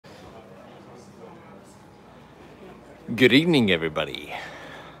Good evening, everybody.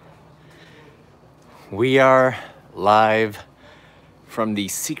 We are live from the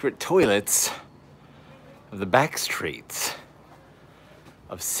secret toilets of the back streets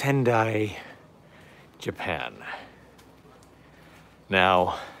of Sendai, Japan.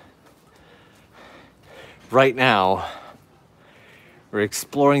 Now, right now, we're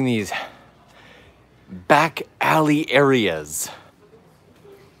exploring these back alley areas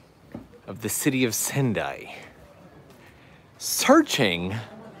of the city of Sendai, searching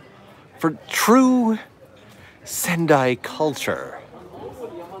for true Sendai culture.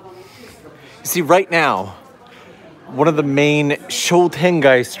 You see, right now, one of the main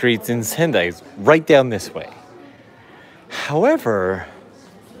Shotengai streets in Sendai is right down this way. However,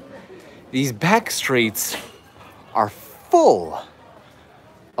 these back streets are full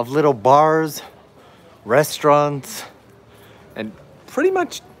of little bars, restaurants, and pretty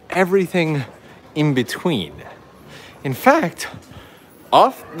much everything in between. In fact,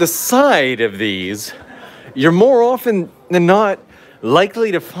 off the side of these, you're more often than not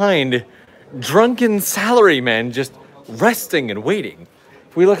likely to find drunken salarymen just resting and waiting.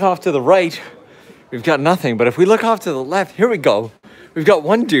 If we look off to the right, we've got nothing. But if we look off to the left, here we go. We've got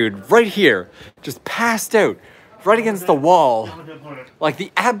one dude right here, just passed out, right against the wall, like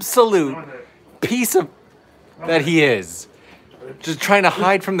the absolute piece of that he is. Just trying to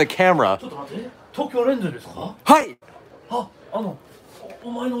hide from the camera. TOKYOLENS ですか？はい。お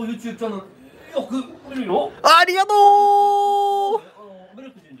前の YouTube チャンネルよく見るよ。ありがとう。アメ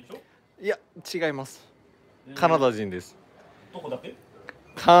リカ人でしょ？いや、違います。カナダ人です。どこだっけ？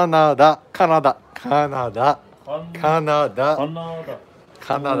カナダ。カナダ。そうな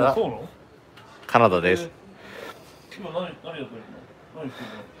の？カナダです。今何やってるの？何してる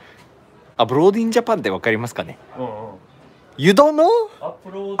の？アプローディンジャパンってわかりますかね？うんうん。You don't know?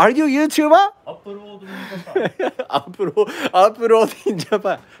 Are you YouTuber? アップロードにしたアップロードジャ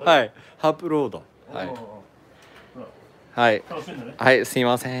パン。はい。アップロード。はい。はい。はい。すい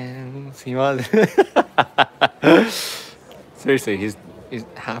ません。すいません。Seriously, he's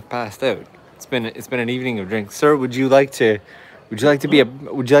half passed out. It's been an evening of drinks. Sir, would you like to be a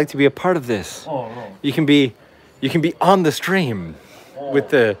part of this? You can be on the stream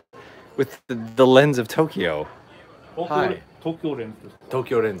with the lens of Tokyo. はい。TOKYOLENS です。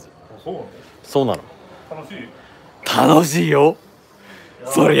TOKYOLENS。そうなの。楽しい。楽しいよ。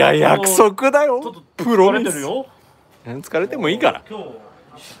そりゃ約束だよ。プロミス。疲れてもいいから。今日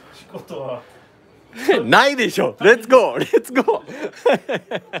仕事はないでしょ。Let's go. Let's go.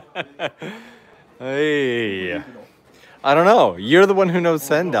 Hey. I don't know. You're the one who knows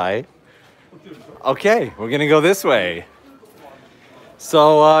Sendai. Okay, we're gonna go this way.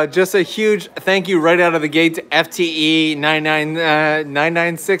 So just a huge thank you right out of the gate to FTE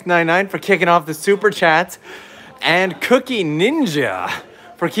 99699 for kicking off the super chat, and Cookie Ninja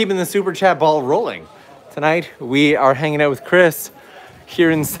for keeping the super chat ball rolling. Tonight we are hanging out with Chris here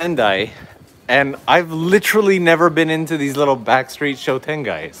in Sendai, and I've literally never been into these little backstreet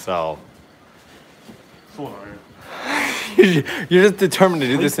Shotengai, so you're just determined to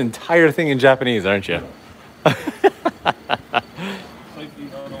do this entire thing in Japanese, aren't you?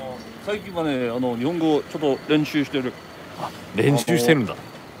 最近はね、日本語ちょっと練習してる。練習してるんだ。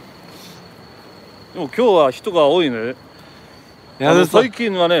でも今日は人が多いね。最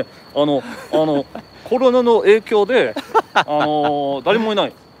近はね、コロナの影響で、誰もいな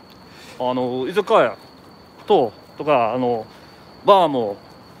い。居酒屋とかバーも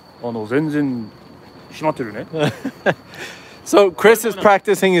全然閉まってるね。So Chris is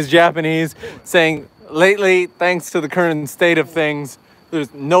practicing his Japanese, saying lately, thanks to the current state of things,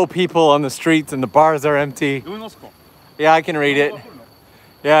 there's no people on the streets and the bars are empty. Yeah, I can read it.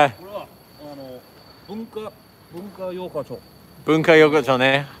 Yeah. 文化洋華町。文化洋華町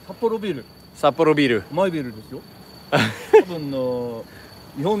ね。札幌ビール。札幌ビール。うまいビールですよ。多分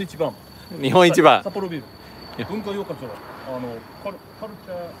日本一番。日本一番。札幌ビール。文化洋華町。カルチ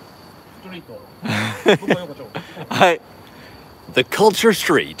ャーストリート。文化洋華町。はい。The culture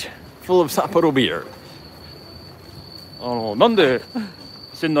street full of Sapporo beer. なんで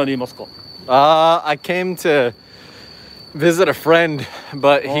仙台にいますか？ I came to visit a friend,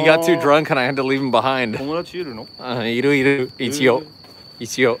 but he got too drunk and I had to leave him behind. 友達いるの？いる一応。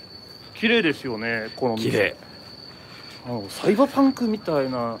綺麗ですよね、この道。綺麗。サイバーパンクみたい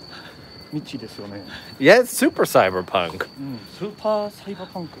な道ですよね。Yeah, it's super cyberpunk. スーパーサイバ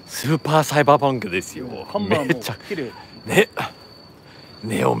ーパンク。スーパーサイバーパンクですよ。看板も綺麗。ね。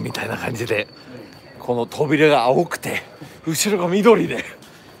ネオンみたいな感じで。この扉が青くて後ろが緑で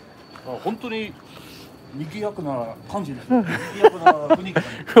本当に賑やかな感じですね。賑やかな雰囲気。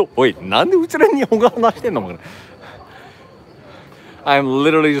おい、なんでうちらに日本語話してんの？ I'm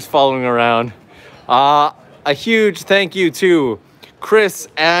literally just following around. A huge thank you to Chris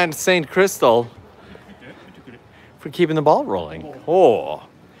and St. Crystal for keeping the ball rolling. Oh.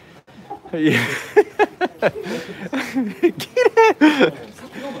 Yeah.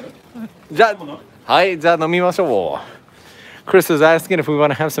 Chris is asking if we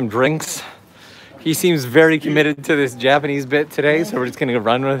want to have some drinks. He seems very committed to this Japanese bit today, so we're just gonna go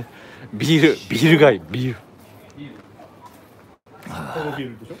run with beer.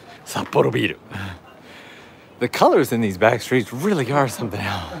 Sapporo beer. The colors in these back streets really are something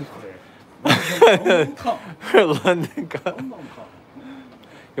else. London.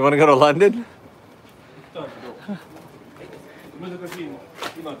 You want to go to London?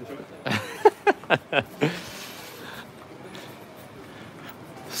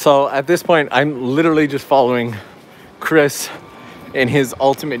 So at this point, I'm literally just following Chris in his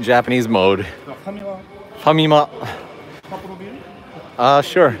ultimate Japanese mode. Famima.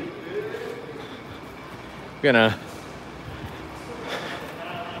 Sure. Gonna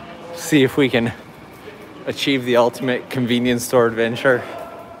see if we can achieve the ultimate convenience store adventure.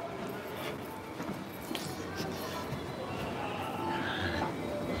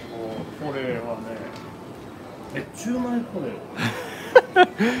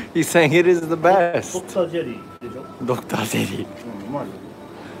 He's saying it is the best. Dr. Jelly. I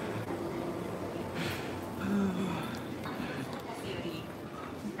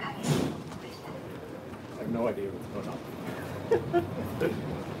have no idea what's going on.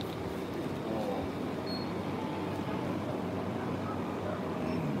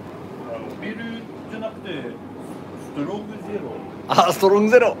 Strong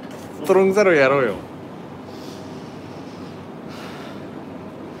Zero. Strong Zero やろうよ。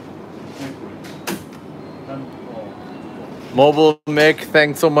Mobile Mick,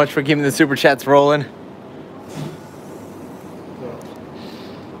 thanks so much for keeping the super chats rolling.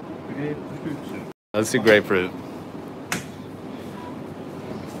 Let's do grapefruit.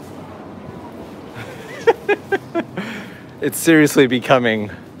 It's seriously becoming.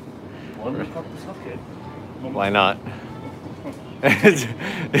 Why not?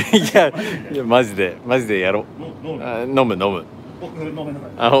 yeah, マジでやろう。飲む。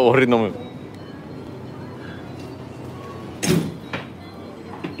俺飲む。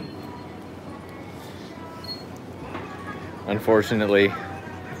Unfortunately,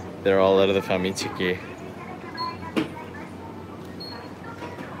 they're all out of the famichiki.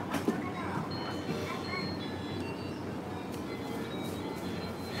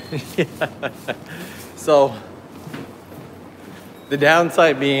 Yeah. So, the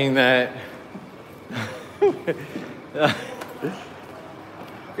downside being that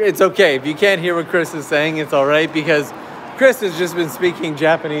it's okay. If you can't hear what Chris is saying, it's all right, because Chris has just been speaking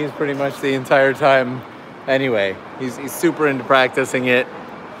Japanese pretty much the entire time. Anyway, he's super into practicing it.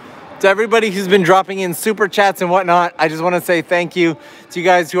 To everybody who's been dropping in super chats and whatnot, I just want to say thank you to you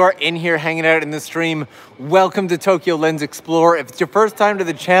guys who are in here hanging out in the stream. Welcome to Tokyo Lens Explorer. If it's your first time to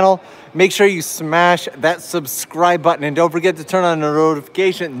the channel, make sure you smash that subscribe button and don't forget to turn on the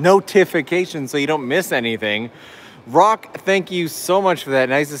notification so you don't miss anything. Rock, thank you so much for that.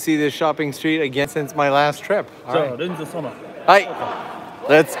 Nice to see this shopping street again since my last trip. All right. Hi.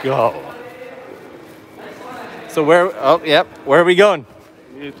 Let's go. So where are we going?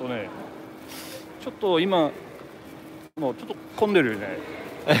 ちょっと今もうちょっと混んでるよね。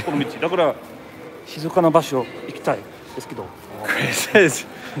この道だから静かな場所行きたいですけど。Chris is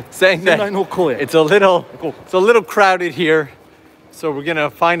saying that it's a little crowded here, so we're gonna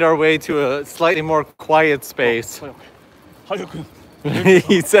find our way to a slightly more quiet space.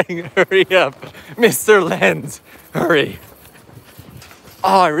 He's saying, "Hurry up, Mr. Lens, hurry!"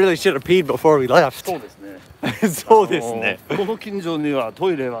 Oh, I really should have peed before we left. そうですね。そうですね。この近所には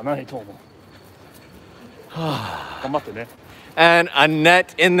トイレはないと思う。頑張ってね。And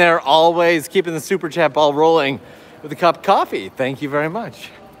Annette in there always keeping the super chat ball rolling with a cup of coffee. Thank you very much.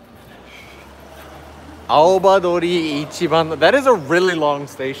 Aobadori Ichiban. That is a really long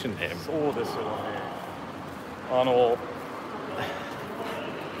station name. そうですよね。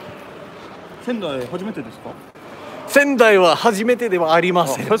仙台初めてですか？仙台は初めてではありま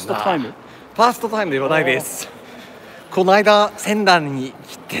せん。ファーストタイム？ファーストタイムではないです。この間仙台に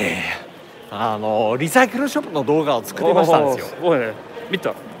来て、リサイクルショップの動画を作りましたんですよ。すごいね。見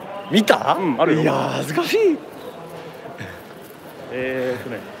た？見た？うん、あるよ。いや恥ずかしい。ちょ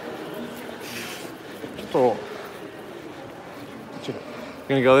っと。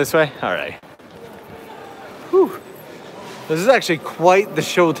Gonna go this way? All right. Whew. This is actually quite the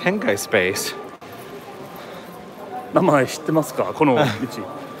show Tenkai space. 名前知ってますか？この道。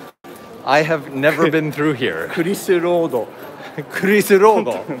I have never been through here. クリスロード。クリスロー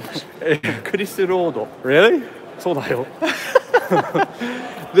ド。クリスロード。Really? そうだよ。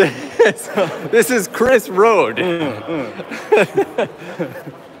This is Chris Road.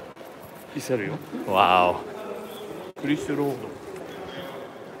 見せるよ。Wow. クリスロード。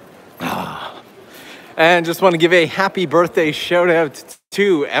And just want to give a happy birthday shout out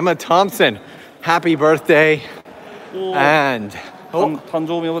to Emma Thompson. Happy birthday. And 誕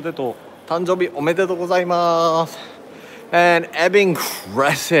生日おめでとう。誕生日おめでとうございます。And Ebbing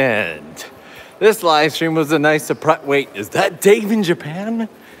Crescent. This live stream was a nice surprise. Wait, is that Dave in Japan?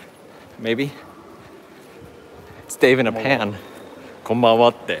 Maybe. It's Dave in a pan.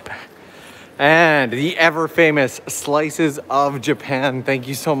 Konbanwa. And the ever famous Slices of Japan. Thank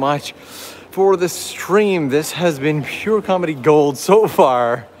you so much for the stream. This has been pure comedy gold so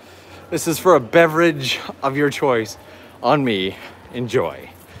far. This is for a beverage of your choice on me. Enjoy.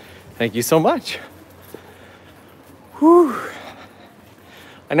 Thank you so much. Whew.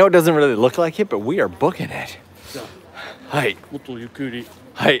 I know it doesn't really look like it, but we are booking it. Hi. もっとゆっくり。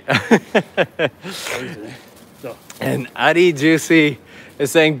Hi. ね。And Adi Juicy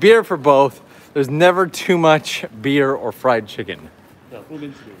is saying beer for both. There's never too much beer or fried chicken. じゃあこのベ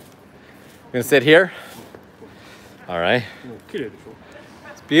ンチで。 Gonna sit here? All right. もう綺麗でしょ。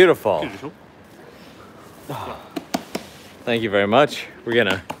 It's beautiful. 綺麗でしょ。 Thank you very much. We're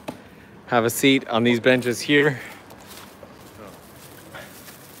gonna have a seat on these benches here.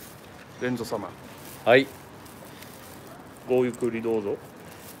 レンゾ様。はい。ごゆっくりどうぞ。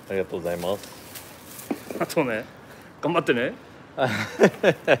ありがとうございます。あとね、頑張ってね。ワ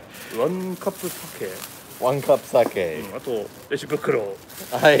ンカップ酒。 One cup sake. あとレシ袋。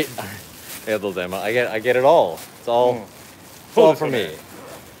はい。ありがとうございます。I get it all. It's all, it's all for me.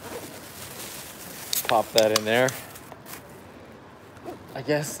 Pop that in there. I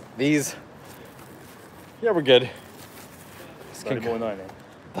guess these. Yeah, we're good. 誰もいないね。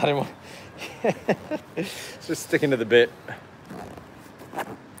誰も Just sticking to the bit.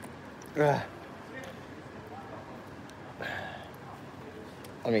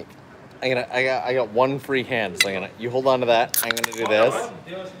 I got one free hand, so you hold on to that. I'm gonna do this.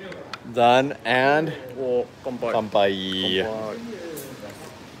 Done and お、乾杯。乾杯。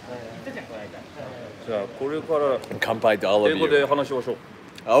じゃあこれから乾杯 to all of 英語で you. 話しましょう。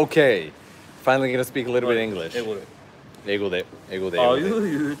 Okay. Finally gonna speak a little bit English. 英語で。英語で。Are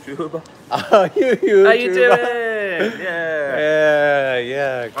you YouTuber? Are you How you YouTuber? doing? Yeah.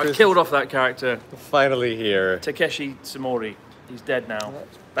 Yeah. I Chris killed off that character, finally here. Takeshi Tsummori. He's dead now.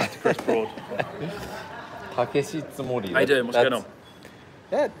 Back to Chris Broad. Takeshi Tsumori. How you doing? What's going on?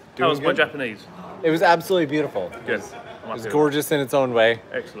 Yeah, How was doing my good. Japanese? It was absolutely beautiful. Good. It I'm was happy with gorgeous in its own way.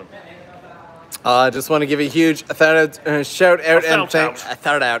 that. Excellent. Just want to give a huge shout out and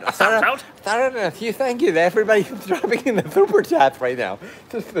thank you. Thank you to everybody who's dropping in the super chat right now.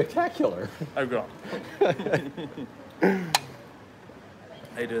 It's spectacular. Oh god.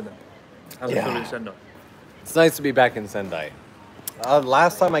 How you doing then? How's it Yeah. feel in Sendai? It's nice to be back in Sendai.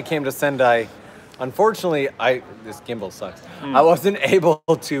 Last time I came to Sendai, unfortunately, this gimbal sucks. I wasn't able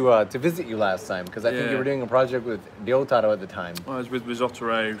to visit you last time because I think you Yeah. were doing a project with Ryotaro at the time, I was with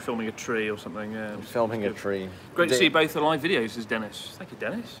Risotto filming a tree or something. Yeah. It was filming a good. tree. Great to see both the live videos as Dennis. Thank you,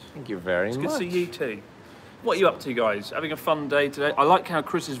 Dennis. Thank you very It's much. good to see you too. What are you up to, guys? Having a fun day today? I like how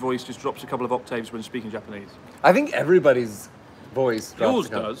Chris's voice just drops a couple of octaves when speaking Japanese. I think everybody's voice drops Yours a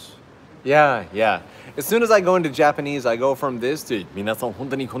couple- does. Yeah. As soon as I go into Japanese, I go from this to 皆さん本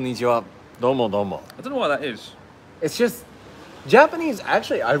当にこんにちは。どうもどうも。 I don't know why that is. It's just Japanese.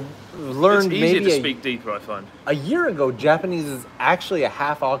 Actually, I learned It's easier to maybe speak deeper, I find. a year ago. Japanese is actually a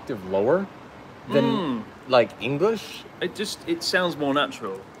half octave lower than like English. It sounds more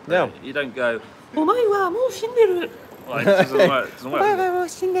natural. Yeah. You don't go, お前はもう死んでる. Like, it doesn't work. It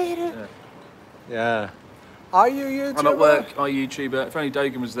doesn't work. Yeah. Are you YouTuber? I'm at work, YouTuber. If only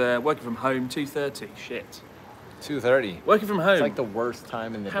Dogan was there. Working from home, 2:30. Shit. 2:30. Working from home. It's like the worst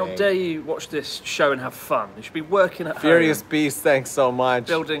time in the How day. dare you watch this show and have fun? You should be working at Furious home. Beast, thanks so much.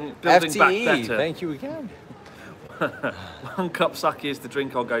 Building FTE, back better. thank you again. One cup sake is the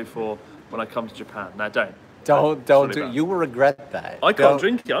drink I'll go for when I come to Japan. Now don't. Don't really do. bad. You will regret that. I can't Don't-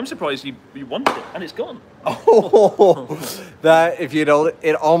 drink it. I'm surprised you want it and it's gone. Oh, that if you don't,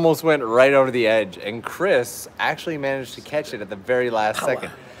 it almost went right over the edge, and Chris actually managed to catch it at the very last second.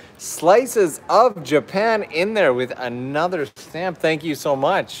 Slices of Japan in there with another stamp. Thank you so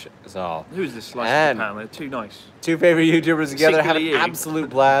much. So, Who is this slice And- of Japan? They're too nice. two favorite YouTubers together have an Particularly you. absolute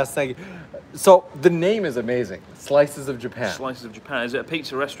blast. Thank you. So the name is amazing. Slices of Japan. Slices of Japan. Is it a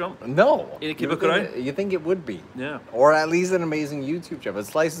pizza restaurant? No. You think it would be. Yeah. Or at least an amazing YouTube channel. But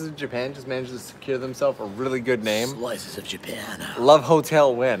Slices of Japan just managed to secure themselves a really good name. Slices of Japan. Love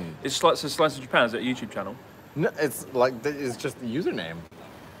Hotel Win. Is Slices of Japan, is it a YouTube channel? No, it's like, it's just the username.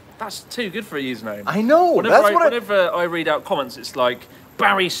 That's too good for a username. I know. Whenever I read out comments, it's like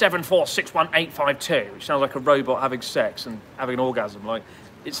Barry74618552, which sounds like a robot having sex and having an orgasm. Like,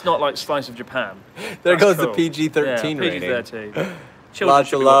 it's not like Slice of Japan. There goes the PG-13 rating. PG-13.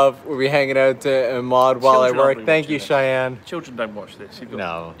 Lots of love. We'll be hanging out to Mod while I work. Thank you, Cheyenne. Children don't watch this.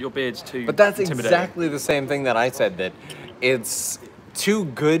 No. Your beard's too But that's intimidating. exactly the same thing that I said, that it's too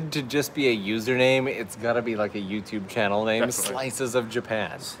good to just be a username. It's got to be like a YouTube channel name. Definitely. Slices of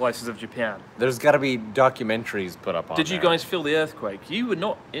Japan. Slices of Japan. There's got to be documentaries put up on Did you there. guys feel the earthquake? You were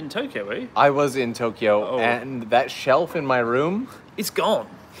not in Tokyo, were you? I was in Tokyo, and that shelf in my room It's gone.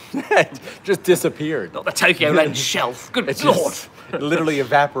 just disappeared. Not the TOKYOLENS shelf. Good It lord. just literally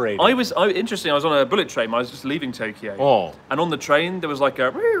evaporated. Interesting, I was on a bullet train. I was just leaving Tokyo. Oh. And on the train, there was like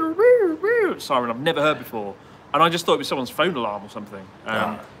a siren I've never heard before. And I just thought it was someone's phone alarm or something.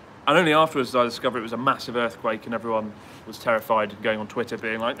 And only afterwards I discovered it was a massive earthquake, and everyone was terrified and going on Twitter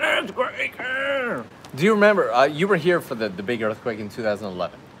being like, earthquake! Do you remember, you were here for the big earthquake in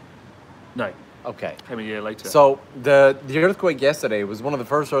 2011? No, Okay. came a year later. So the earthquake yesterday was one of the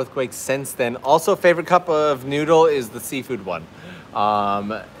first earthquakes since then. Also, favorite cup of noodle is the seafood one.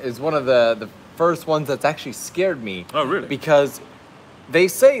 Is one of the first ones that's actually scared me. Oh, really? Because they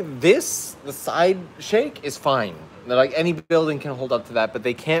say the side shake is fine. They're like, any building can hold up to that, but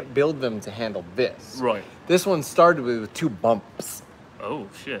they can't build them to handle this. Right. This one started with 2 bumps. Oh,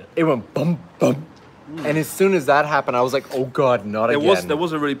 shit. It went bump, bump. And as soon as that happened, I was like, oh God, not again. There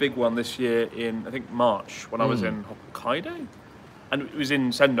was a really big one this year in, I think, March, when I was in Hokkaido. And it was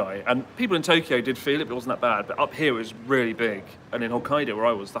in Sendai. And people in Tokyo did feel it, but it wasn't that bad. But up here it was really big. And in Hokkaido, where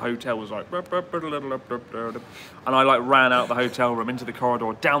I was, the hotel was like... And I like ran out the hotel room, into the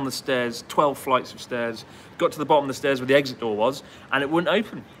corridor, down the stairs, 12 flights of stairs, got to the bottom of the stairs where the exit door was, and it wouldn't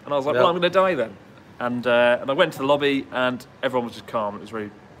open. And I was like, well, I'm going to die then. And I went to the lobby, and everyone was just calm. It was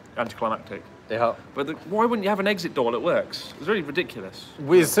really anticlimactic. Yeah. But why wouldn't you have an exit door that works? It's really ridiculous.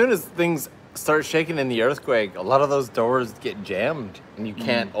 As soon as things start shaking in the earthquake, a lot of those doors get jammed and you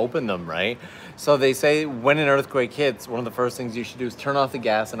can't open them, right? So they say when an earthquake hits, one of the first things you should do is turn off the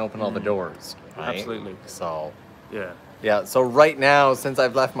gas and open all the doors. Right? Absolutely. So, Yeah. yeah. So right now, since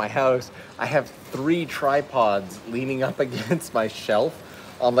I've left my house, I have 3 tripods leaning up against my shelf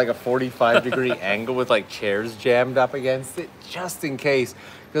on like a 45-degree angle with like chairs jammed up against it, just in case.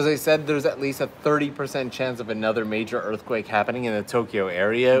 Because they said there's at least a 30% chance of another major earthquake happening in the Tokyo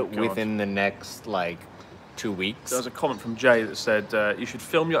area within the next, like, 2 weeks. There was a comment from Jay that said, you should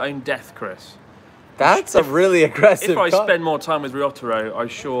film your own death, Chris. That's a really aggressive If I spend more time with Ryotaro, I'm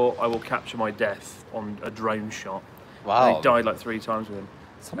sure I will capture my death on a drone shot. Wow. And he died like 3 times with him.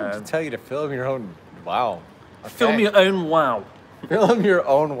 Someone to tell you to film your own... Wow. Okay. Film your own wow. Film your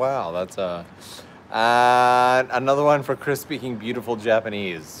own wow. That's a... another one for Chris speaking beautiful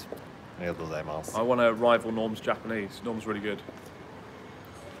Japanese. I want to rival Norm's Japanese. Norm's really good.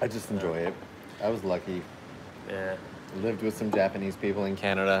 I just enjoy it. I was lucky. Yeah. Lived with some Japanese people in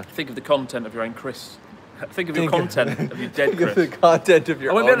Canada. Think of the content of your own Chris. Think of your content of your dead Think Chris. of the content of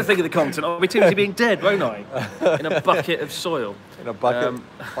your I won't own... be able to think of the content. I'll be too busy being dead, won't I? In a bucket of soil. In a bucket...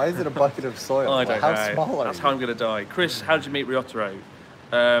 why is it a bucket of soil? I don't know. How small are That's you? how I'm going to die. Chris, how did you meet Ryotaro?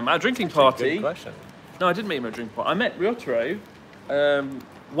 At a drinking party. Good question. No, I didn't meet him at a drinking party. I met Ryotaro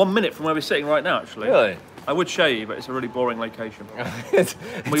 1 minute from where we're sitting right now, actually. Really? I would show you, but it's a really boring location. It's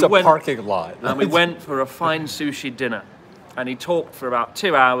a parking lot. And we went for a fine sushi dinner. And he talked for about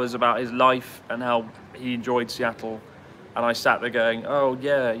 2 hours about his life and how he enjoyed Seattle. And I sat there going, oh,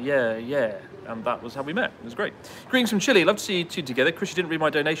 yeah. And that was how we met. It was great. Greetings from Chile. Love to see you two together. Chris, you didn't read my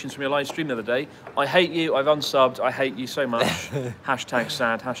donations from your live stream the other day. I hate you. I've unsubbed. I hate you so much. Hashtag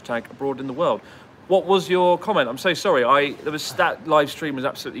sad. Hashtag abroad in the world. What was your comment? I'm so sorry. That live stream was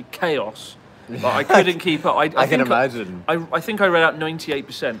absolutely chaos. Like, I couldn't keep up. I can imagine. I think I read out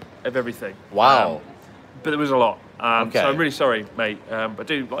 98% of everything. Wow. But there was a lot. Okay. So I'm really sorry, mate. But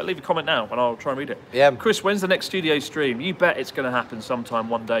do leave a comment now and I'll try and read it. Yeah. Chris, when's the next studio stream? You bet it's going to happen sometime,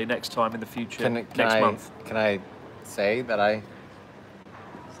 one day, next time, in the future, next month. Can I say that I...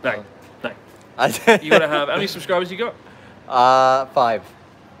 No. You got to have... How many subscribers you got? 5.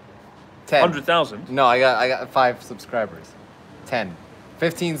 10. 100,000? No, I got 5 subscribers. 10.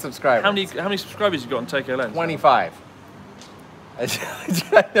 15 subscribers. How many subscribers you got on TOKYOLENS? 25.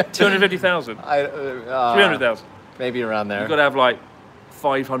 250,000? 300,000? Maybe around there. You've got to have like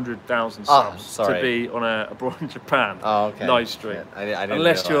 500,000 subs to sorry. be on a Abroad in Japan okay. live stream. Yeah, I didn't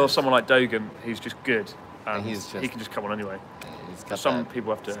Unless you're realize. someone like Dogan, who's just good. And he's just- he can just come on anyway. He's got Some that-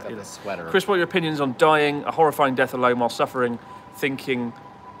 people have to. he's got You know. the sweater. Chris, what are your opinions on dying, a horrifying death alone while suffering, thinking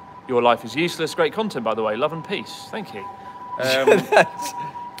your life is useless? Great content, by the way. Love and peace. Thank you.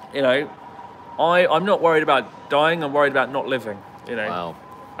 You know, I'm not worried about dying. I'm worried about not living. You know, Wow.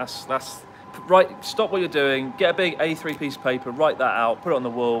 that's right. Stop what you're doing. Get a big A3 piece of paper. Write that out. Put it on the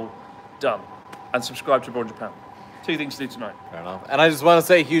wall. Done. And subscribe to Abroad in Japan. 2 things to do tonight. Fair enough. And I just want to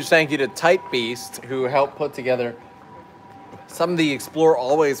say a huge thank you to Type Beast, who helped put together some of the Explore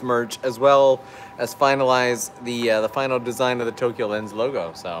Always merch, as well as finalize the final design of the TOKYOLENS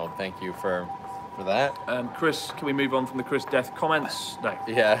logo. So thank you for that. Chris, can we move on from the Chris death comments? No.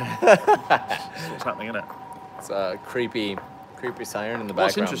 Yeah. That's what's happening, isn't it? It's a creepy siren in the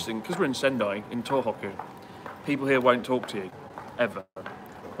What's background. interesting, because we're in Sendai, in Tohoku, people here won't talk to you, ever.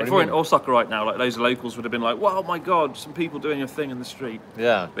 If do we're you in mean? Osaka right now, like those locals would have been like, wow, my God, some people doing a thing in the street.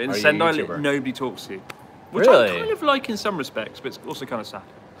 Yeah. But in Are you a Sendai, YouTuber? nobody talks to you. Which Really? I kind of like in some respects, but it's also kind of sad.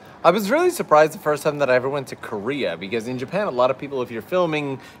 I was really surprised the first time that I ever went to Korea, because in Japan, a lot of people, if you're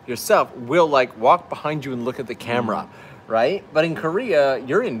filming yourself, will like walk behind you and look at the camera, right? But in Korea,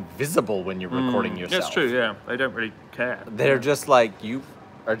 you're invisible when you're recording yourself. That's true, yeah. They don't really care. They're just like, you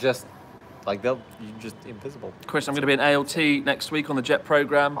are just like, you're just invisible. Chris, I'm going to be in ALT next week on the JET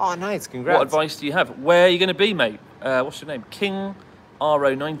programme. Oh, nice. Congrats. What advice do you have? Where are you going to be, mate? What's your name? King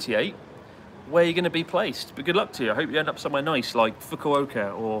RO98. Where are you going to be placed? But good luck to you. I hope you end up somewhere nice like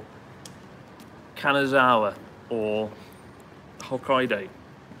Fukuoka or Kanazawa or Hokkaido.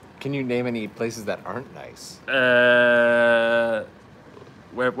 Can you name any places that aren't nice?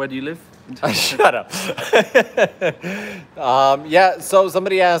 Where do you live? Shut up. Yeah, so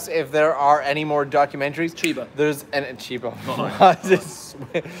somebody asked if there are any more documentaries. Chiba. There's an Chiba.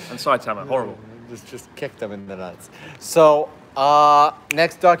 And Saitama, horrible. Just kick them in the nuts. So,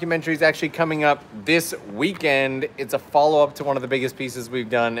 next documentary is actually coming up this weekend. It's a follow-up to one of the biggest pieces we've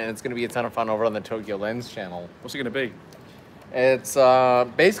done, and it's going to be a ton of fun over on the TOKYOLENS channel. What's it going to be? It's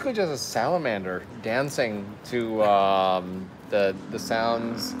basically just a salamander dancing to the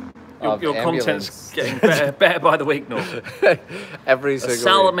sounds of Your ambulance. content's getting better by the week, Norm. Every A single week.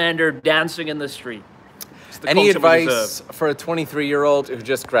 salamander dancing in the street. It's the Any content we advice deserve. for a 23-year-old who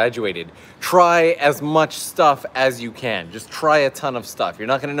just graduated? Try as much stuff as you can. Just try a ton of stuff. You're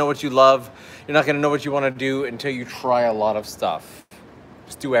not going to know what you love. You're not going to know what you want to do until you try a lot of stuff.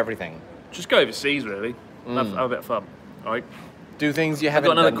 Just do everything. Just go overseas, really. Have a bit of fun. All right. Do things you I've haven't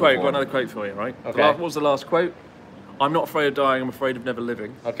got another done quote. before. Got another quote for you, right? Okay. What was the last quote? I'm not afraid of dying. I'm afraid of never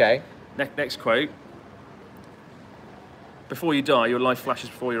living. Okay. Next quote. Before you die, your life flashes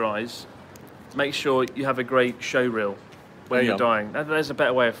before your eyes. Make sure you have a great show reel when There you you're go. dying. There's a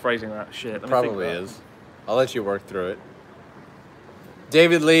better way of phrasing that shit. Let me think Probably about it. is. I'll let you work through it.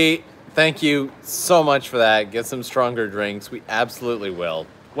 David Lee, thank you so much for that. Get some stronger drinks. We absolutely will.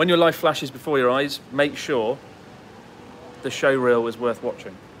 When your life flashes before your eyes, make sure the show reel is worth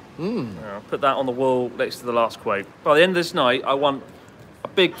watching. Put that on the wall next to the last quote. By the end of this night, I want a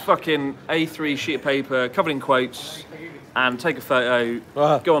big fucking A3 sheet of paper covered in quotes and take a photo,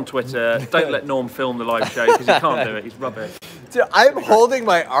 go on Twitter. Don't let Norm film the live show because he can't do it. He's rubbish. Dude, I'm holding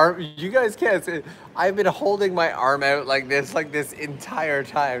my arm. You guys can't see. I've been holding my arm out like this entire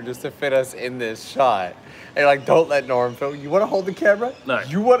time just to fit us in this shot. And you're like, don't let Norm film. You want to hold the camera? No.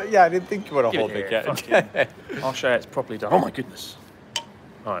 You want? Yeah, I didn't think you want to Give hold it the here, camera. I'll show you it's properly done. Oh my goodness.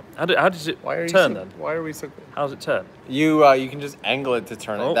 All right. How does it Why are you turn so, then? Why are we so? How does it turn? You can just angle it to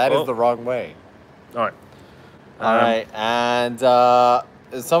turn it. Oh, That is oh. the wrong way. All right. All right, and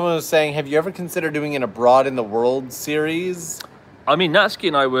someone was saying, have you ever considered doing an Abroad in the World series? I mean, Natsuki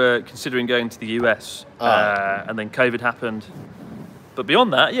and I were considering going to the US, and then COVID happened. But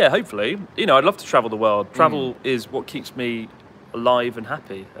beyond that, yeah, hopefully, I'd love to travel the world. Travel is what keeps me alive and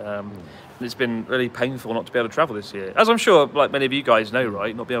happy. And it's been really painful not to be able to travel this year. As I'm sure, like many of you guys know,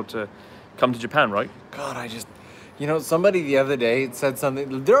 right? Not be able to come to Japan, right? God, somebody the other day said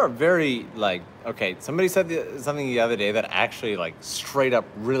something. There are very, somebody said something the other day that actually, straight up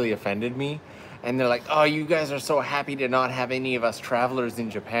really offended me. And they're like, oh, you guys are so happy to not have any of us travelers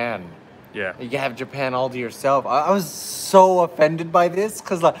in Japan. Yeah. You have Japan all to yourself. I was so offended by this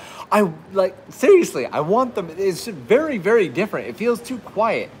because, seriously, I want them. It's very, very different. It feels too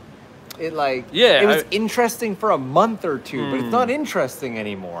quiet. It was interesting for a month or two, but it's not interesting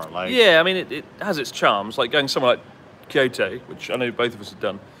anymore. Yeah, I mean, it has its charms. Like going somewhere like Kyoto, which I know both of us have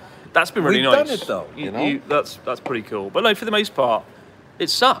done. That's been really We've nice. done it though, you know? That's pretty cool. But no, for the most part, it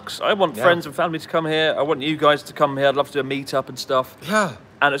sucks. I want friends and family to come here. I want you guys to come here. I'd love to do a meet-up and stuff. Yeah.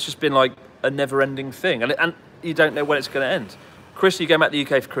 And it's just been like a never-ending thing. And you don't know when it's going to end. Chris, you going back to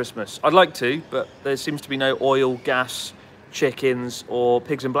the UK for Christmas? I'd like to, but there seems to be no oil, gas, chickens, or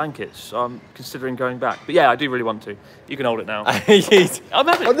pigs in blankets. So I'm considering going back. But yeah, I do really want to. You can hold it now. I'm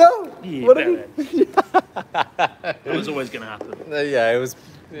having... Oh, no! Yeah, What are you... It was always going to happen. Yeah, it was...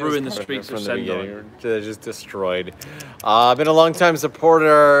 Ruin the streets of Sendai. Just destroyed. I've been a long time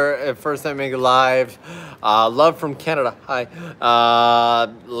supporter. First time making live. Love from Canada. Hi.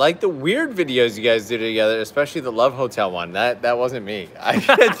 Like the weird videos you guys do together, especially the Love Hotel one. That wasn't me.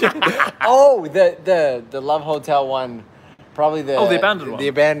 Oh, the Love Hotel one. Probably the abandoned one. The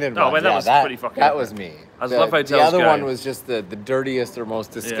abandoned one. Oh, man, that was pretty fucking. That was me. The other one was just the dirtiest or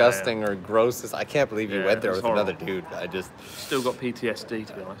most disgusting or grossest. I can't believe you went there with another dude. I just still got PTSD,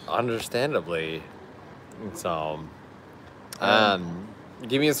 to be honest. Understandably. So,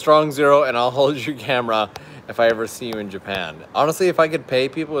 give me a strong 0 and I'll hold your camera if I ever see you in Japan. Honestly, if I could pay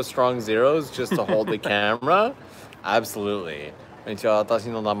people with strong 0s just to hold the camera, absolutely. 私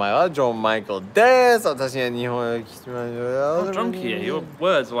の名前はジョン・マイケルです。私は日本へ来てまいりました。 How drunk are you? Your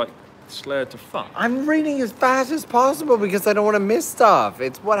words are like slurred to fuck. I'm reading as fast as possible because I don't want to miss stuff.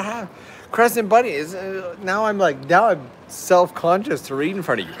 It's what happened. Crescent Bunny is now I'm self-conscious to read in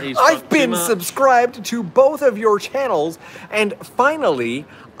front of you. I've been subscribed to both of your channels, and finally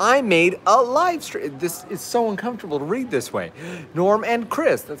I made a live stream. This is so uncomfortable to read this way. Norm and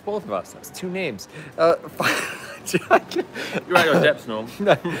Chris, that's both of us. That's 2 names. You're out of depth, Norm.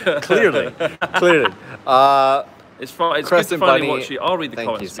 Clearly. It's fine. It's Crescent good to finally Bunny, watch you. I'll read the thank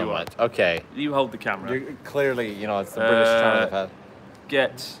comments you so if you much. want. Okay. You hold the camera. Clearly, it's the British term of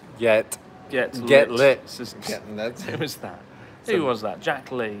Get lit. Who was that? Who was that?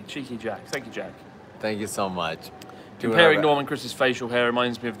 Jack Lee. Cheeky Jack. Thank you, Jack. Thank you so much. Comparing Norm and Chris's facial hair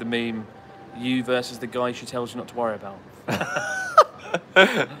reminds me of the meme, you versus the guy she tells you not to worry about.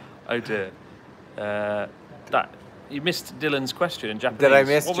 Oh dear. You missed Dylan's question in Japanese. Did I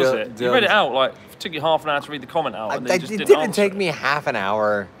miss what was it? You read it out, it took you half an hour to read the comment out. And then it didn't take me half an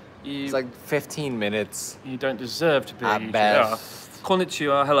hour. It's like 15 minutes. You don't deserve to be. At best.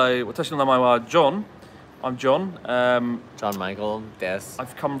 Konnichiwa, hello. Watashi no namae wa John. I'm John. John Michael, des.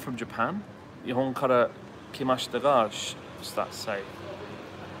 I've come from Japan. Nihon kara kimashita ga say.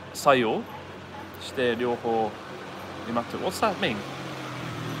 Sayo. Shite ryouhou imatte. What's that mean?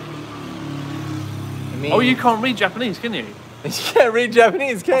 Oh, you can't read Japanese, can you? You can't read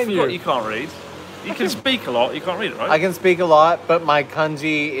Japanese, can you? You can't read. You can speak a lot, you can't read it, right? I can speak a lot, but my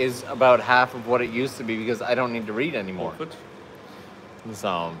kanji is about half of what it used to be because I don't need to read anymore. Awkward.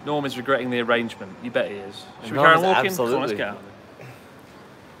 So Norm is regretting the arrangement. You bet he is. Should we carry on walking? Absolutely. Come on, let's get out of there.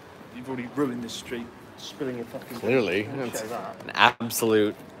 You've already ruined this street, spilling your fucking... Clearly. It's an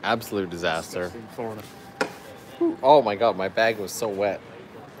absolute disaster. Oh my god, my bag was so wet.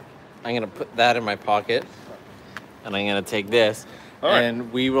 I'm going to put that in my pocket, and I'm going to take this,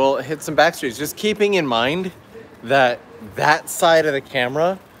 and we will hit some back streets. Just keeping in mind that side of the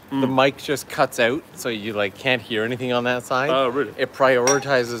camera, the mic just cuts out, so you can't hear anything on that side. Oh, really? It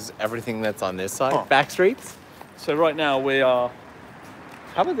prioritizes everything that's on this side. Back streets. So right now we are...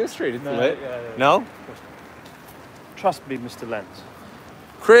 How about this street? It's lit. Yeah. No? Trust me, Mr. Lens.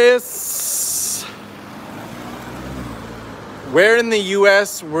 Chris... Where in the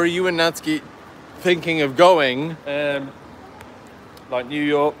U.S. were you and Natsuki thinking of going? Like New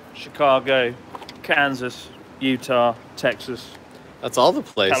York, Chicago, Kansas, Utah, Texas. That's all the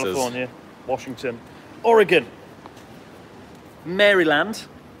places. California, Washington, Oregon, Maryland,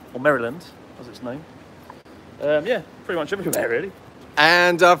 or Maryland, as it's known. Yeah, pretty much everywhere, really.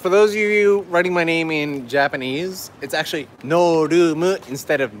 And for those of you writing my name in Japanese, it's actually Norumu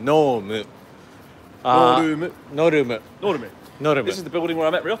instead of Nomu. Norumu. This is the building where I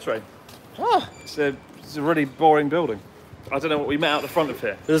met Redhorse. It's a really boring building. I don't know what we met out the front of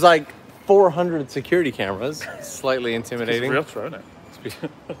here. There's 400 security cameras. Slightly intimidating. It's Redhorse,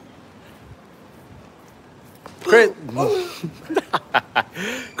 isn't it?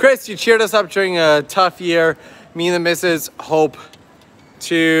 Chris, you cheered us up during a tough year. Me and the missus hope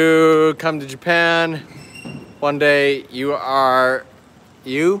to come to Japan one day. Your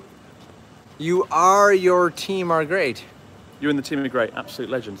team are great. You and the team are great,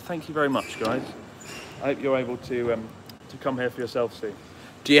 absolute legends. Thank you very much, guys. I hope you're able to come here for yourself soon.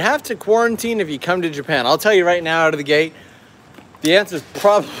 Do you have to quarantine if you come to Japan? I'll tell you right now out of the gate, the answer is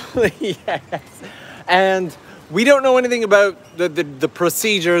probably yes. And we don't know anything about the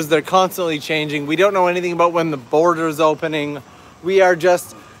procedures. They're constantly changing. We don't know anything about when the border's opening. We are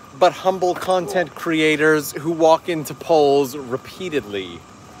just but humble content creators who walk into polls repeatedly.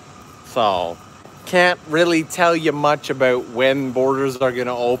 So, can't really tell you much about when borders are going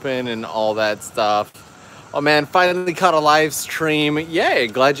to open and all that stuff. Oh man, finally caught a live stream. Yay,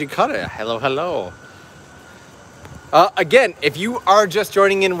 glad you caught it. Hello, hello. Again, if you are just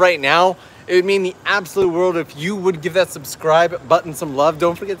joining in right now, it would mean the absolute world if you would give that subscribe button some love.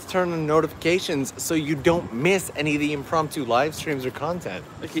 Don't forget to turn on notifications so you don't miss any of the impromptu live streams or content.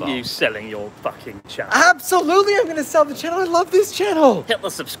 Look at you selling your fucking channel. Absolutely, I'm gonna sell the channel. I love this channel. Hit the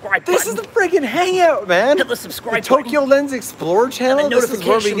subscribe button. This is the friggin' hangout, man. Hit the subscribe button. TOKYOLENS Explore channel. And the this is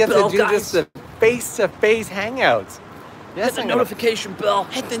where we get to do guys. just the face-to-face hangouts. Yes, hit the notification bell.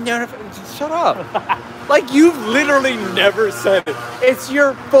 Hit the notification. Shut up. Like, you've literally never said it. It's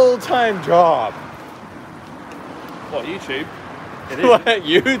your full-time job. What, YouTube? It is. What,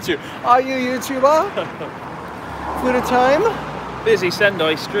 YouTube? Are you YouTuber? Full time? Busy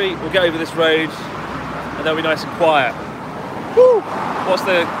Sendai Street. We'll get over this road and they'll be nice and quiet. Woo! What's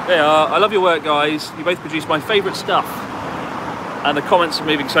the... There you are. I love your work, guys. You both produce my favourite stuff. And the comments are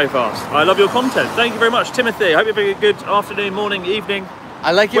moving so fast. I love your content. Thank you very much, Timothy. I hope you're having a good afternoon, morning, evening.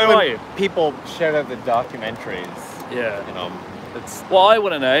 I like it Where are when you? people shout out the documentaries. Yeah. You know, it's... What I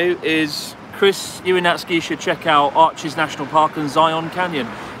want to know is, Chris, you and Natsuki should check out Arches National Park and Zion Canyon.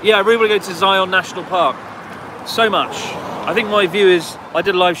 Yeah, I really want to go to Zion National Park. So much. I think my view is, I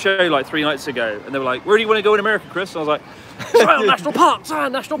did a live show like 3 nights ago, and they were like, where do you want to go in America, Chris? And I was like, Zion National Park,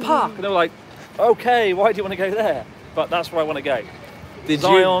 Zion National Park. And they were like, okay, why do you want to go there? But that's where I want to go.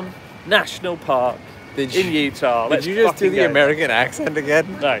 Zion National Park in Utah. Did you just do the American accent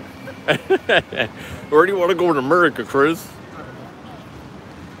again? No. Where do you want to go in America, Chris?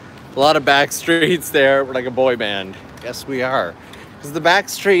 A lot of back streets there. We're like a boy band. Yes, we are. Because the back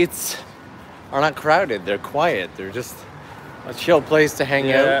streets are not crowded. They're quiet. They're just a chill place to hang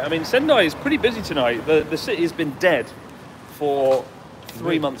out. Yeah, I mean, Sendai is pretty busy tonight. The city has been dead for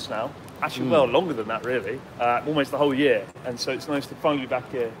 3 months now. Actually, well, longer than that, really. Almost the whole year. And so it's nice to finally be back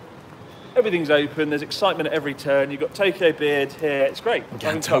here. Everything's open. There's excitement at every turn. You've got Tokyo Beard here. It's great.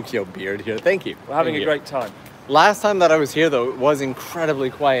 Got Tokyo Beard here. Thank you. We're having a great time. Last time that I was here, though, it was incredibly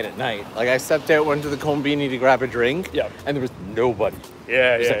quiet at night. Like, I stepped out, went to the Konbini to grab a drink, and there was nobody.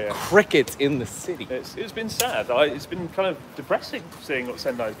 Yeah, crickets in the city. It's been sad. It's been kind of depressing seeing what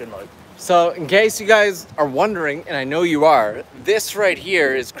Sendai's been like. So, in case you guys are wondering, and I know you are, this right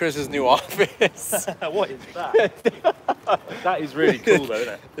here is Chris's new office. What is that? That is really cool, though,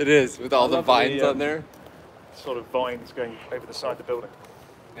 isn't it? It is, with all the vines on there. Sort of vines going over the side of the building.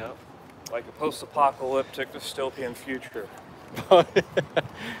 Yeah. Like a post-apocalyptic dystopian future. And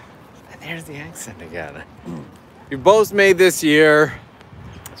there's the accent again. You both made this year.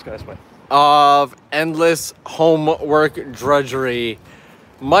 Let's go this way. Of endless homework drudgery.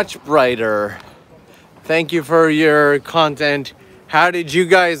 Much brighter. Thank you for your content. How did you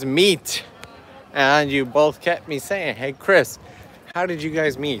guys meet? And you both kept me saying, hey Chris, how did you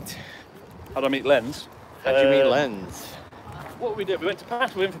guys meet? How did I meet Lens? How'd you meet Lens? What we did, we went to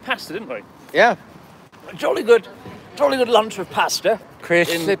pasta. We went for pasta, didn't we? Yeah. Jolly good lunch with pasta. Chris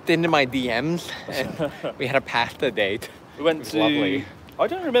slipped into my DMs and we had a pasta date. We went to... Lovely. I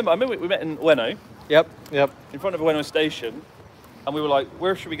don't remember. I remember we met in Ueno. Yep. In front of Ueno station. And we were like,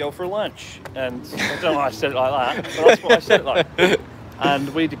 where should we go for lunch? And I don't know why I said it like that, but that's what I said it like.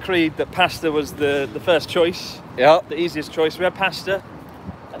 And we decreed that pasta was the first choice. Yep. The easiest choice. We had pasta.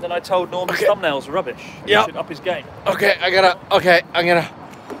 And then I told Norman's thumbnails were rubbish. He should up his game. I'm gonna.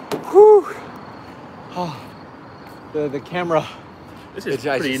 Whew. Oh, the camera. This is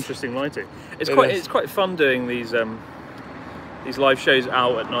pretty interesting lighting. It's quite fun doing these live shows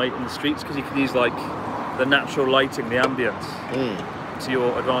out at night in the streets because you can use like the natural lighting, the ambience to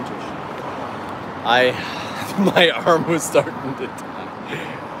your advantage. My arm was starting to die.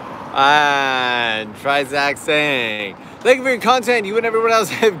 And try Zach saying, thank you for your content. You and everyone else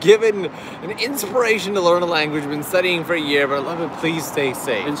have given an inspiration to learn a language. Been studying for a year, but I love it. Please stay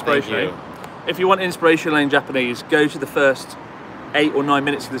safe. Inspiration. If you want inspiration in Japanese, go to the first 8 or 9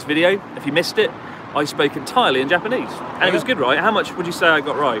 minutes of this video. If you missed it, I spoke entirely in Japanese. And it was good, right? How much would you say I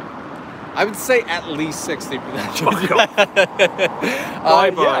got right? I would say at least 60%.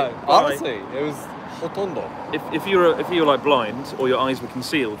 Bye. Honestly, it was hotondo. If you were like blind or your eyes were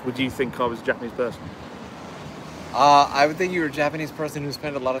concealed, would you think I was a Japanese person? I would think you were a Japanese person who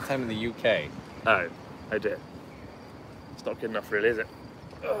spent a lot of time in the UK. Oh dear. It's not good enough, really, is it?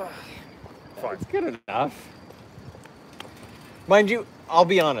 Ugh. Fine. It's good enough. Mind you, I'll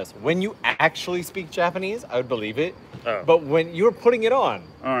be honest. When you actually speak Japanese, I would believe it. Oh. But when you were putting it on,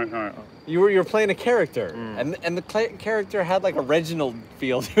 All right. you're playing a character, and the character had like a Reginald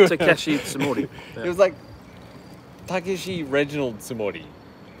feel to it. Takeshi Tsumori. It was like Takeshi Reginald Tsumori.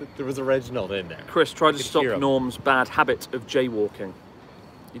 There was a Reginald in there. Chris, try to could stop hear him. Norm's bad habit of jaywalking.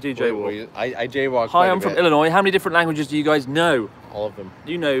 You do jaywalk. I jaywalk. Hi, I'm from Illinois. How many different languages do you guys know? All of them.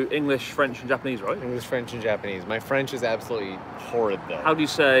 You know English, French, and Japanese, right? English, French, and Japanese. My French is absolutely horrid, though. How do you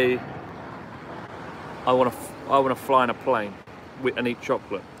say, I want to fly in a plane and eat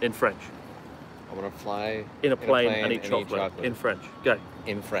chocolate in French? I want to fly in a plane and eat chocolate in French. Go.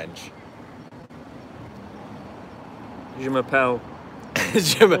 In French. Je m'appelle.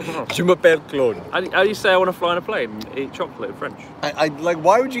 Je m'appelle Claude. How do you say I want to fly in a plane and eat chocolate in French? I like.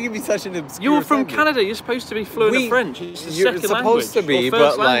 Why would you give me such an obscure? You're from sentence? Canada. You're supposed to be fluent in French. It's the You're second supposed to be, language, or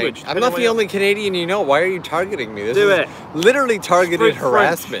first but like, language, I'm not the depending only Canadian you know. Why are you targeting me? This Do is it. literally targeted French.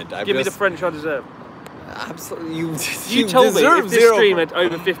 harassment. Give me the French I deserve. Absolutely, You told me if this zero. stream had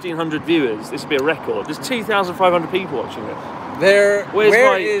over 1,500 viewers, this would be a record. There's 2,500 people watching this.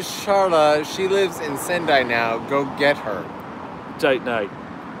 Where is Charla? She lives in Sendai now. Go get her. Don't know.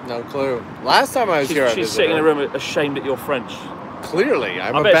 No clue. Last time I was here, She's sitting in a room ashamed at your French. Clearly,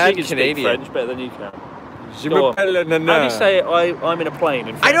 I'm I a bet bad she can Canadian. speak French better than you can. Je Go on. m'appelle Nana. How do you say I'm in a plane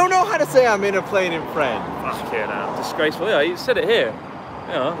in French? I don't know how to say I'm in a plane in French. Fuck yeah, now. Disgraceful. Yeah, you said it here.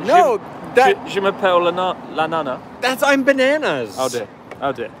 Yeah. No, Je m'appelle la nana. that's I'm bananas. Oh dear.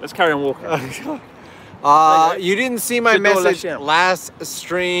 Let's carry on walking. You didn't see my message last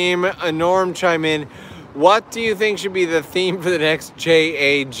stream. Norm chime in. What do you think should be the theme for the next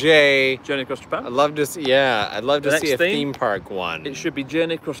JAJ? Journey across Japan. I'd love to see. Yeah, I'd love to The see next a theme? theme park one. It should be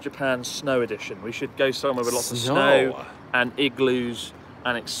Journey Across Japan Snow Edition. We should go somewhere with lots of Snow. snow and igloos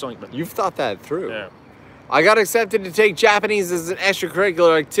and excitement. You've thought that through. Yeah. I got accepted to take Japanese as an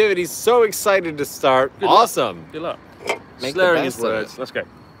extracurricular activity. So excited to start. Good luck. Awesome. Good luck. Make the Slurring best his of it. words. Let's go.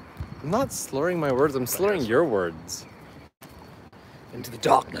 I'm not slurring my words. I'm slurring your words. Into the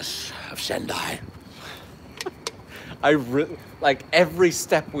darkness of Sendai. Like every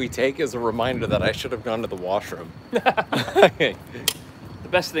step we take is a reminder that I should have gone to the washroom. Okay. The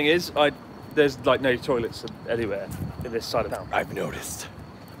best thing is, there's like no toilets anywhere in this side of town. I've noticed.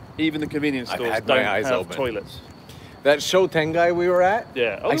 Even the convenience I've stores had my don't eyes have open. toilets. That Shotengai we were at?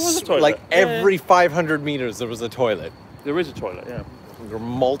 Yeah. Oh, there was a toilet. Like Yeah, every 500 meters there was a toilet. There is a toilet, yeah. There were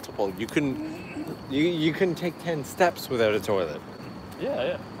multiple. You couldn't take 10 steps without a toilet.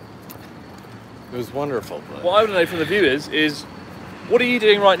 Yeah. It was wonderful. But What I want to know from the viewers is, what are you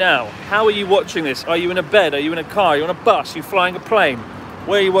doing right now? How are you watching this? Are you in a bed? Are you in a car? Are you on a bus? Are you flying a plane?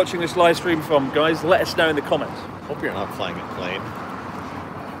 Where are you watching this live stream from, guys? Let us know in the comments. Hope you're not flying a plane.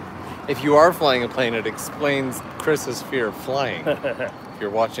 If you are flying a plane, it explains Chris's fear of flying. If you're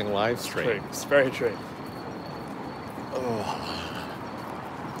watching live stream. True. It's very true.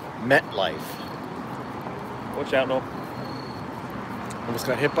 MetLife. Watch out, Norm. Almost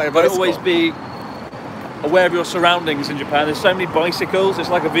got hit by a But bicycle. always be aware of your surroundings in Japan. There's so many bicycles. It's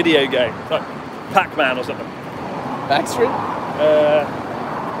like a video game. It's like Pac-Man or something. Backstreet?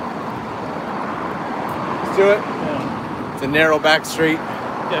 Let's do it. Yeah. It's a narrow back street.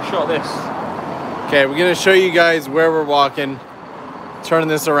 Get a shot of this. Okay, we're gonna show you guys where we're walking. Turning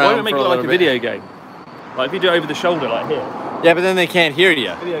this around. Why don't we make for it a like a little bit. video game? Like if you do it over the shoulder, like here. Yeah, but then they can't hear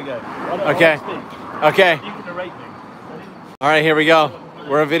you. Video game. Okay. Okay. You can narrate me. All right, here we go.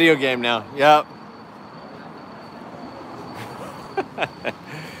 We're a video game now. Yep.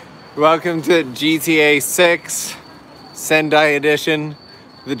 Welcome to GTA 6 Sendai Edition.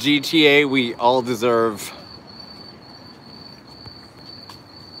 The GTA we all deserve.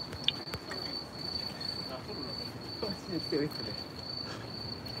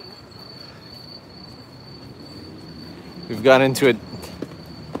 We've got into it.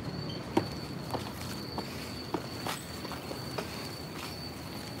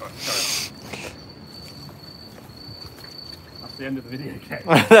 That's the end of the video game.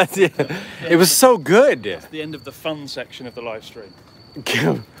 That's it. It was so good. That's the end of the fun section of the live stream.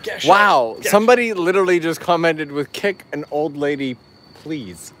 Wow, somebody literally just commented with "kick an old lady,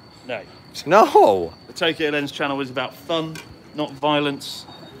 please." No. No. The TOKYOLENS channel is about fun, not violence.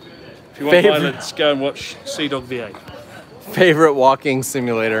 If you want Favorite- violence, go and watch Sea Dog VA. Favorite walking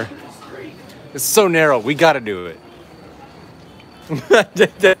simulator. It's so narrow. We got to do it.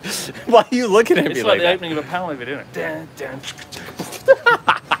 Why are you looking at me It's like like the that? opening of a power movie, isn't it? Dun, dun.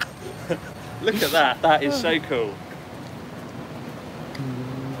 Look at that. That is so cool.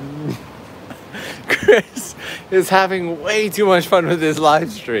 Chris is having way too much fun with this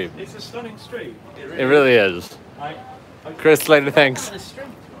live stream. It's a stunning street. It really is. I Chris, later, thanks.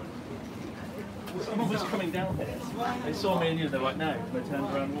 Someone was coming down here. They saw me and you, they're like, no. And they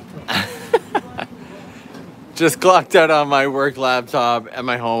turned around and walked off. Just clocked out on my work laptop at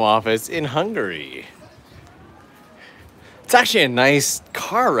my home office in Hungary. It's actually a nice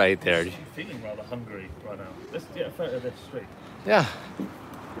car right there. I'm feeling rather hungry right now. Let's get a photo of this street. Yeah.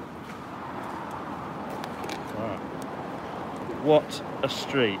 Wow. What a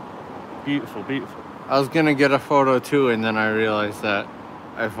street. Beautiful, beautiful. I was gonna get a photo too, and then I realized that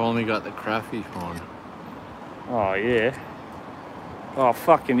I've only got the crappy phone. Oh, yeah. Oh,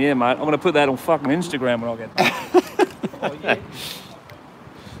 fucking yeah, mate. I'm going to put that on fucking Instagram when I get back. Oh, yeah.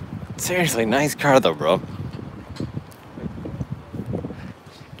 Seriously, nice car though, bro.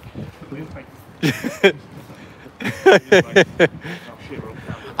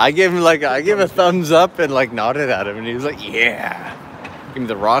 I gave him a thumbs up and like nodded at him, and he was like, "Yeah." Give me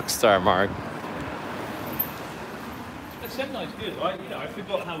the rock star mark. Sendai's good. I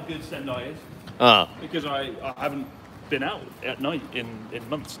forgot how good Sendai is. Because I haven't been out at night in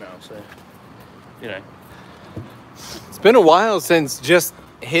months now, so you know. It's been a while since just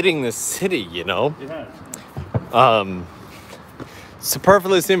hitting the city, you know. It has.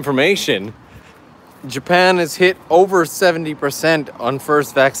 Superfluous information. Japan has hit over 70% on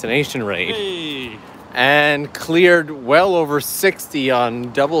first vaccination rate. Hey. And cleared well over 60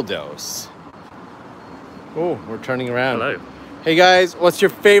 on double dose. Oh, we're turning around. Hello. Hey guys, what's your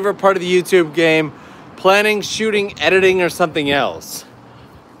favorite part of the YouTube game? Planning, shooting, editing, or something else?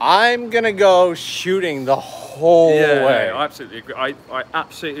 I'm gonna go shooting the whole way. I absolutely agree. I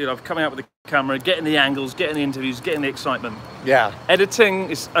absolutely love coming out with the camera, getting the angles, getting the interviews, getting the excitement. Yeah. Editing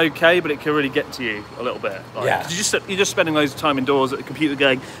is okay, but it can really get to you a little bit. Like, yeah. 'cause you're just spending loads of time indoors at the computer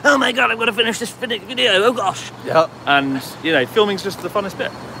going, oh my god, I've got to finish this video, oh gosh. Yep. And, you know, filming's just the funnest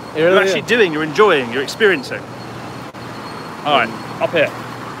bit. It really you're actually doing, you're enjoying, you're experiencing. All right, up here.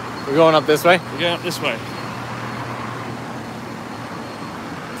 We're going up this way? We're going up this way.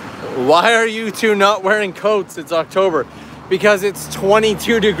 Why are you two not wearing coats? It's October. Because it's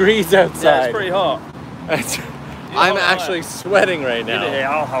 22 degrees outside. Yeah, it's pretty hot. I'm actually sweating right now. Yeah,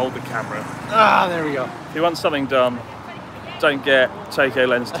 I'll hold the camera. Ah, there we go. If you want something done, don't get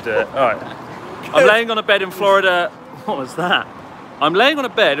TOKYOLENS to do it. All right. I'm laying on a bed in Florida. What was that? I'm laying on a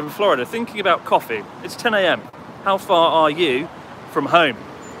bed in Florida thinking about coffee. It's 10 a.m. How far are you from home?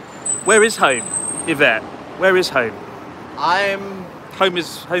 Where is home, Yvette? Where is home? Home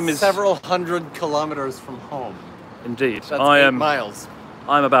is several hundred kilometers from home. Indeed. That's 8 miles.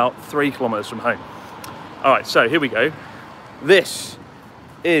 I'm about 3 kilometers from home. All right, so here we go. This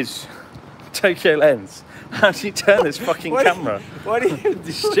is TOKYOLENS. How do you turn this fucking camera? What are you doing?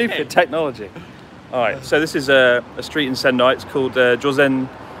 Stupid technology. All right, so this is a street in Sendai. It's called Jozenjidori.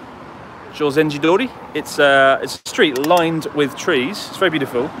 It's a street lined with trees. It's very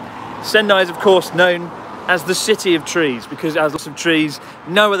beautiful. Sendai is, of course, known as the city of trees because it has lots of trees.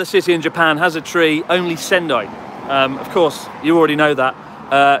 No other city in Japan has a tree, only Sendai. Of course, you already know that.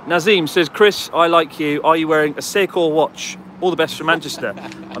 Nazim says, Chris, I like you. Are you wearing a Seiko watch? All the best from Manchester.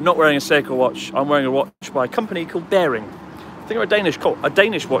 I'm not wearing a Seiko watch. I'm wearing a watch by a company called Bearing. I think they're a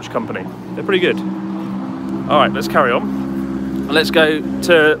Danish watch company. They're pretty good. All right, let's carry on. Let's go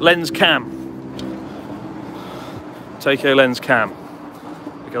to Lens Cam. TOKYOLENS Cam.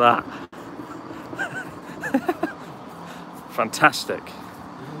 Look at that. Fantastic.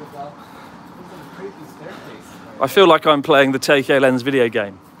 I feel like I'm playing the TOKYOLENS video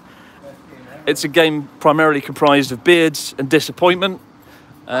game. It's a game primarily comprised of beards and disappointment.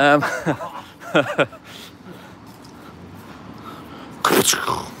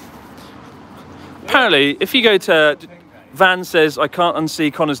 Apparently, if you go to... Van says, I can't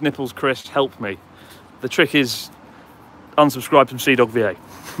unsee Connor's nipples, Chris, help me. The trick is unsubscribe from CDogVA.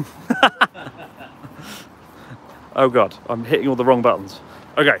 Oh God, I'm hitting all the wrong buttons.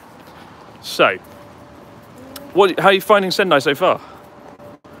 Okay, so, how are you finding Sendai so far?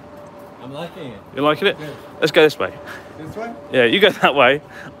 I'm liking it. You're liking it? Good. Let's go this way. This way? Yeah, you go that way.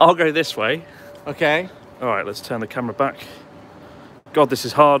 I'll go this way. Okay. All right, let's turn the camera back. God, this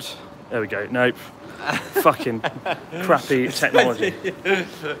is hard. There we go. Nope. Fucking crappy technology. You can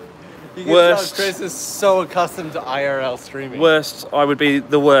Worst. tell Chris is so accustomed to IRL streaming. Worst. I would be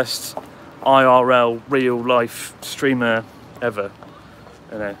the worst IRL real life streamer ever.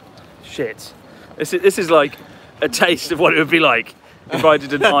 You know, shit. This is like a taste of what it would be like if I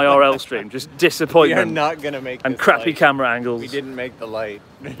did an IRL stream. Just disappointment. We are not gonna make and this crappy light. camera angles. We didn't make the light.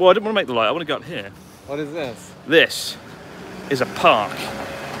 Well, I didn't want to make the light. I want to go up here. What is this? This is a park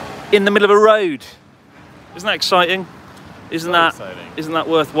in the middle of a road. Isn't that exciting? Isn't that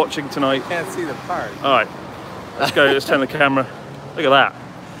worth watching tonight? Can't see the park. All right, Let's go. Let's turn the camera. Look at that.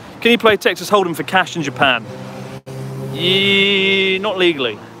 Can you play Texas Hold'em for cash in Japan? Not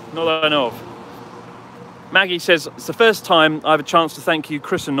legally. Not that I know of. Maggie says, it's the first time I have a chance to thank you,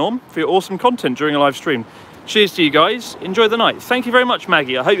 Chris and Norm, for your awesome content during a live stream. Cheers to you guys. Enjoy the night. Thank you very much,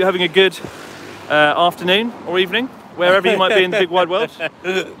 Maggie. I hope you're having a good afternoon or evening, wherever you might be in the big wide world.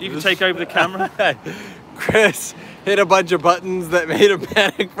 You can take over the camera. Chris hit a bunch of buttons that made him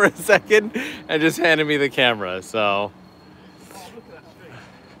panic for a second and just handed me the camera, so.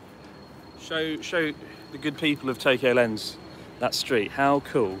 Show the good people of TOKYOLENS that street. How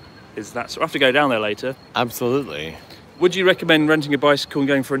cool is that? So I have to go down there later. Absolutely. Would you recommend renting a bicycle and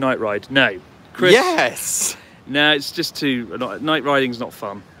going for a night ride? No. Chris? Yes! No, it's just too... Night riding's not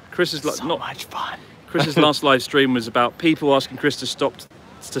fun. Chris is so much fun. Chris's last live stream was about people asking Chris to stop...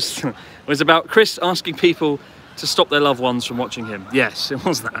 was about Chris asking people to stop their loved ones from watching him. Yes, it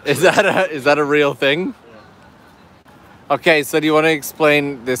was that. Is that a real thing? Okay, so do you want to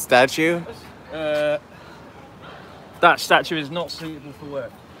explain this statue? That statue is not suitable for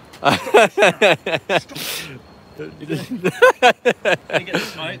work.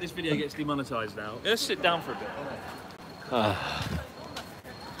 This video gets demonetized now. Let's sit down for a bit.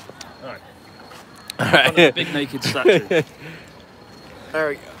 Alright. A big naked statue. There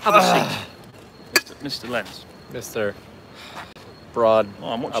we go. Have a seat. Mr. Lens. Mr. Broad. Oh,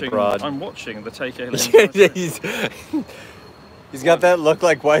 I'm watching the TOKYOLENS. He's got that look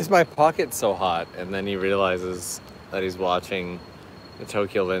like, why is my pocket so hot? And then he realizes that he's watching the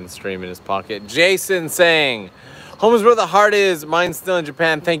TOKYOLENS stream in his pocket. Jason saying, home is where the heart is. Mine's still in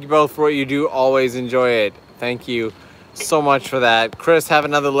Japan. Thank you both for what you do. Always enjoy it. Thank you so much for that. Chris, have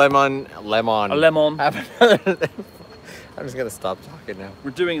another lemon. A lemon. Have another. I'm just going to stop talking now.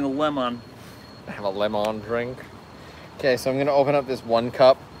 We're doing a lemon. Have a lemon drink. Okay, so I'm going to open up this one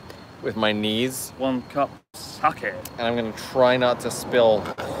cup with my knees. 1 cup sake. And I'm going to try not to spill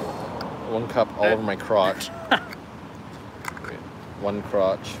 1 cup all over my crotch. One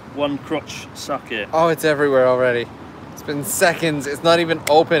crotch. 1 crotch sake. Oh, it's everywhere already. It's been seconds. It's not even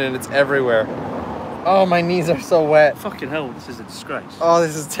open and it's everywhere. Oh, my knees are so wet. Fucking hell, this is a disgrace. Oh,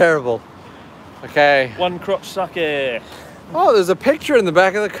 this is terrible. Okay. 1 crotch sake. Oh, there's a picture in the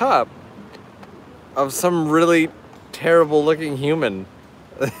back of the cup of some really terrible looking human.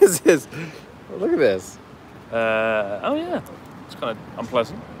 This is, look at this. Oh yeah, it's kind of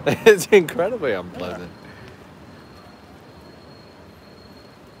unpleasant. It's incredibly unpleasant.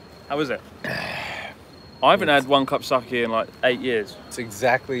 How is it? I haven't had 1 cup sake in like 8 years. It's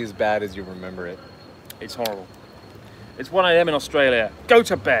exactly as bad as you remember it. It's horrible. It's 1 AM in Australia. Go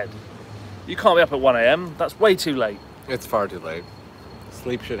to bed. You can't be up at 1 AM. That's way too late. It's far too late.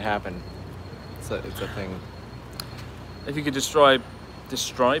 Sleep should happen. It's a thing. If you could describe this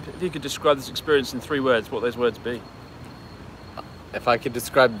experience in 3 words, what those words be? If I could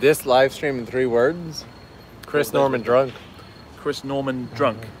describe this live stream in 3 words, Chris Norman drunk. Chris Norman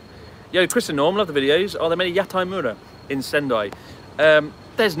drunk. Yeah, Chris and Norm, love the videos. Are there many Yataimura in Sendai?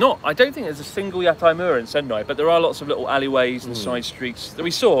 There's not. I don't think there's a single Yataimura in Sendai, but there are lots of little alleyways and side streets that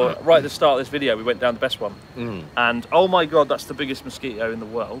we saw right at the start of this video. We went down the best one. And oh my God, that's the biggest mosquito in the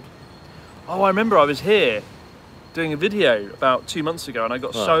world. Oh, I remember I was here doing a video about 2 months ago and I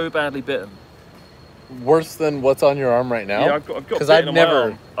got so badly bitten. Worse than what's on your arm right now? Yeah, I've got bitten on my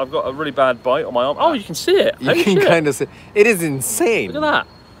arm. I've got a really bad bite on my arm. Oh, you can see it. You can kind of see it. It is insane. Look at that.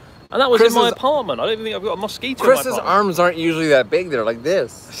 And that was in my apartment. I don't even think I've got a mosquito in my apartment. Chris's arms aren't usually that big. They're like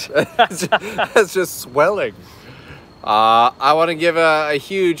this. That's just swelling. I want to give a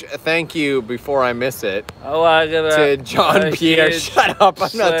huge thank you before I miss it to John Pierre. Shut up!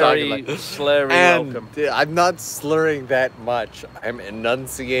 I'm not talking like slurry and welcome. I'm not slurring that much. I'm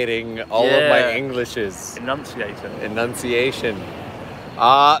enunciating all of my Englishes. Enunciation.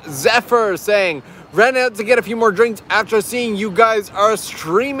 Zephyr saying, ran out to get a few more drinks after seeing you guys are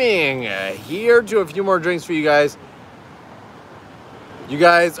streaming. Here to a few more drinks for you guys. You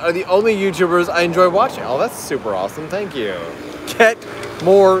guys are the only YouTubers I enjoy watching. Oh, that's super awesome. Thank you. Get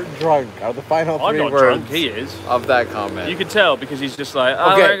more drunk are the final 3 I'm not words drunk, he is. Of that comment. You can tell because he's just like,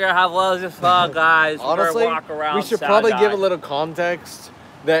 oh, we're gonna have loads of fun, guys. Honestly, we're gonna walk around we should probably give a little context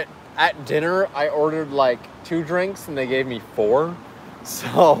that at dinner I ordered like 2 drinks and they gave me 4.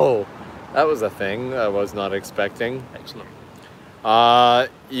 So that was a thing I was not expecting. Excellent.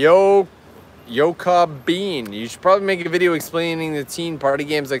 Yoka Bean, you should probably make a video explaining the teen party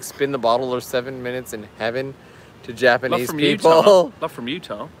games like Spin the Bottle or 7 Minutes in Heaven to Japanese people. Love from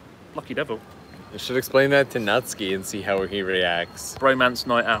Utah. Lucky devil. You should explain that to Nutski and see how he reacts. Bromance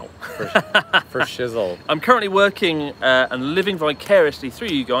night out. For shizzle. I'm currently working and living vicariously through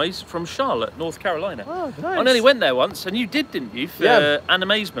you guys from Charlotte, North Carolina. Oh, nice. I nearly went there once, and you did, didn't you? For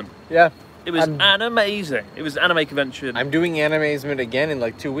Animazement. Yeah. It was amazing. It was an anime convention. I'm doing Animazement again in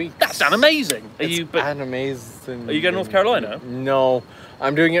like 2 weeks. That's amazing. Are you going to North Carolina? No.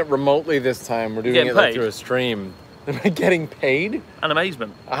 I'm doing it remotely this time. We're doing it like through a stream. Am I getting paid?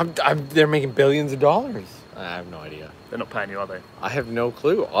 Animazement. They're making billions of dollars. I have no idea. They're not paying you, are they? I have no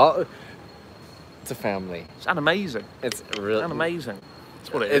clue. It's a family. It's amazing. It's really amazing.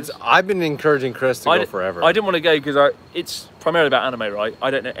 That's what it is. I've been encouraging Chris to go forever. I didn't want to go because it's primarily about anime, right?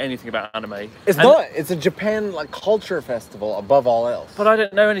 I don't know anything about anime. It's not. It's a Japan culture festival above all else. But I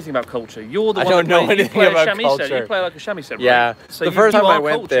don't know anything about culture. You're the one. I don't know anything about culture. You play like a shamisen, right? Yeah. So the first time I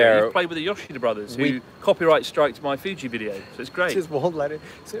went there, you played with the Yoshida brothers who copyright striked my Fuji video. So it's great. Just won't let it.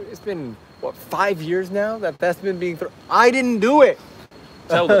 So it's been what 5 years now that's been being thrown. I didn't do it.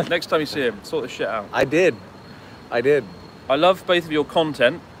 Tell them next time you see him, sort this shit out. I did. I love both of your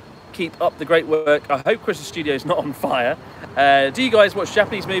content. Keep up the great work. I hope Chris's studio is not on fire. Do you guys watch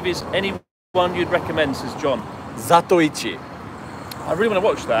Japanese movies? Anyone you'd recommend, says John? Zatoichi. I really want to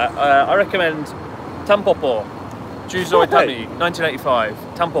watch that. I recommend Tampopo, Juzo Itami, 1985.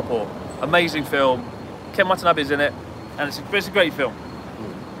 Tampopo, amazing film. Ken Watanabe's in it, and it's a great film.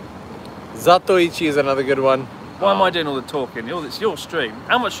 Zatoichi is another good one. Why am I doing all the talking? It's your stream.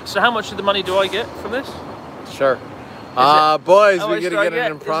 How much of the money do I get from this? Sure. Boys, we're gonna get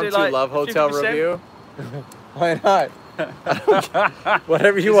an impromptu love hotel 50%? Review. Why not?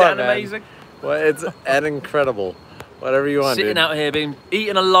 Whatever you want, man. Amazing? Well, it's incredible. Whatever you want, Sitting out here being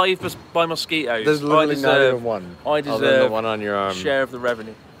eaten alive by mosquitoes. There's literally not even one. I deserve other than the one on your arm. Share of the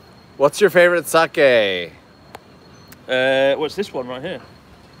revenue. What's your favorite sake? What's this one right here?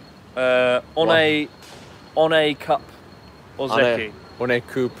 On a cup. Ozeki. On a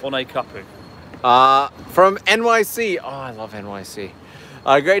coupe. On a cupu. From NYC. Oh, I love NYC.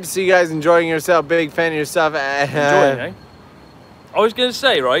 Great to see you guys enjoying yourself. Big fan of yourself. Enjoying, eh? I was going to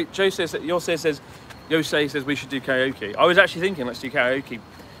say, right, Yosei says we should do karaoke. I was actually thinking, let's do karaoke.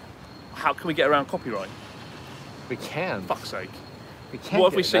 How can we get around copyright? We can. Fuck's sake. We can't.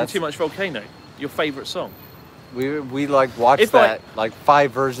 What if we sing Too Much Volcano? Your favourite song? We watched that,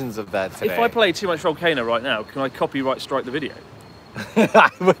 5 versions of that today. If I play Too Much Volcano right now, can I copyright strike the video? Okay,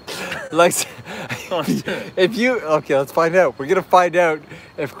 let's find out. We're gonna find out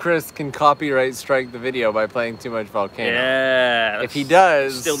if Chris can copyright strike the video by playing Too Much Volcano. Yeah. If he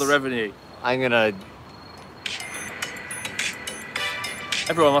does, steal the revenue. I'm gonna.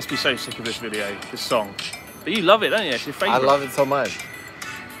 Everyone must be so sick of this video, this song. But you love it, don't you? It's your favourite. I love it so much.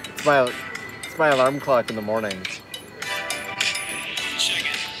 It's my alarm clock in the morning.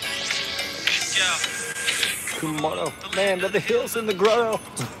 Tomorrow, man to the hills in the grotto.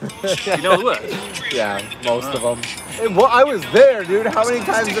 You know the words? Yeah, most of them. Well, I was there, dude. How many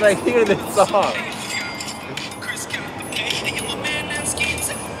times did I hear this song?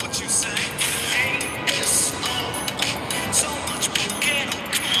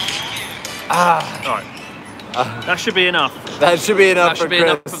 All right. That should be enough. That should be enough. That should be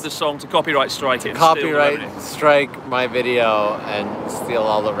enough of the song to copyright strike it. Copyright strike my video and steal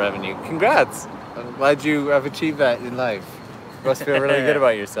all the revenue. Congrats. I'm glad you have achieved that in life. You must feel really good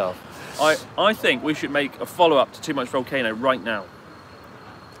about yourself. I think we should make a follow-up to Too Much Volcano right now.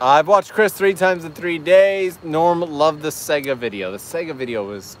 I've watched Chris 3 times in 3 days. Norm loved the Sega video. The Sega video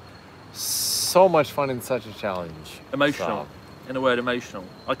was so much fun and such a challenge. Emotional. In a word, emotional.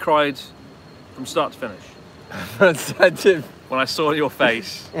 I cried from start to finish. When I saw your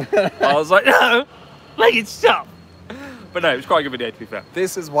face, I was like, no, make it stop. But no, it was quite a good video, to be fair.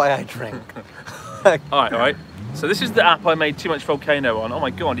 This is why I drink. all right. So this is the app I made Too Much Volcano on. Oh my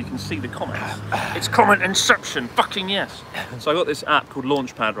God, you can see the comments. It's comment inception, fucking yes. So I got this app called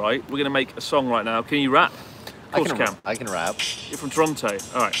Launchpad, right? We're gonna make a song right now. Can you rap? Of course you can. I can rap. You're from Toronto,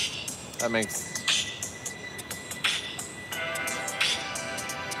 all right. That makes...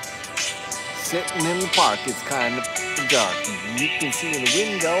 Sitting in the park, it's kind of dark. You can see in the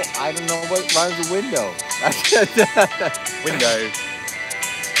window. I don't know what rhymes with window. Window.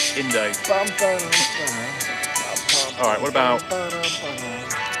 Indo. All right, what about?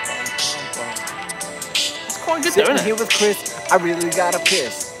 It's quite good, isn't it? Here with Chris, I really gotta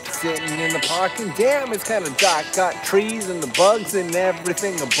piss. Sitting in the park, and damn, it's kind of dark. Got trees and the bugs and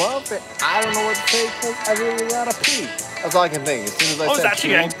everything above it. I don't know what to say, cause I really gotta pee. That's all I can think. As soon as I was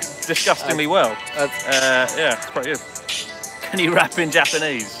actually going disgustingly well. Yeah, it's quite good. Can you rap in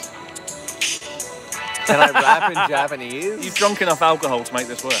Japanese? Can I rap in Japanese? You've drunk enough alcohol to make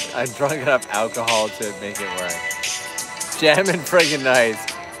this work. I've drunk enough alcohol to make it work. Jamming friggin' nice.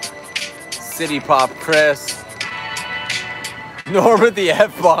 City Pop Chris. Norm with the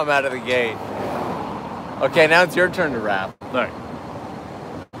F-bomb out of the gate. Okay, now it's your turn to rap. No.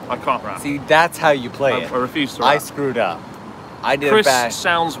 I can't rap. See, that's how you play it. I refuse to rap. I screwed up. I did Chris it back.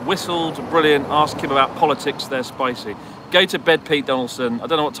 sounds whistled, brilliant. Ask him about politics, they're spicy. Go to bed, Pete Donaldson. I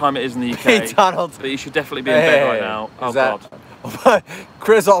don't know what time it is in the UK. Pete Donaldson. But you should definitely be in bed right now. Oh, God.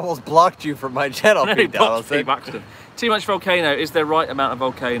 Chris almost blocked you from my channel, Pete Donaldson. Pete Buxton. Too much volcano. Is there right amount of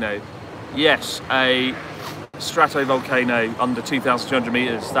volcano? Yes, a stratovolcano under 2,200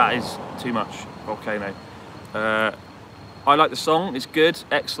 meters. That is too much volcano. I like the song. It's good.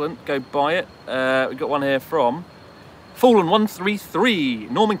 Excellent. Go buy it. We've got one here from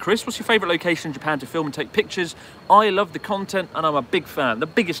Fallen133. Norman Chris, what's your favourite location in Japan to film and take pictures? I love the content and I'm a big fan. The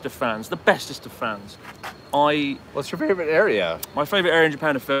biggest of fans. The bestest of fans. What's your favourite area? My favourite area in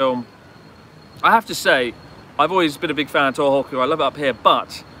Japan to film, I have to say, I've always been a big fan of Tohoku. I love it up here,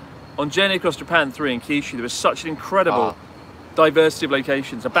 but on Journey Across Japan 3 in Kyushu, there was such an incredible diversity of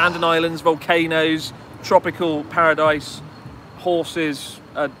locations. Abandoned islands, volcanoes, tropical paradise, horses,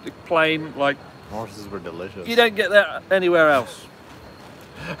 a plane, like... Horses were delicious. You don't get that anywhere else.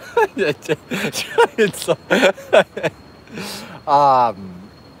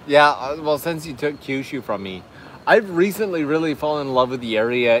 Yeah, well, since you took Kyushu from me, I've recently really fallen in love with the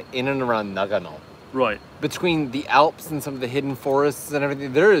area in and around Nagano. Right. Between the Alps and some of the hidden forests and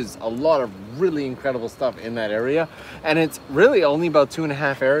everything, there is a lot of really incredible stuff in that area. And it's really only about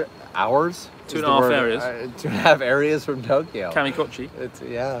 2.5 hours. 2.5 areas. 2.5 areas from Tokyo. Kamikochi.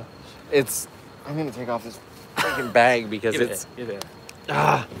 I'm gonna take off this freaking bag because Give it.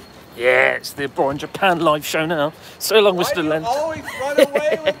 Yeah, it's the Abroad in Japan live show now. So long, Mr. Lent. Always run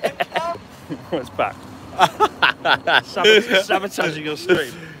away with the cup. It's back. Sabotaging your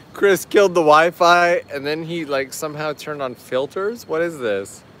stream. Chris killed the Wi-Fi and then he like somehow turned on filters. What is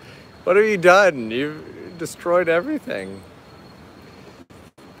this? What have you done? You've destroyed everything.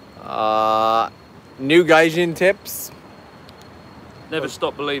 New Gaijin tips. Never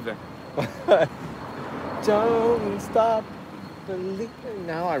stop believing. Don't stop believing.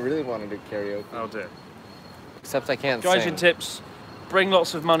 Now I really want to do karaoke. Oh dear. Except I can't Gaijin sing. tips. Bring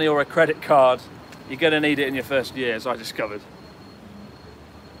lots of money or a credit card. You're going to need it in your first year, as I discovered.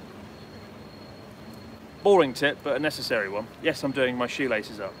 Boring tip, but a necessary one. Yes, I'm doing my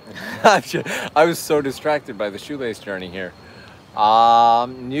shoelaces up. I was so distracted by the shoelace journey here.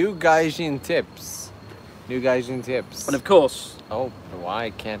 New Gaijin tips. New Gaijin tips. And of course... Oh,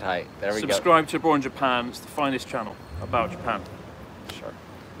 why can't I? There we go. Subscribe to Abroad in Japan. It's the finest channel about Japan. Sure.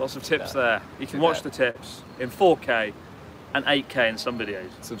 Lots of tips there. You can watch the tips in 4K and 8K in some videos.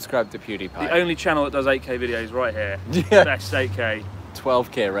 Subscribe to PewDiePie. The only channel that does 8K videos right here. Yeah. Best 8K.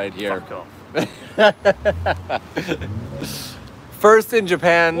 12K right here. Fuck off. First in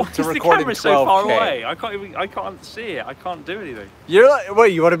Japan Why to is record the camera in 12K. so far away? I can't see it. I can't do anything. You're like,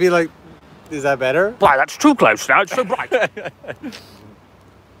 what, you want to be like, is that better? Why, that's too close now. It's so bright.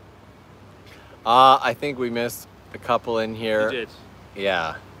 I think we missed a couple in here. You did.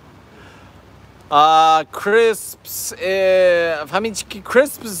 Yeah. Crisps, Famichiki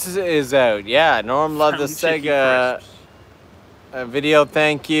Crisps is out. Yeah, Norm loved the Famichiki Sega crisps. video,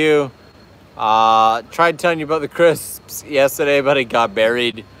 thank you. Tried telling you about the crisps yesterday, but it got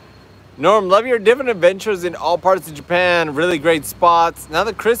buried. Norm, love your different adventures in all parts of Japan. Really great spots. Now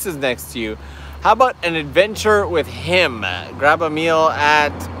that Chris is next to you, how about an adventure with him? Grab a meal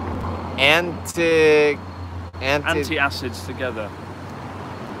at Anti-acids together.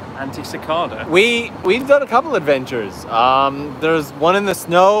 Anti-cicada. We've done a couple adventures. There's one in the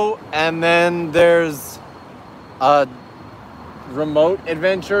snow, and then there's a remote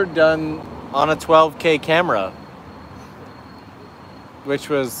adventure done on a 12K camera, which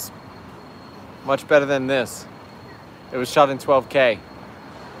was much better than this. It was shot in 12K,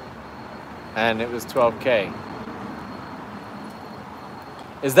 and it was 12K.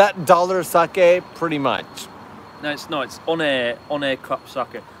 Is that dollar sake? Pretty much. No, it's not. It's on-air cup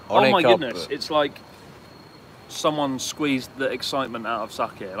sake. On-air oh my cup. goodness, it's like someone squeezed the excitement out of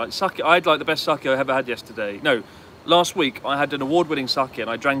sake. Like sake, I had like the best sake I ever had yesterday. No, last week I had an award-winning sake and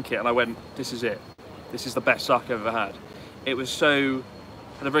I drank it and I went, this is it. This is the best sake I've ever had. It was so,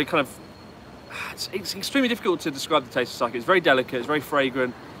 had a very kind of, it's extremely difficult to describe the taste of sake. It's very delicate, it's very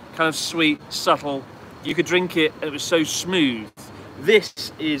fragrant, kind of sweet, subtle. You could drink it and it was so smooth.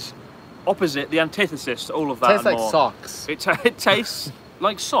 This is opposite, the antithesis to all of that. Tastes and like more. socks. It tastes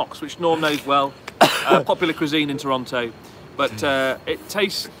like socks, which Norm knows well. Popular cuisine in Toronto. But it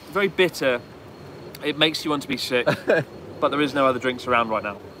tastes very bitter It makes you want to be sick, but there is no other drinks around right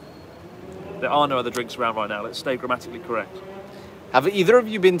now. There are no other drinks around right now. Let's stay grammatically correct. Have either of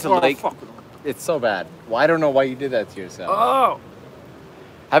you been to Lake? Fuck. It's so bad. Well, I don't know why you did that to yourself. Oh!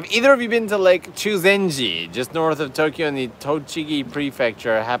 Have either of you been to Lake Chuzenji, just north of Tokyo in the Tochigi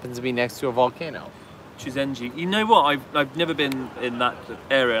Prefecture? It happens to be next to a volcano. Chuzenji. You know what? I've never been in that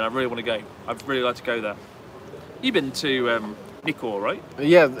area, and I really want to go. I'd really like to go there. You've been to Nikko, right?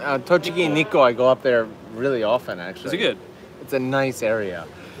 Yeah, Tochigi and Nikko, I go up there really often, actually. Is it good? It's a nice area.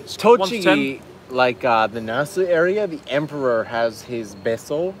 1 to 10? Tochigi, like the Nasu area, the emperor has his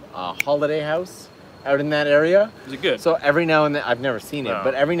beso, holiday house, out in that area. Is it good? So every now and then, I've never seen it,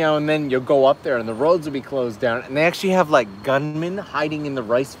 but every now and then you'll go up there and the roads will be closed down, and they actually have like gunmen hiding in the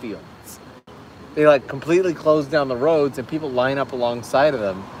rice fields. They like completely close down the roads and people line up alongside of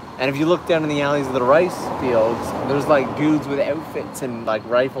them. And if you look down in the alleys of the rice fields, there's like dudes with outfits and like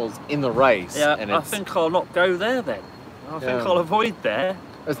rifles in the rice. Yeah, and I think I'll not go there then. I think I'll avoid there.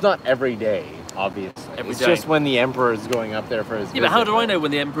 It's not every day, obviously. It's just when the emperor is going up there for his visit. But how do I know when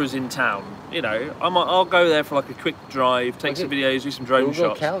the emperor's in town? You know, I'll go there for like a quick drive, take some videos, do some drone Google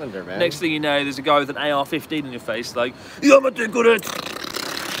shots. Calendar, man. Next thing you know, there's a guy with an AR-15 in your face, like, yeah, I'm gonna do it.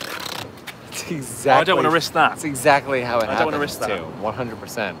 Exactly. I don't want to risk that. That's exactly how it happens. I don't want to risk that. Too,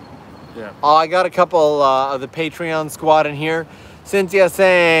 100%. Yeah. Oh, I got a couple of the Patreon squad in here. Cynthia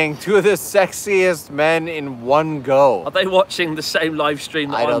saying, 2 of the sexiest men in one go. Are they watching the same live stream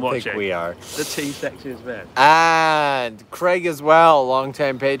that I'm watching? I don't think we are. The 2 sexiest men. And Craig as well,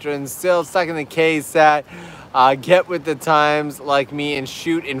 longtime patron, still stuck in the case that get with the times like me and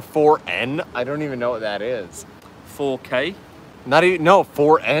shoot in 4N. I don't even know what that is. 4K? Not even, no,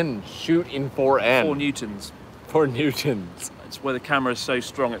 4N. Shoot in 4N. 4 newtons. 4 newtons. It's where the camera is so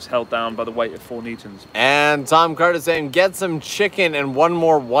strong it's held down by the weight of 4 newtons. And Tom Carter saying, get some chicken and one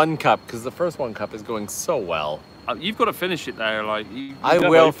more 1 cup, because the first 1 cup is going so well. You've got to finish it there. Like I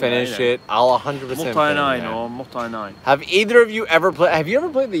will finish it. I'll 100% finish it. Mottainai. Have either of you ever played? Have you ever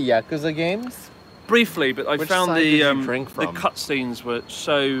played the Yakuza games? Briefly, but I found the the cutscenes were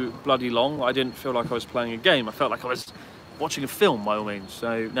so bloody long. I didn't feel like I was playing a game. I felt like I was watching a film, by all means.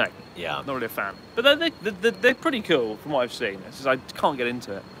 So no, not really a fan. But they're pretty cool from what I've seen. It's just, I can't get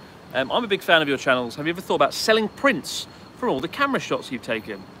into it. I'm a big fan of your channels. Have you ever thought about selling prints from all the camera shots you've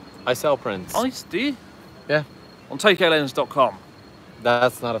taken? I sell prints. Nice, do you? Yeah. On TOKYOLENS.com.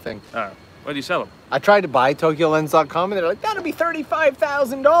 That's not a thing. Oh, where do you sell them? I tried to buy TOKYOLENS.com and they're like, that'll be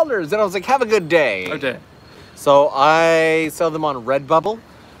 $35,000. And I was like, have a good day. Oh dear. So I sell them on Redbubble,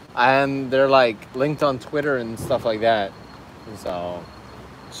 and they're like linked on Twitter and stuff like that. So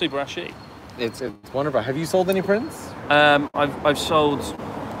super ashy. It's wonderful. Have you sold any prints? I've sold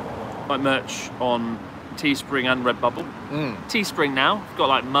my merch on Teespring and Redbubble. Teespring now, I've got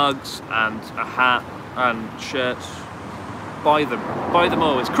like mugs and a hat and shirts. Buy them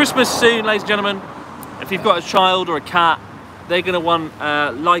all. It's Christmas soon, ladies and gentlemen. If you've got a child or a cat, they're gonna want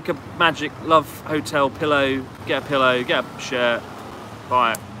like a magic love hotel pillow. Get a pillow, get a shirt,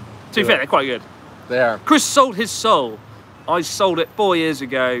 buy it. To be fair, they're quite good. They are. Chris sold his soul. I sold it 4 years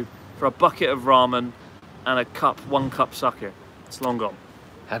ago for a bucket of ramen and a 1 cup sake. It's long gone.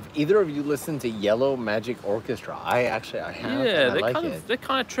 Have either of you listened to Yellow Magic Orchestra? I have. Yeah, and they're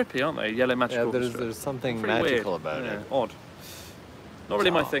kind of trippy, aren't they? Yellow Magic Orchestra. There's something pretty magical weird. about it. Odd. Not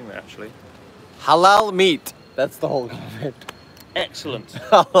really my thing, actually. Halal meat. That's the whole comment. Excellent.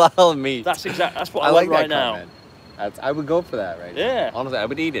 Halal meat. That's what I want right now. Comment. I would go for that right now. Honestly, I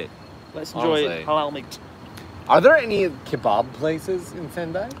would eat it. Let's enjoy halal meat. Are there any kebab places in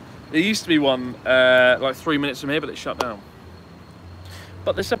Sendai? There used to be one like 3 minutes from here, but it's shut down.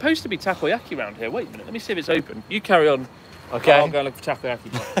 But there's supposed to be takoyaki around here. Wait a minute, let me see if it's open. You carry on. Okay. I'll go and look for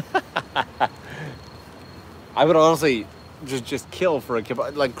takoyaki. I would honestly just kill for a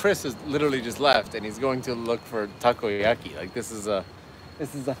kebab. Like Chris has literally just left and he's going to look for takoyaki. Like this is a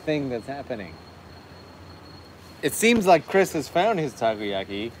thing that's happening. It seems like Chris has found his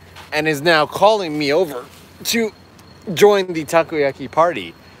takoyaki and is now calling me over to join the takoyaki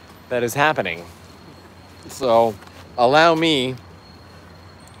party that is happening. So allow me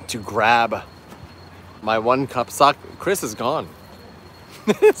to grab my 1 cup sake. Chris is gone.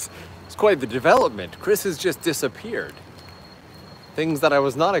 It's quite the development. Chris has just disappeared. Things that I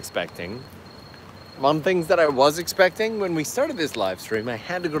was not expecting. One things that I was expecting when we started this live stream, I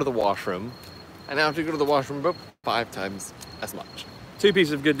had to go to the washroom. I now have to go to the washroom about 5 times as much. 2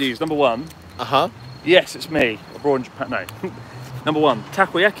 pieces of good news. Number 1. Yes, it's me. Abroad in Japan. No. Number 1,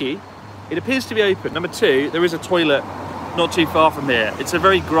 takoyaki. It appears to be open. Number 2, there is a toilet not too far from here. It's a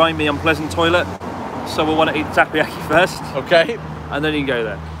very grimy, unpleasant toilet. So we'll want to eat takoyaki first. Okay. And then you can go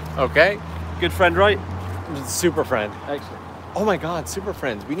there. Okay. Good friend, right? Super friend. Excellent. Oh my God, super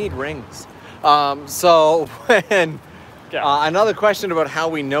friends. We need rings. So when another question about how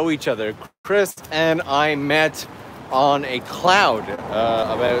we know each other. Chris and I met on a cloud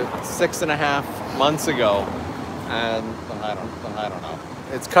about 6.5 months ago, and I don't know.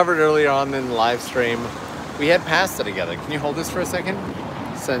 It's covered earlier on in the live stream. We had pasta together. Can you hold this for a second?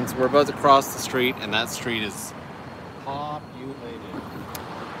 Since we're about to cross the street, and that street is populated.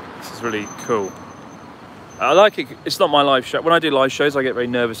 This is really cool. I like it. It's not my live show. When I do live shows, I get very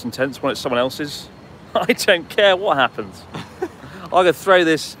nervous and tense. When it's someone else's, I don't care what happens. I could throw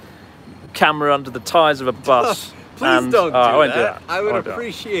this camera under the tires of a bus. Please don't do I won't that. do that. I would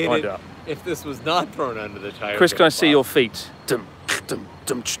appreciate it if this was not thrown under the tires. Chris, can I see your feet? Dum, dum,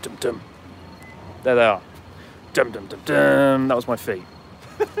 dum, dum, dum. There they are. Dum, dum, dum, dum. That was my feet.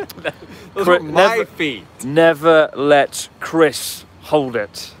 Those were my feet. Never let Chris hold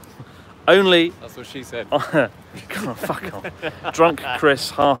it. Only. That's what she said. God, fuck off. Drunk Chris,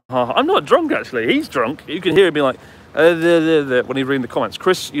 ha ha ha. I'm not drunk actually. He's drunk. You can hear him be like, when he's reading the comments.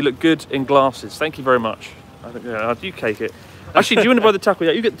 Chris, you look good in glasses. Thank you very much. I think you cake it. Actually, do you want to buy the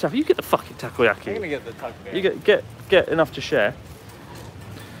takoyaki? You get the takoyaki. You get the fucking takoyaki. I'm gonna get the takoyaki. You get enough to share.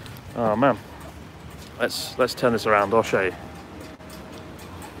 Oh man. Let's turn this around. I'll show you.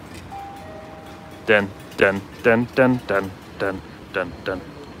 Den den den den den den den den.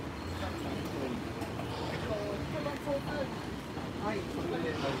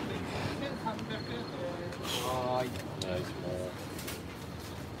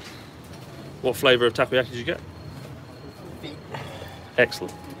 What flavour of takoyaki did you get? Feet.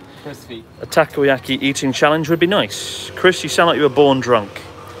 Excellent. Chris feet. A takoyaki eating challenge would be nice. Chris, you sound like you were born drunk.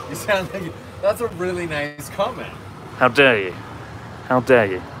 You sound like that's a really nice comment. How dare you? How dare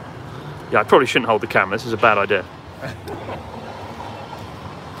you? Yeah, I probably shouldn't hold the camera. This is a bad idea.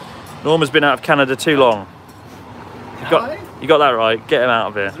 Norma's been out of Canada too long. You got that right. Get him out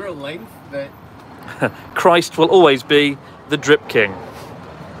of here. Is there a length that... Christ will always be the drip king.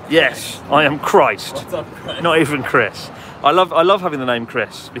 Yes, I am Christ. What's up, Chris? Not even Chris. I love having the name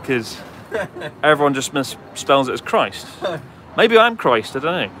Chris because everyone just misspells it as Christ. Maybe I'm Christ. I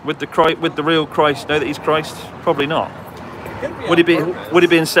don't know. Would the real Christ know that he's Christ? Probably not. Would he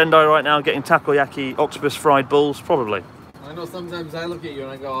be in Sendai right now getting takoyaki, octopus fried balls? Probably. I know sometimes I look at you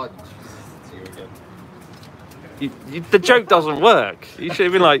and I go, oh, Jesus, it's you again. The joke doesn't work. You should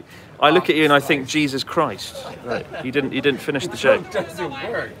have been like, I look at you and I think Jesus Christ. Right. You didn't finish the joke. The joke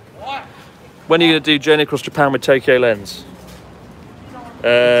doesn't work. When are you going to do Journey Across Japan with TOKYOLENS?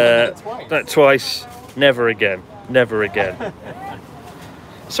 Not twice. Never again. Never again.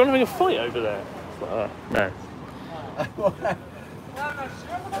 Is someone having a fight over there? No.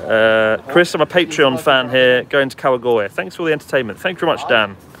 Chris, I'm a Patreon fan here, going to Kawagoe. Thanks for all the entertainment. Thank you very much,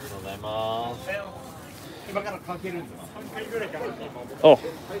 Dan. Oh,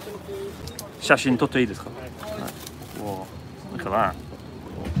 写真撮っていいですか? Whoa, look at that.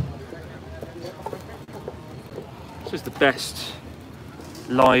 This is the best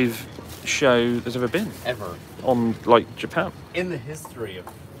live show there's ever been. Ever. On, like, Japan. In the history of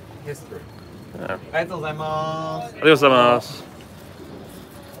history. Yeah. Arigatou gozaimasu.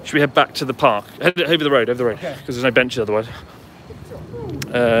 Should we head back to the park? Head over the road, because okay. There's no benches otherwise.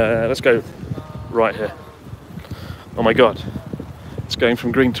 Let's go right here. Oh my God. It's going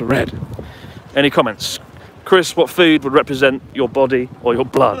from green to red. Any comments? Chris, what food would represent your body or your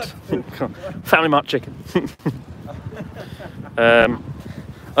blood? Family Mart chicken.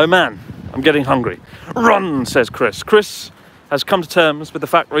 Oh man, I'm getting hungry. Run, says Chris. Chris has come to terms with the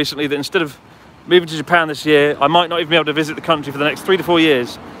fact recently that instead of moving to Japan this year, I might not even be able to visit the country for the next 3 to 4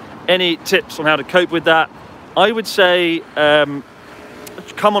 years. Any tips on how to cope with that? I would say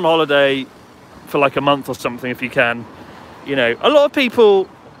come on holiday for like a month or something if you can. You know, a lot of people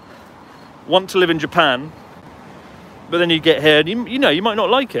want to live in Japan, but then you get here and you know, you might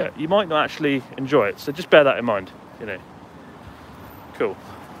not like it. You might not actually enjoy it. So just bear that in mind, you know. Cool.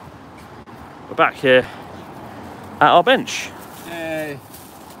 We're back here at our bench. Hey.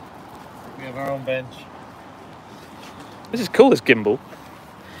 We have our own bench. This is cool, this gimbal.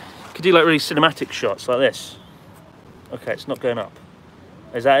 Could do like really cinematic shots like this. Okay, it's not going up.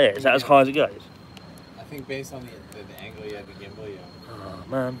 Is that it? Is that as high as it goes? I think based on the angle you have the gimbal, yeah. Oh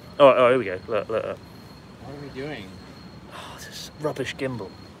man. Oh, here we go. Look. What are we doing? Oh, this rubbish gimbal.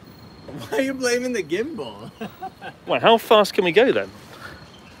 Why are you blaming the gimbal? Wait, how fast can we go then?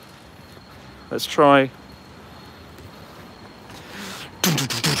 Let's try.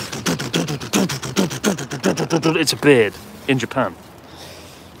 It's a beard in Japan.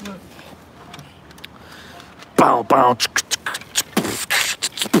 Bow, bow.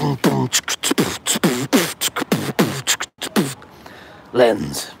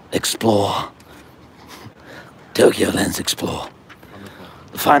 Lens Explore. Tokyo Lens Explore.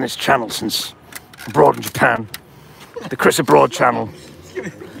 The finest channel since Abroad in Japan. The Chris Abroad channel.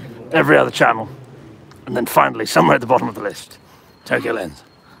 Every other channel. And then finally, somewhere at the bottom of the list, Tokyo Lens.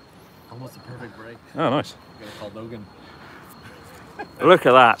 Almost a perfect break. Oh, nice. Gotta call Logan. Look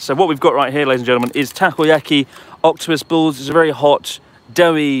at that. So what we've got right here, ladies and gentlemen, is takoyaki octopus balls. It's a very hot,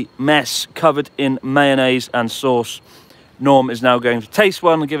 doughy mess covered in mayonnaise and sauce. Norm is now going to taste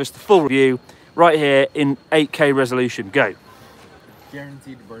one and give us the full review right here in 8K resolution. Go.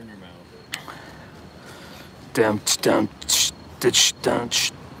 Guaranteed to burn your mouth.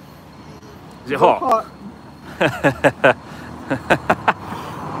 Is it hot?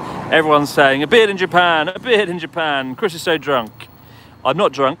 Everyone's saying, a beard in Japan, a beard in Japan. Chris is so drunk. I'm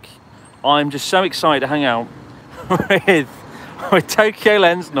not drunk. I'm just so excited to hang out with Tokyo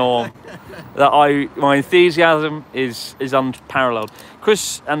Lens Norm that my enthusiasm is unparalleled.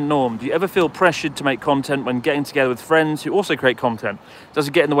 Chris and Norm, do you ever feel pressured to make content when getting together with friends who also create content? Does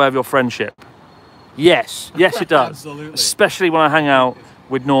it get in the way of your friendship? Yes, yes it does. Absolutely. Especially when I hang out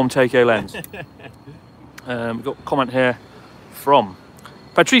with Norm Tokyo Lens. We've got a comment here from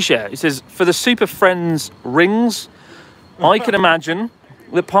Patricia. It says, for the Super Friends rings, I can imagine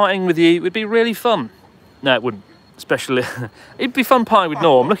that partying with you would be really fun. No, it wouldn't. Especially, it'd be fun partying with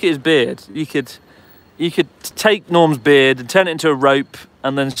Norm. Look at his beard. You could take Norm's beard and turn it into a rope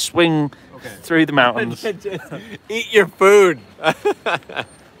and then swing through the mountains. Eat your food.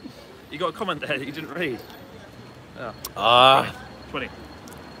 You got a comment there that you didn't read. Ah. 20.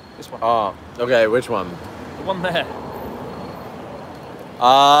 This one. Oh, okay, which one? The one there.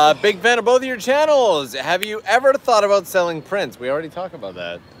 Big fan of both of your channels. Have you ever thought about selling prints? We already talked about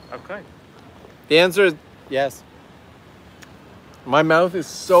that. Okay. The answer is yes. My mouth is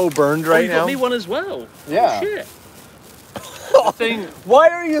so burned right now. You got me one as well. Yeah. Oh, shit. Why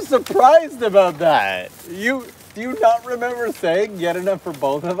are you surprised about that? Do you not remember saying get enough for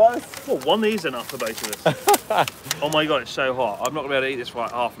both of us? Well, one is enough for both of us. Oh my god, it's so hot. I'm not gonna be able to eat this for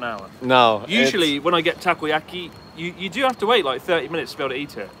like half an hour. No. Usually when I get takoyaki, you do have to wait like 30 minutes to be able to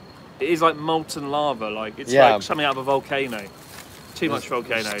eat it. It is like molten lava, like it's like something out of a volcano. Too much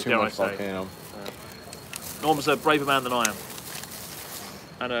volcano, dare I say. Volcano. Norm's a braver man than I am.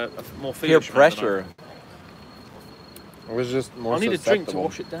 And a more Peer foolish pressure. It was just more I need a drink to susceptible.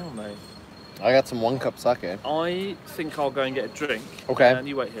 wash it down though. I got some 1-cup sake. I think I'll go and get a drink. Okay. And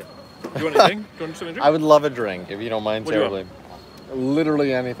you wait here. Do you want anything? Do you want something to drink? I would love a drink if you don't mind What do you terribly.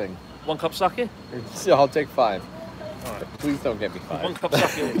 Literally anything. 1 cup sake? I'll take 5. All right. Please don't get me 5. 1 cup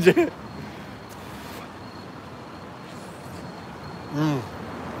sake.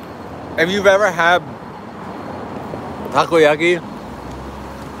 If you've ever had takoyaki,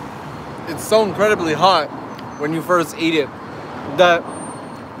 it's so incredibly hot when you first eat it that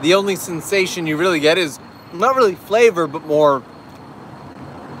the only sensation you really get is not really flavor, but more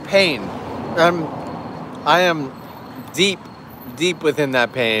pain. I am deep within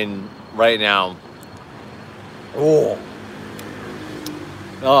that pain right now. Oh.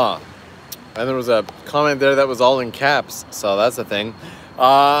 And there was a comment there that was all in caps, so that's a thing.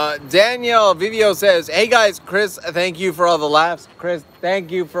 Daniel Vivio says, hey guys, Chris, thank you for all the laughs. Chris,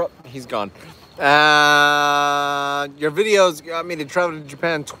 thank you for... He's gone. Your videos got me to travel to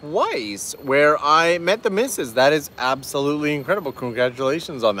Japan twice, where I met the missus. That is absolutely incredible.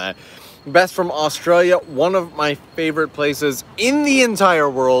 Congratulations on that. Best from Australia, one of my favorite places in the entire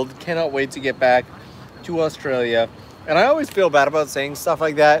world. Cannot wait to get back to Australia. And I always feel bad about saying stuff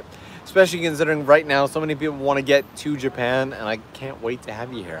like that, especially considering right now so many people want to get to Japan, and I can't wait to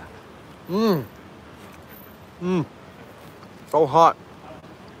have you here. So hot.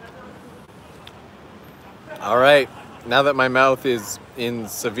 All right, now that my mouth is in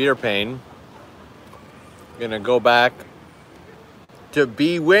severe pain, I'm gonna go back to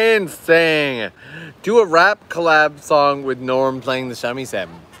be Winston. Do a rap collab song with Norm playing the shamisen.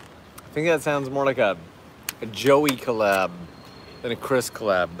 I think that sounds more like a Joey collab than a Chris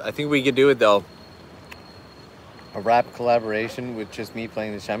collab. I think we could do it though. A rap collaboration with just me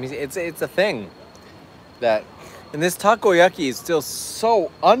playing the shamisen. It's a thing that, and this takoyaki is still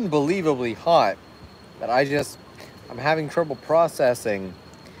so unbelievably hot that I'm having trouble processing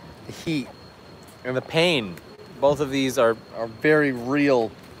the heat and the pain. Both of these are very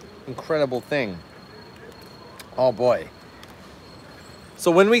real, incredible thing. Oh boy. So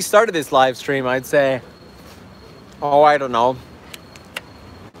when we started this live stream, I'd say, oh, I don't know,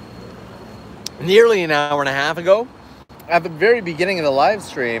 nearly an hour and a half ago, at the very beginning of the live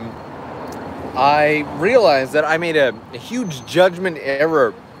stream, I realized that I made a huge judgment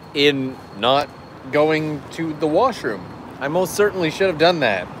error in not going to the washroom. I most certainly should have done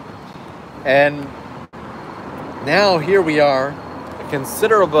that. And now here we are, a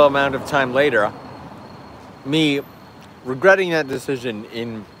considerable amount of time later, me regretting that decision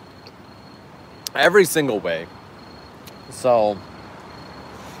in every single way. So,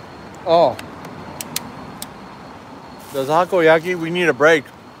 oh, the takoyaki, we need a break.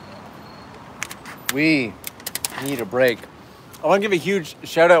 We need a break. I want to give a huge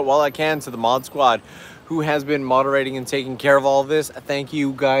shout out while I can to the mod squad who has been moderating and taking care of all of this. Thank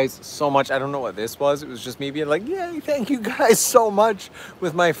you guys so much. I don't know what this was. It was just me being like, yay, thank you guys so much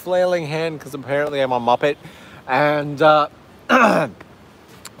with my flailing hand because apparently I'm a Muppet. And to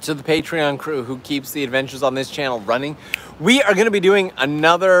the Patreon crew who keeps the adventures on this channel running. We are going to be doing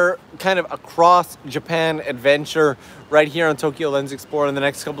another kind of across Japan adventure right here on Tokyo Lens Explorer in the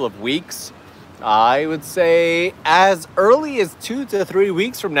next couple of weeks. I would say as early as 2 to 3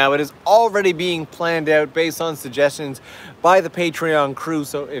 weeks from now, it is already being planned out based on suggestions by the Patreon crew.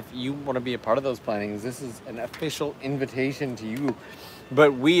 So if you want to be a part of those plannings, this is an official invitation to you.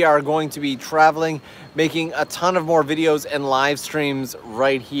 But we are going to be traveling, making a ton of more videos and live streams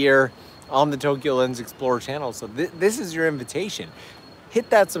right here on the Tokyo Lens Explorer channel. So this is your invitation.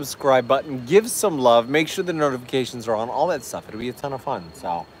 Hit that subscribe button, give some love, make sure the notifications are on, all that stuff. It'll be a ton of fun.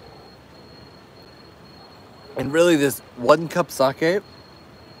 So, and really this 1 cup sake,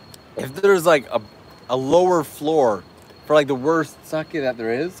 if there's like a lower floor for like the worst sake that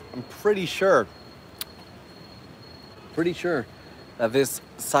there is, I'm pretty sure that this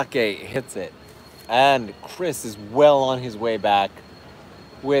sake hits it. And Chris is well on his way back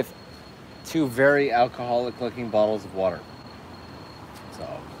with 2 very alcoholic looking bottles of water. So,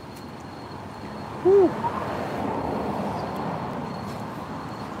 whew.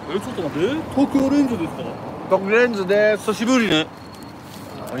 ちょっと待って、東京レンズですか？東京レンズです。久しぶりね。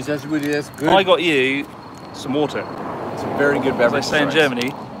お久しぶりです。Good. I got you some water. It's a very good beverage. As they say in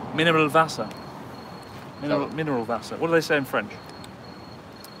Germany, mineral Wasser. Mineral Wasser. What do they say in French?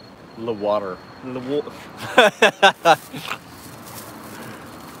 Le water. Le water.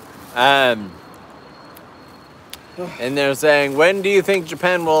 And they're saying, when do you think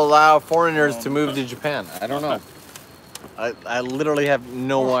Japan will allow foreigners to move to Japan? I don't know. I literally have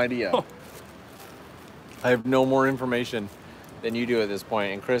no idea. I have no more information than you do at this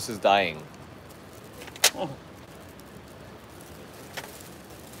point, and Chris is dying.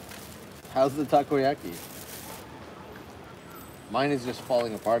 How's the takoyaki? Mine is just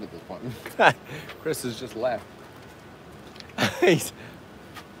falling apart at this point. Chris has just left.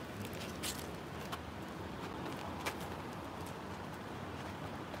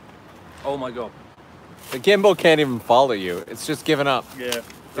 Oh my god. The gimbal can't even follow you. It's just given up. Yeah.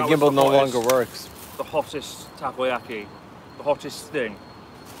 The gimbal no longer works. The hottest takoyaki, the hottest thing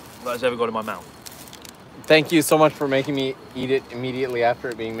that has ever gone in my mouth. Thank you so much for making me eat it immediately after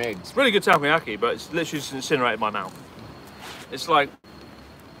it being made. It's really good takoyaki, but it's literally just incinerated my mouth. It's like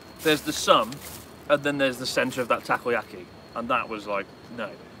there's the sun, and then there's the center of that takoyaki, and that was like no.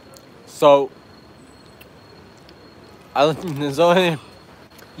 So,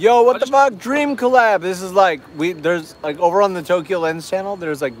 yo, what the fuck? Dream collab. This is like there's like over on the Tokyo Lens channel.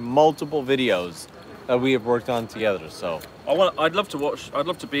 There's like multiple videos that we have worked on together. So I'd love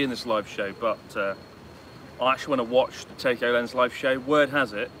to be in this live show, but I actually want to watch the Tokyo Lens live show. Word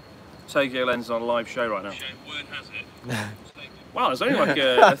has it, Tokyo Lens is on a live show right now. Word has it. Wow, there's only like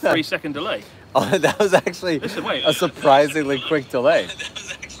a 3-second delay. Oh, that was actually a surprisingly quick delay.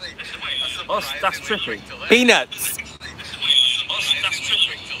 Oh, that's trippy. Peanuts.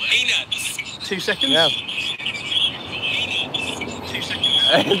 Peanuts. 2 seconds? Yeah. 2 seconds.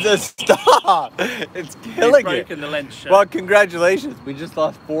 It's a stop. It's killing it. The lens show. Well, congratulations. We just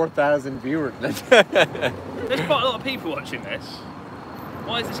lost 4,000 viewers. There's quite a lot of people watching this.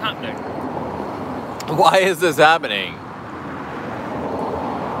 Why is this happening? Why is this happening?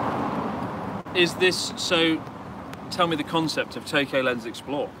 Is this so? Tell me the concept of Tokyo Lens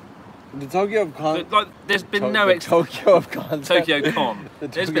Explore. The Tokyo of Concept. Like, there's been Tokyo of Concept. Tokyo Con. The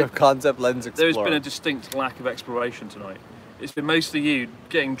Tokyo of Concept Lens Explorer. There's been a distinct lack of exploration tonight. It's been mostly you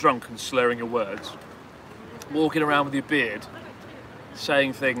getting drunk and slurring your words, walking around with your beard,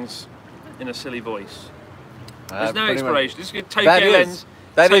 saying things in a silly voice. There's no exploration. This is Tokyo Lens.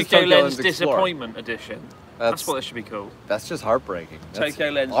 Tokyo Lens Disappointment Edition. That's what this should be called. That's just heartbreaking.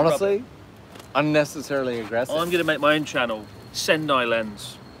 Tokyo Lens. Honestly, rubber. Unnecessarily aggressive. I'm going to make my own channel, Sendai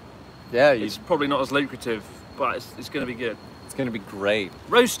Lens. Yeah, it's probably not as lucrative, but it's going to be good. It's going to be great.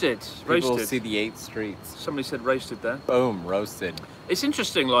 Roasted. People will see the 8 streets. Somebody said roasted there. Boom, roasted. It's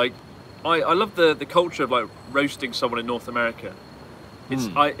interesting. Like, I love the culture of like roasting someone in North America. It's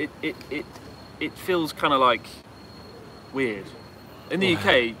it feels kind of like weird. In the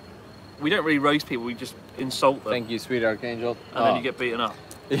UK, we don't really roast people, we just insult them. Thank you, sweet Archangel. And then you get beaten up.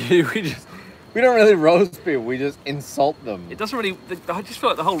 we don't really roast people, we just insult them. It doesn't really, I just feel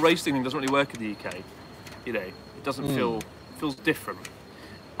like the whole roasting thing doesn't really work in the UK. You know, it doesn't feels different.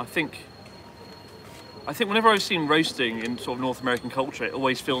 I think whenever I've seen roasting in sort of North American culture, it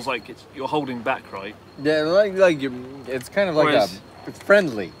always feels like you're holding back, right? Yeah, it's kind of like it's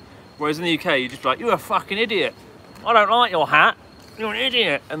friendly. Whereas in the UK, you just be like, you're a fucking idiot. I don't like your hat. You're an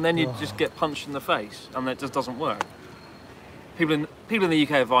idiot. And then you just get punched in the face, and that just doesn't work. People in the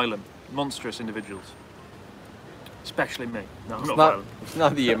UK are violent, monstrous individuals. Especially me. No, I'm not violent. It's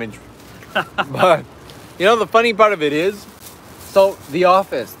not the image. But, you know, the funny part of it is, so The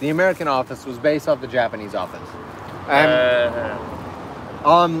Office, the American Office, was based off the Japanese Office.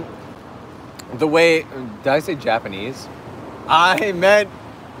 And the way, did I say Japanese? I meant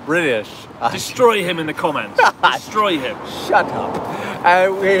British. Destroy him in the comments. Destroy him. Shut up.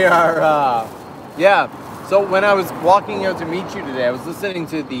 We are, yeah. So when I was walking out to meet you today, I was listening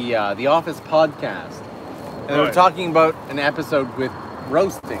to the Office podcast. And they were talking about an episode with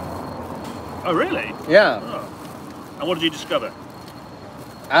roasting. Oh, really? Yeah. Oh. And what did you discover?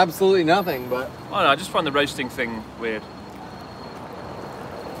 Absolutely nothing, but... I don't know, I just find the roasting thing weird.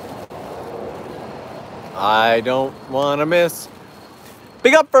 I don't want to miss.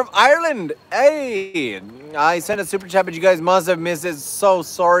 Big up from Ireland. Hey, I sent a super chat, but you guys must have missed it. So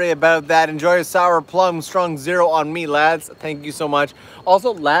sorry about that. Enjoy your sour plum strong 0 on me, lads. Thank you so much.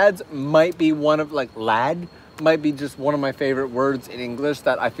 Also, lads might be lad might be just one of my favorite words in English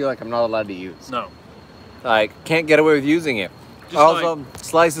that I feel like I'm not allowed to use. No. Like, can't get away with using it. Just also,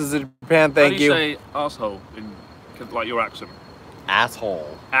 slices of Japan, thank you. How do you say asshole in like your accent? Asshole.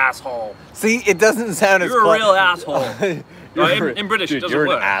 Asshole. See, it doesn't sound You're a real asshole. In British, dude, it doesn't you're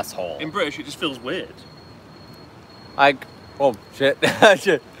work. An asshole. In British, it just feels weird. Like, oh, shit.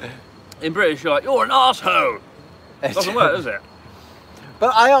 Shit. In British, you're like, you're an asshole. It doesn't work, does it?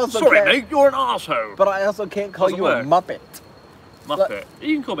 But I also Sorry, mate, you're an asshole. But I also can't call you a muppet. Muppet. Like,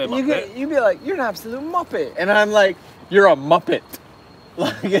 you can call me a muppet. You'd be like, you're an absolute muppet. And I'm like, you're a muppet.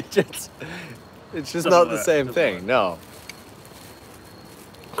 Like, it's just not the same thing. No.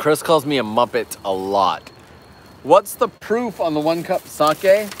 Chris calls me a muppet a lot. What's the proof on the 1 cup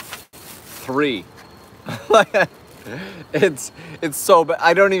sake? 3. It's so bad.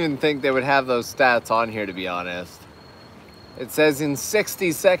 I don't even think they would have those stats on here, to be honest. It says in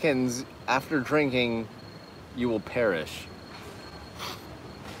 60 seconds after drinking, you will perish.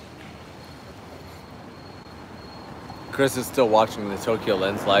 Chris is still watching the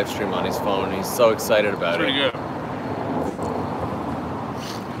TOKYOLENS live stream on his phone. He's so excited about it. Pretty good.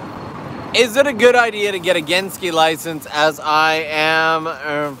 Is it a good idea to get a Genski license as I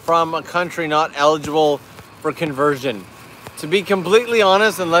am from a country not eligible for conversion? To be completely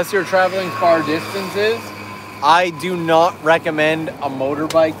honest, unless you're traveling far distances, I do not recommend a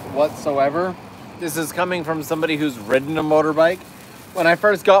motorbike whatsoever. This is coming from somebody who's ridden a motorbike. When I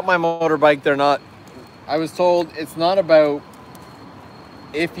first got my motorbike, I was told it's not about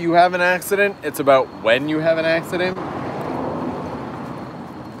if you have an accident, it's about when you have an accident.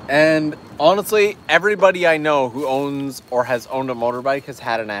 And honestly, everybody I know who owns or has owned a motorbike has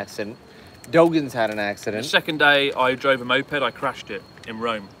had an accident. Dogan's had an accident. The second day I drove a moped, I crashed it in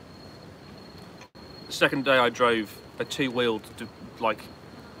Rome. The second day I drove a 2-wheeled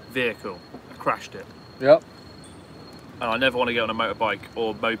vehicle, I crashed it. Yep. And I never want to get on a motorbike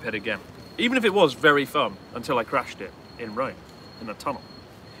or moped again. Even if it was very fun until I crashed it in Rome, in a tunnel.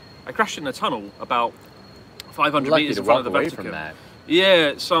 I crashed it in a tunnel about 500 meters in front of the Vatican. From that.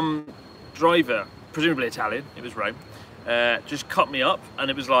 Yeah, some driver, presumably Italian, it was Rome, just cut me up,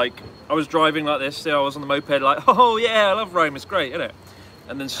 and it was like, I was driving like this, I was on the moped like, oh yeah, I love Rome, it's great, isn't it?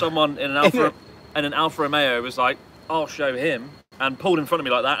 And then someone in an Alfa Romeo was like, I'll show him, and pulled in front of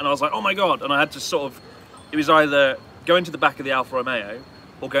me like that, and I was like, oh my god, and I had to sort of, it was either go into the back of the Alfa Romeo,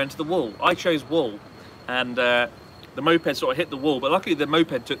 or go into the wall. I chose wall, and the moped sort of hit the wall, but luckily the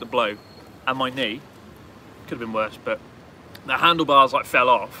moped took the blow, and my knee, could have been worse, but the handlebars fell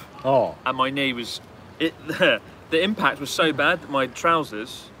off. Oh. And my knee was, the impact was so bad that my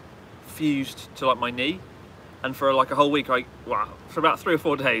trousers fused to my knee, and for a whole week, for about 3 or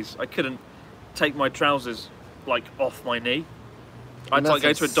 4 days, I couldn't take my trousers off my knee. I had to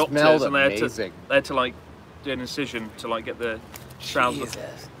go to a doctor's, and they had to do an incision to get the trousers.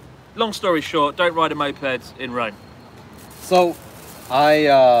 Jesus. Long story short, don't ride a moped in Rome. So,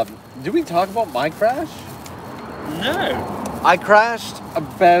 did we talk about my crash? No. I crashed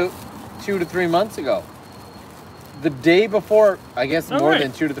about 2 to 3 months ago. The day before, I guess more right.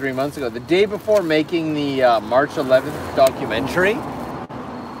 than 2 to 3 months ago, the day before making the March 11th documentary,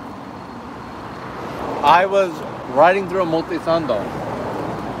 I was riding through a multisando,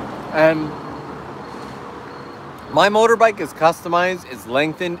 and my motorbike is customized, it's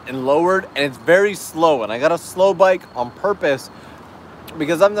lengthened and lowered, and it's very slow. And I got a slow bike on purpose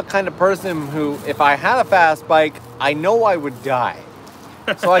because I'm the kind of person who, if I had a fast bike, I know I would die.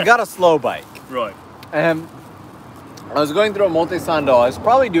 So I got a slow bike. Right. And I was going through a multisando. I was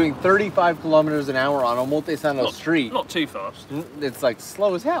probably doing 35 kilometers an hour on a multisando street. Not too fast. It's like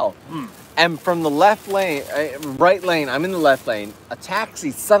slow as hell. And from the left lane, right lane, I'm in the left lane, a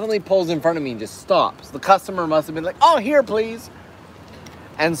taxi suddenly pulls in front of me and just stops. The customer must have been like, oh, here, please.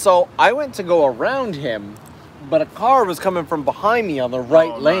 And so I went to go around him, but a car was coming from behind me on the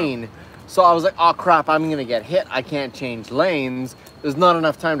right lane. So I was like, oh, crap, I'm going to get hit. I can't change lanes. There's not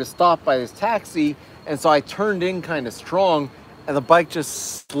enough time to stop by this taxi. And so I turned in kind of strong, and the bike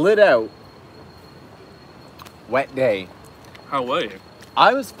just slid out. Wet day. How were you?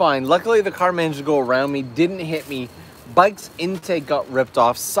 I was fine. Luckily, the car managed to go around me, didn't hit me. Bike's intake got ripped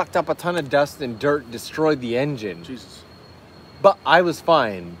off, sucked up a ton of dust and dirt, destroyed the engine. Jesus. But I was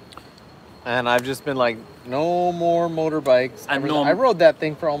fine. And I've just been like, no more motorbikes. And I rode that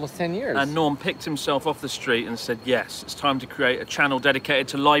thing for almost 10 years. And Norm picked himself off the street and said, yes, it's time to create a channel dedicated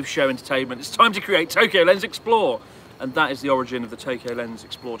to live show entertainment. It's time to create Tokyo Lens Explore. And that is the origin of the Tokyo Lens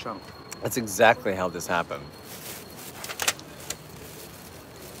Explore channel. That's exactly how this happened.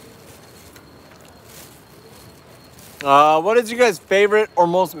 What is your guys' favorite or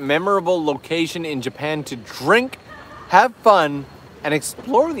most memorable location in Japan to drink, have fun, and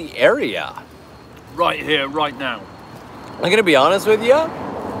explore the area? Right here, right now. I'm gonna be honest with you.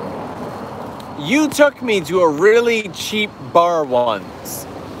 You took me to a really cheap bar once.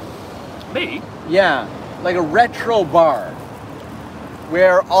 Me? Yeah, like a retro bar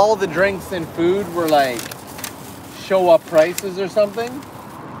where all the drinks and food were like show up prices or something.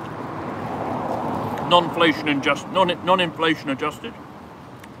 Non-inflation adjusted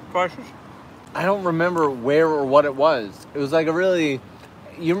prices. I don't remember where or what it was. It was like a really.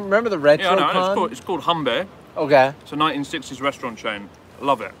 You remember the retro? Yeah, I know. It's called Humbe. Okay. It's a 1960s restaurant chain.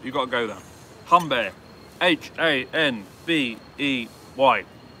 Love it. You got to go there. Humbe. Hanbey.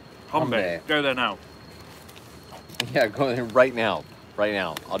 Humbe. Go there now. Yeah, go there right now. Right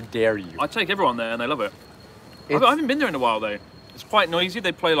now. I'll dare you. I take everyone there and they love it. I haven't been there in a while though. It's quite noisy.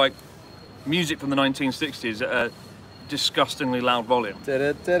 They play like music from the 1960s at a disgustingly loud volume.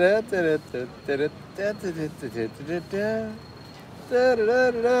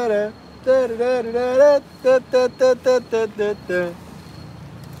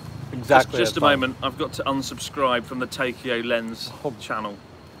 Exactly. Just a moment. I've got to unsubscribe from the Tokyo Lens channel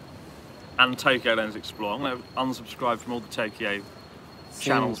and Tokyo Lens Explore. I'm going to unsubscribe from all the Tokyo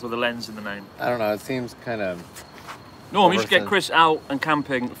channels with a lens in the name. I don't know. It seems kind of. Norm, you should get Chris out and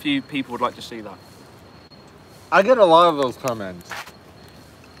camping. A few people would like to see that. I get a lot of those comments.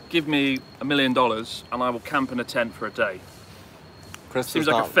 Give me $1 million and I will camp in a tent for a day. Chris seems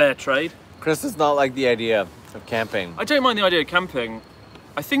like a fair trade. Chris does not like the idea of camping. I don't mind the idea of camping.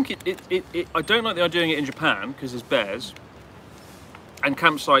 I think I don't like the idea of doing it in Japan because there's bears. And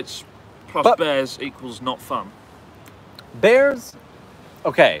campsites plus bears equals not fun. Bears?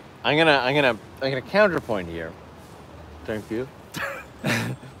 Okay, I'm gonna counterpoint here. Thank you.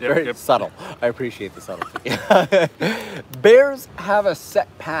 Very subtle. I appreciate the subtlety. Bears have a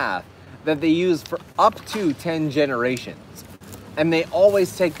set path that they use for up to 10 generations. And they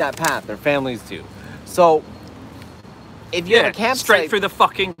always take that path, their families do. So, if you have a campsite... straight through the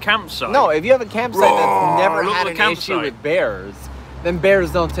fucking campsite. No, if you have a campsite that's never had an issue with bears, then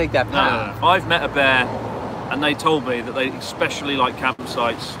bears don't take that path. No. I've met a bear, and they told me that they especially like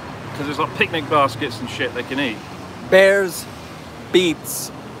campsites, because there's like picnic baskets and shit they can eat. Bears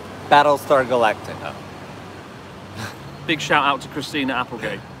beats Battlestar Galactica. Big shout out to Christina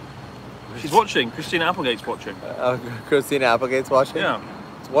Applegate. She's watching. Christina Applegate's watching. Christina Applegate's watching? Yeah.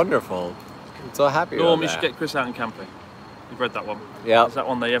 It's wonderful. I'm so happy about Norm, that. you should get Chris out and camping. You've read that one. Yeah. Is that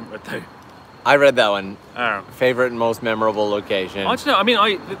one they haven't read though? I read that one. Oh. Favorite and most memorable location. I don't know. I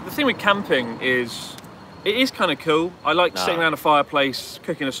mean, the thing with camping is, it is kind of cool. I like sitting around a fireplace,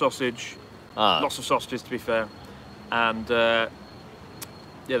 cooking a sausage. Lots of sausages, to be fair. And yeah,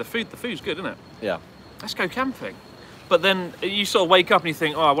 the food's good, isn't it? Yeah. Let's go camping. But then you sort of wake up and you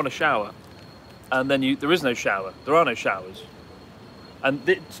think, oh, I want a shower. And then there is no shower. There are no showers. And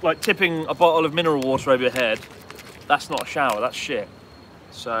it's like tipping a bottle of mineral water over your head. That's not a shower, that's shit.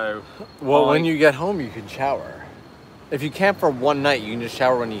 So... Well, when you get home, you can shower. If you camp for one night, you can just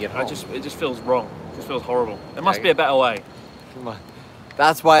shower when you get home. It just feels wrong. Just feels horrible. There must be a better way. Come on.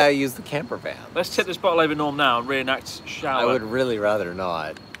 That's why I use the camper van. Let's tip this bottle over Norm now and reenact shower. I would really rather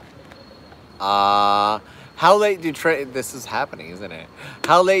not. How late do trains... This is happening, isn't it?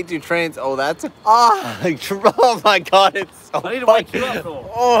 How late do trains... Oh, that's... Oh my God, it's so I need to wake you up, Norm.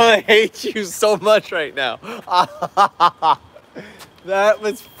 Oh, I hate you so much right now. That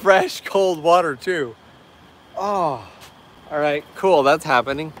was fresh, cold water, too. Oh, all right, cool, that's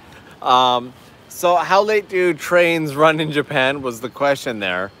happening. So how late do trains run in Japan was the question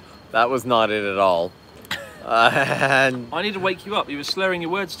there. That was not it at all. And I need to wake you up. You were slurring your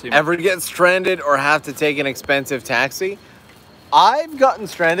words to me. ever get stranded or have to take an expensive taxi? I've gotten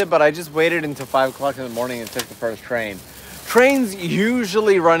stranded, but I just waited until 5 o'clock in the morning and took the first train. Trains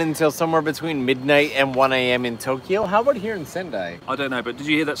usually run until somewhere between midnight and 1 a.m. in Tokyo. How about here in Sendai? I don't know, but did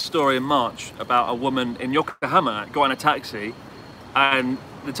you hear that story in March about a woman in Yokohama got in a taxi and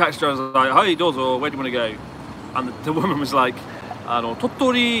the taxi driver was like, "Hi, dozo, where do you want to go?" And the woman was like,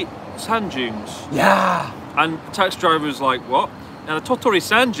 "Totori sand dunes." Yeah. And the taxi driver was like, "What?" Now the Totori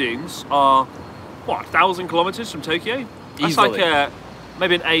sand dunes are, what, 1,000 kilometers from Tokyo? That's Easily. like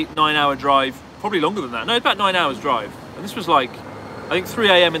maybe an 8-9 hour drive, probably longer than that. No, about 9 hours drive. And this was like, I think 3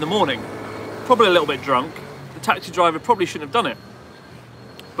 a.m. in the morning. Probably a little bit drunk. The taxi driver probably shouldn't have done it.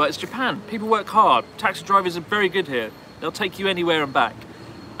 But it's Japan. People work hard. Taxi drivers are very good here. They'll take you anywhere and back.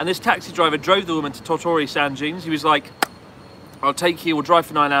 And this taxi driver drove the woman to Totori sand dunes. He was like, "I'll take you, we'll drive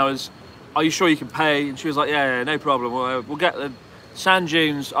for 9 hours. Are you sure you can pay?" And she was like, yeah, no problem. We'll get the sand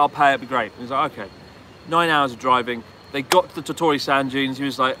dunes, I'll pay, it'll be great. And he was like, okay. 9 hours of driving. They got to the Totori sand dunes. He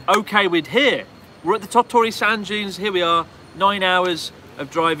was like, okay, we're here. We're at the Totori sand dunes, here we are. 9 hours of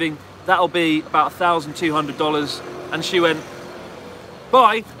driving. That'll be about $1,200. And she went,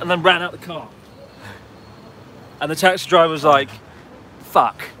 bye, and then ran out the car. And the taxi driver was like,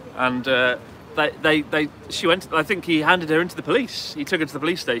 fuck. And she went, I think he handed her into the police. He took her to the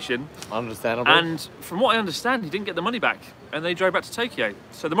police station. Understandable. And from what I understand, he didn't get the money back. And they drove back to Tokyo.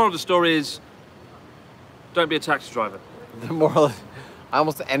 So the moral of the story is, don't be a taxi driver. The moral, I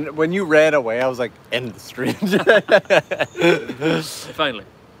almost, and when you ran away, I was like, end the street. If only.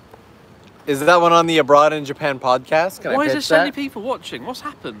 Is that one on the Abroad in Japan podcast? Can Why I is pitch there so many that? people watching? What's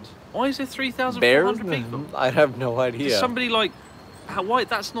happened? Why is there 3,400 Bears? people? I have no idea. Does somebody like, why,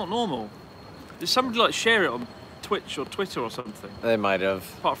 that's not normal. Did somebody like share it on Twitch or Twitter or something? They might have.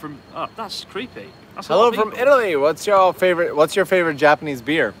 Apart from, that's creepy. That's a Hello lot of from people. Italy. What's your favorite Japanese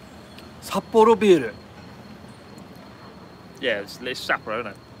beer? Sapporo beer. Yeah, it's Sapporo,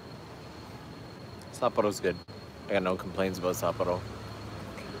 isn't it? Sapporo's good. I got no complaints about Sapporo.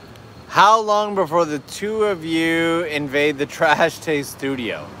 How long before the two of you invade the Trash Taste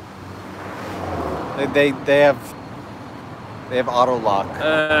studio? They have auto lock.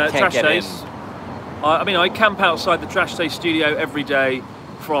 Can't Trash get Taste. I mean, I camp outside the Trash Taste studio every day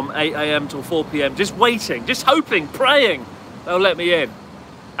from 8 a.m. till 4 p.m. just waiting, just hoping, praying they'll let me in.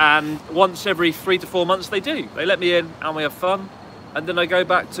 And once every 3 to 4 months they do. They let me in and we have fun. And then I go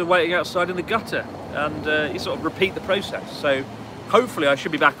back to waiting outside in the gutter. And you sort of repeat the process. So hopefully I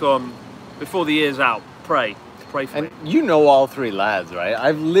should be back on before the year's out. Pray for And me. you know all three lads, right?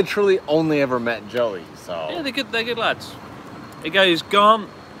 I've literally only ever met Joey, so... Yeah, they're good lads. It goes Gant,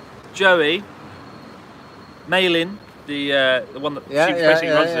 Joey, Malin, the one that basically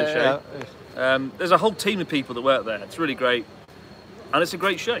runs the show. Yeah. There's a whole team of people that work there. It's really great. And it's a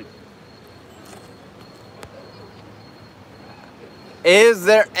great show. Is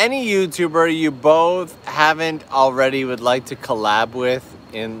there any YouTuber you both haven't already would like to collab with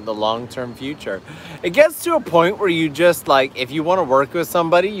in the long-term future? It gets to a point where you just, like, if you want to work with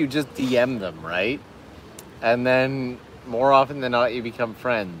somebody, you just DM them, right? And then more often than not, you become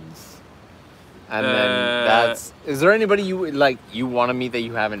friends. And then that's... Is there anybody you want to meet that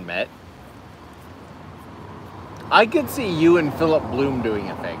you haven't met? I could see you and Philip Bloom doing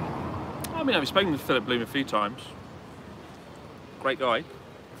a thing. I mean, I've spoken to Philip Bloom a few times. Great guy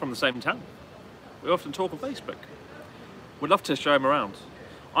from the same town. We often talk on Facebook. Would love to show him around.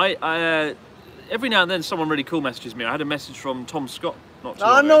 I every now and then someone really cool messages me. I had a message from Tom Scott not too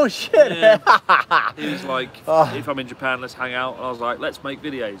long ago. No shit. Yeah. He was like, if I'm in Japan, let's hang out. And I was like, let's make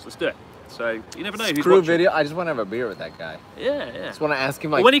videos. Let's do it. So you never know who's Screw watching. video. I just want to have a beer with that guy. Yeah. Just want to ask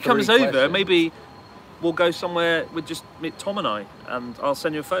him like. Well, when he comes 3 over, questions. maybe we'll go somewhere with just Tom and I, and I'll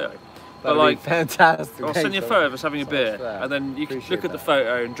send you a photo. That'd But like, be fantastic. I'll send you a photo of us having a beer, and then you can look at the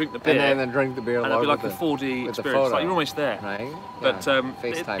photo and drink the beer, and then drink the beer, and it'll be like a with 4D with the experience. photo. Like you're almost there. Right? But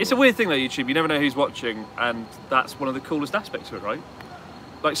FaceTime. it's a weird thing though, YouTube. You never know who's watching, and that's one of the coolest aspects of it, right?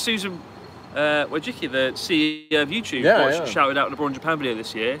 Like Susan Wojcicki, the CEO of YouTube, shouted out an Abroad in Japan video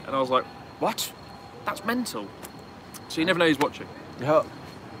this year, and I was like, what? That's mental. So you never know who's watching. Yeah.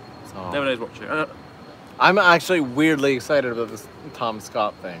 Never know who's watching. I'm actually weirdly excited about this Tom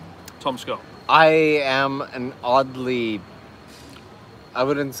Scott thing. Tom Scott. I am an oddly, I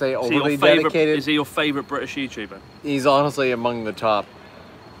wouldn't say overly dedicated. Is he your favourite British YouTuber? He's honestly among the top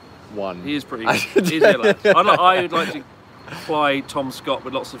one. He is pretty good. He's a lad. I would like to fly Tom Scott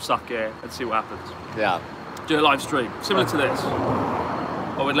with lots of sake and see what happens. Yeah. Do a live stream, similar to this,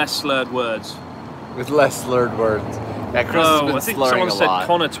 but with less slurred words. With less slurred words. Yeah, Chris has been I think slurring someone said lot.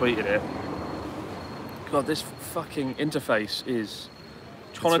 Connor tweeted it. God, this fucking interface is...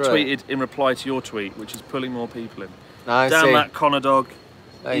 Connor tweeted in reply to your tweet, which is pulling more people in. Damn that Connor dog.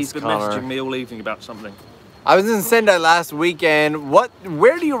 Thanks, He's been Connor. messaging me all evening about something. I was in Sendai last weekend.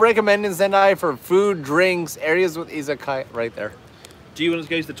 Where do you recommend in Sendai for food, drinks, areas with izakaya? Right there. Do you want to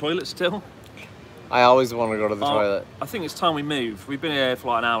go to the toilet still? I always want to go to the toilet. I think it's time we move. We've been here for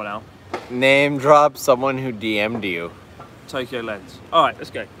like an hour now. Name drop someone who DM'd you. TOKYOLENS. Alright, let's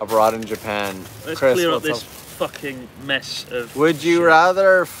go. Abroad in Japan. Let's Chris, clear up this fucking mess of Would you shit.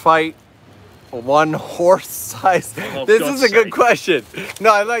 rather fight one horse-sized... This God's is a good sake. question.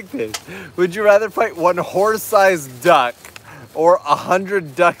 No, I like this. Would you rather fight one horse-sized duck or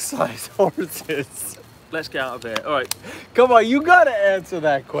 100 duck-sized horses? Let's get out of here. Alright. Come on, you gotta answer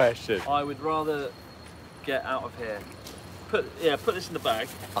that question. I would rather get out of here. Put this in the bag.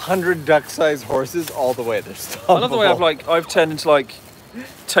 100 duck-sized horses all the way. They're I love the way I've turned into like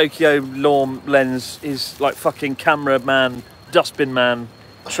TOKYOLENS is like fucking camera man, dustbin man,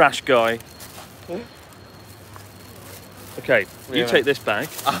 trash guy. Okay, you take this bag.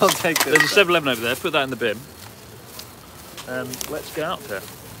 I'll take this. There's a 7-Eleven over there. Put that in the bin. Let's get out of here.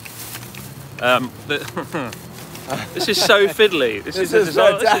 This is so fiddly. This is a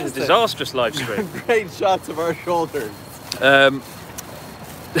disastrous live stream. Great shots of our shoulders. Um,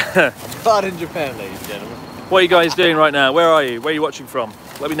 Abroad in Japan, ladies and gentlemen. What are you guys doing right now? Where are you? Where are you watching from?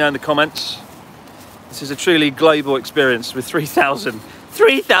 Let me know in the comments. This is a truly global experience with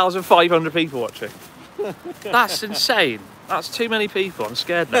 3,500 people watching. That's insane. That's too many people. I'm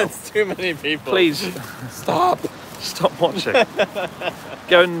scared now. That's too many people. Please Stop watching.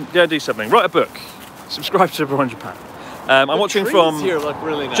 Go and do something. Write a book. Subscribe to Abroad in Japan. I'm watching from here look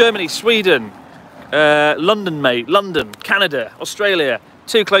really nice. Germany, Sweden, London, Canada, Australia,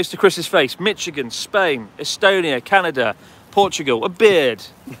 too close to Chris's face, Michigan, Spain, Estonia, Canada, Portugal, a beard,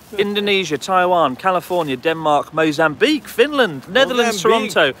 Indonesia, Taiwan, California, Denmark, Mozambique, Finland, Netherlands,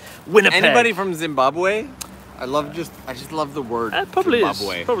 Toronto, Winnipeg. Anybody from Zimbabwe? I just love the word Probably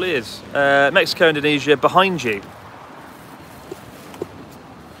Zimbabwe. is. Probably is. Mexico, Indonesia, behind you.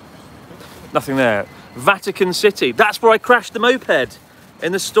 Nothing there. Vatican City. That's where I crashed the moped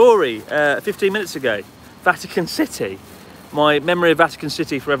in the story 15 minutes ago. Vatican City. My memory of Vatican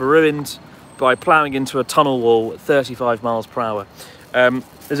City forever ruined by ploughing into a tunnel wall at 35 miles per hour.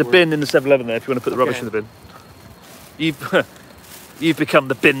 There's a bin in the 7-Eleven there if you want to put the rubbish in the bin. You've become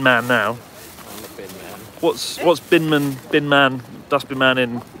the bin man now. I'm the bin man. What's bin man, dustbin man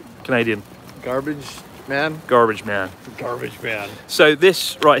in Canadian? Garbage man? Garbage man. Garbage man. So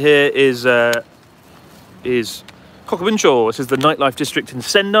this right here is Koto-ku. This is the nightlife district in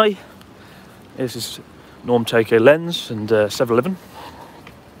Sendai. This is Norm TOKYOLENS and 7-Eleven.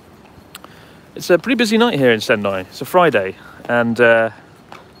 It's a pretty busy night here in Sendai. It's a Friday, and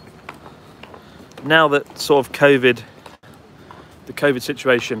now that sort of the COVID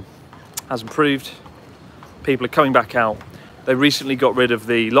situation has improved, people are coming back out. They recently got rid of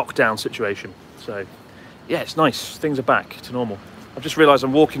the lockdown situation, so yeah, it's nice. Things are back to normal. I've just realised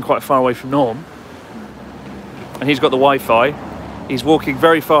I'm walking quite far away from Norm, and he's got the Wi-Fi. He's walking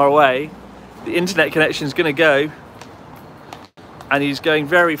very far away. The internet connection's going to go, and he's going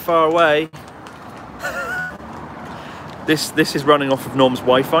very far away. This is running off of Norm's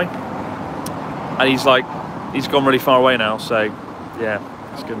Wi-Fi, and he's gone really far away now. So yeah,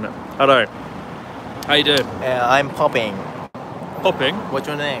 it's good enough. Hello. How you doing? I'm Popping. Popping. What's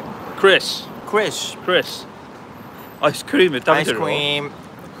your name? Chris. Chris. Ice cream. Ice cream,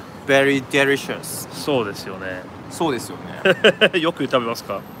 very delicious. そうですよね。そうですよね。よく食べます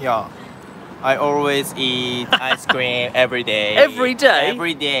か? Yeah. I always eat ice cream every day. Every day?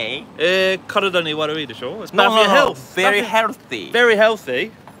 Every day. 体に悪いでしょ? It's No, bad for your no, no. health. Very healthy. Very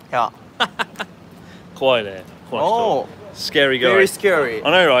healthy. Yeah. 怖いね。この人。 Oh, Scary guy. very scary. I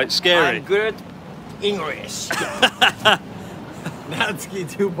know, right? Scary. I'm good at English. Natsuki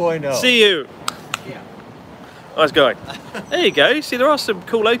 2.0. See you. Yeah. Nice guy. There you go. See, there are some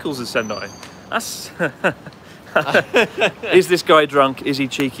cool locals in Sendai. That's. Is this guy drunk? Is he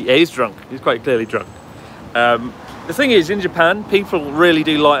cheeky? Yeah, he's drunk. He's quite clearly drunk. The thing is, in Japan, people really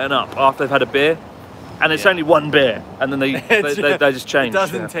do lighten up after they've had a beer. and it's only one beer, and then they just change. It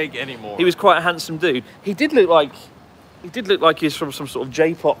doesn't take any more. He was quite a handsome dude. He did look like he's from some sort of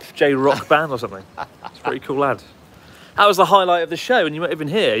J-pop, J-rock band or something. It's a pretty cool lad. That was the highlight of the show, and you weren't even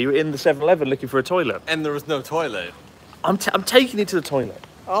here. You were in the 7-Eleven looking for a toilet. And there was no toilet. I'm taking you to the toilet.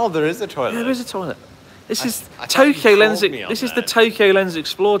 Oh, there is a toilet. Yeah, there is a toilet. This is I TOKYOLENS. This is the TOKYOLENS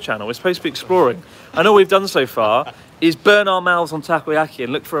Explore channel. We're supposed to be exploring, and all we've done so far is burn our mouths on takoyaki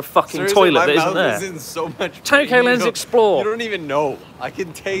and look for a fucking Seriously, toilet that isn't my there. mouth is in so much TOKYOLENS Explore. You don't even know. I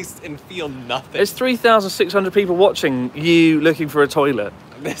can taste and feel nothing. There's 3,600 people watching you looking for a toilet.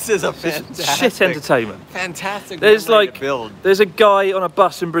 This is a fantastic shit entertainment. Fantastic. There's like build. There's a guy on a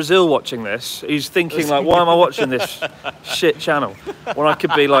bus in Brazil watching this. He's thinking like, why am I watching this shit channel when I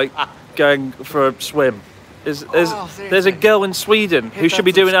could be like going for a swim? There's a girl in Sweden who should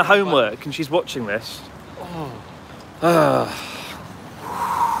be doing her homework and she's watching this. I'm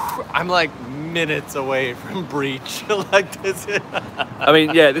like minutes away from breach. Like this. I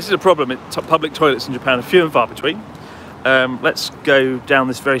mean, yeah, this is a problem. Public toilets in Japan are few and far between. Let's go down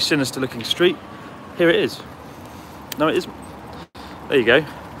this very sinister-looking street. Here it is. No, it isn't. There you go.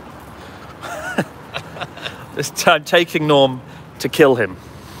 This time, taking Norm to kill him.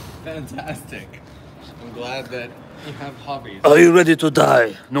 Fantastic. I'm glad that you have hobbies. Are you ready to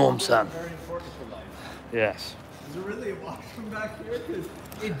die, Norm-san? Very important for life. Yes. Is there really a washroom back here? Because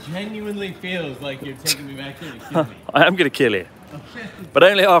it genuinely feels like you're taking me back here to kill me. I am going to kill you. But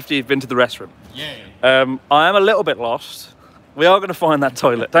only after you've been to the restroom. Yay. I am a little bit lost. We are going to find that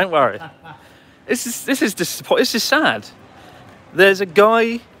toilet. Don't worry. This is sad. There's a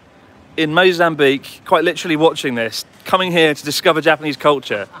guy in Mozambique, quite literally watching this, coming here to discover Japanese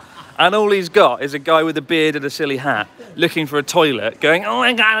culture, and all he's got is a guy with a beard and a silly hat looking for a toilet, going, "Oh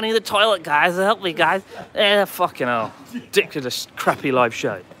my god, I need a toilet, guys! Help me, guys!" Yeah, fucking hell, addicted to this crappy live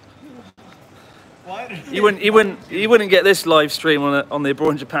show. You wouldn't get this live stream on the Abroad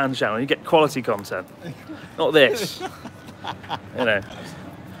in Japan channel. You get quality content, not this. You know,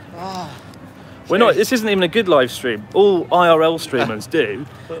 we're not. This isn't even a good live stream. All IRL streamers do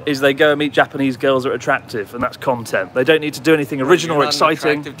is they go and meet Japanese girls that are attractive, and that's content. They don't need to do anything original or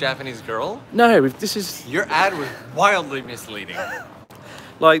exciting. An attractive Japanese girl? No, this is. Your ad was wildly misleading.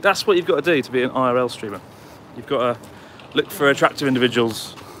 Like that's what you've got to do to be an IRL streamer. You've got to look for attractive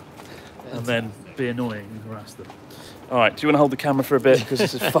individuals, and then be annoying and harass them. All right, do you want to hold the camera for a bit because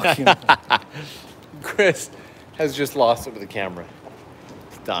this is fucking. Chris has just lost it with the camera.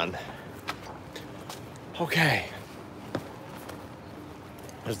 It's done. Okay.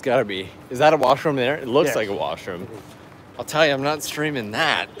 There's gotta be. Is that a washroom there? It looks like a washroom. I'll tell you, I'm not streaming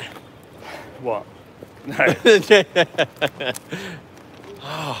that. What? No.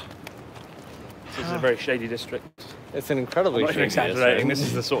 Oh. This is a very shady district. It's an incredibly shady exaggerating. district. This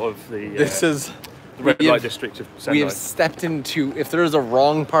is the sort of the. This is the red light district of Sendai. We have stepped into. If there is a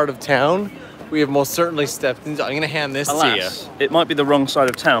wrong part of town, we have most certainly stepped into. I'm gonna hand this to you. It might be the wrong side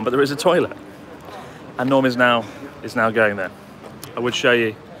of town, but there is a toilet. And Norm is now going there. I would show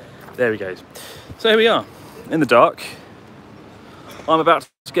you. There he goes. So here we are, in the dark. I'm about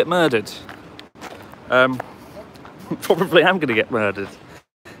to get murdered. Probably am going to get murdered.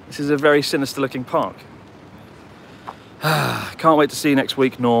 This is a very sinister looking park. Can't wait to see you next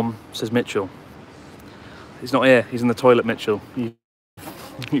week, Norm, says Mitchell. He's not here, he's in the toilet, Mitchell. You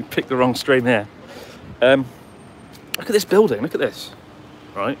picked the wrong stream here. Look at this building, look at this.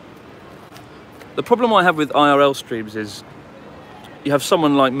 Right. The problem I have with IRL streams is you have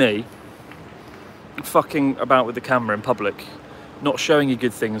someone like me fucking about with the camera in public, not showing you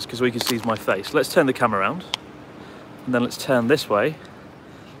good things because all you can see is my face. Let's turn the camera around and then let's turn this way.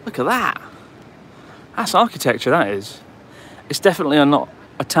 Look at that. That's architecture, that is. It's definitely not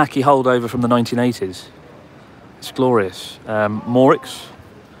a tacky holdover from the 1980s. It's glorious. Morix,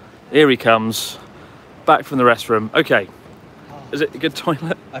 here he comes, back from the restroom. Okay. Is it a good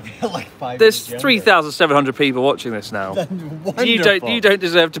toilet? I feel like 5 There's 3,700 people watching this now. You don't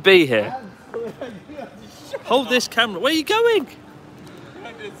deserve to be here. Hold this camera. Where are you going?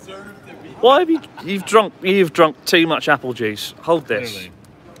 I deserve to be. Why have you've drunk too much apple juice? Hold this. Clearly.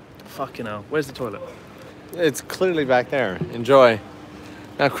 Fucking hell. Where's the toilet? It's clearly back there. Enjoy.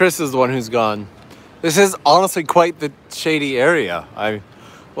 Now Chris is the one who's gone. This is honestly quite the shady area. I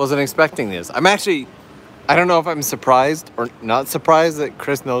wasn't expecting this. I don't know if I'm surprised or not surprised that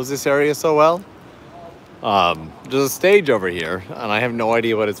Chris knows this area so well. There's a stage over here, and I have no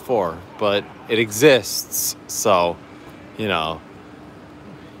idea what it's for, but it exists. So, you know,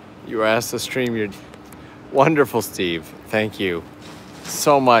 you were asked to stream your wonderful, Steve. Thank you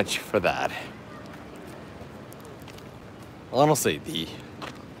so much for that. Honestly,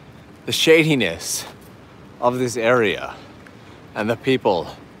 the shadiness of this area and the people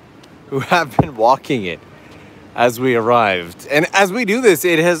who have been walking it as we arrived. And as we do this,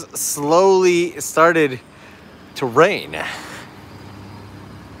 it has slowly started to rain.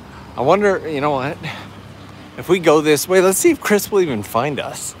 I wonder, you know what? If we go this way, let's see if Chris will even find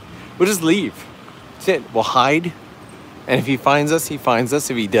us. We'll just leave. That's it. We'll hide. And if he finds us, he finds us.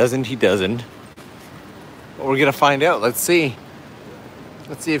 If he doesn't, he doesn't. But we're gonna find out. Let's see.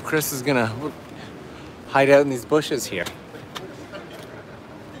 Let's see if Chris is gonna hide out in these bushes here.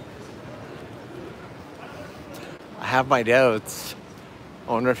 I have my doubts.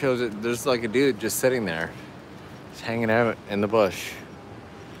 I wonder if there's like a dude just sitting there, just hanging out in the bush.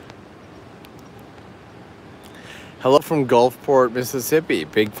 Hello from Gulfport, Mississippi.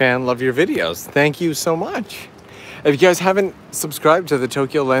 Big fan, love your videos. Thank you so much. If you guys haven't subscribed to the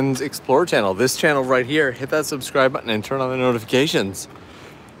TOKYOLENS Explore channel, this channel right here, hit that subscribe button and turn on the notifications.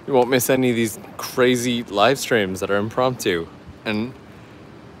 You won't miss any of these crazy live streams that are impromptu. And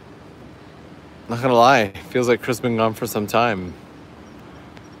not gonna lie, feels like Chris has been gone for some time.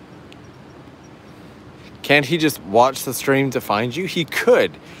 Can't he just watch the stream to find you? He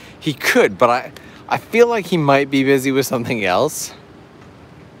could, but I feel like he might be busy with something else.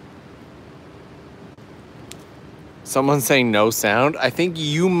 Someone's saying no sound. I think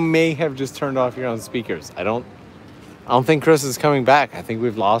you may have just turned off your own speakers. I don't think Chris is coming back. I think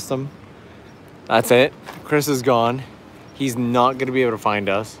we've lost him. That's it. Chris is gone. He's not gonna be able to find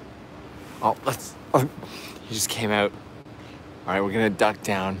us. Oh, he just came out. All right, we're gonna duck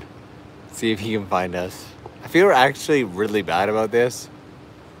down, see if he can find us. I feel we're actually really bad about this.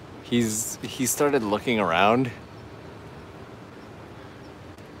 He started looking around.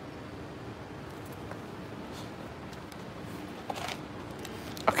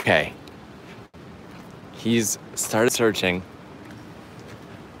 Okay. He's started searching.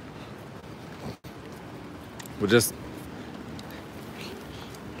 We'll just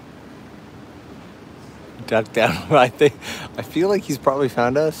duck down. I feel like he's probably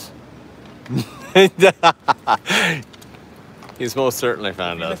found us. He's most certainly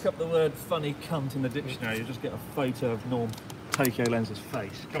found us. If you look up the word funny cunt in the dictionary, you just get a photo of Norm TOKYOLENS'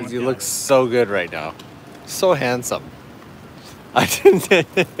 face. Because he looks so good right now. So handsome. I didn't.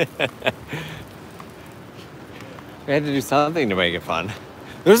 We had to do something to make it fun.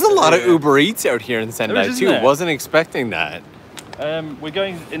 There's a lot of Uber Eats out here in Sendai too. There? Wasn't expecting that. We're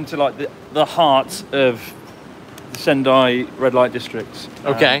going into like the heart of the Sendai red light district.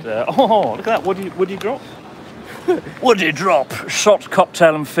 Okay. And, oh, look at that woody drop. Woody drop, shot,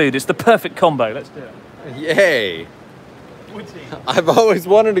 cocktail and food. It's the perfect combo. Let's do it. Yay. Woody. I've always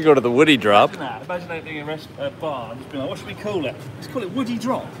wanted to go to the Woody drop. Imagine opening a bar and just being like, what should we call it? Let's call it Woody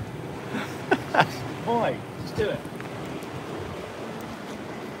drop. Why? Just do it.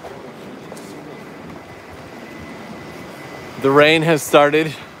 The rain has started.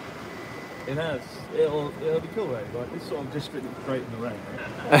 It has. It'll be cool, right? Like this sort of district is great in the rain.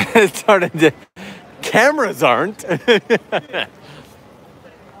 Right? It started to. Cameras aren't. I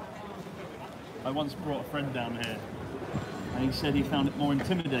once brought a friend down here, and he said he found it more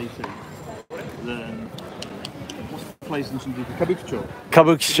intimidating than what's the place in Shinjuku? Kabukicho.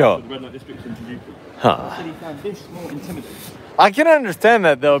 Kabukicho. The red light district in Shinjuku. Huh. He said he found this more intimidating. I can understand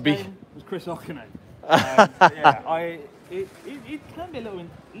that though. It was Chris Okane. Yeah, it can be a little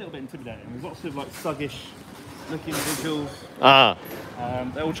bit intimidating. There's lots of like thuggish looking individuals.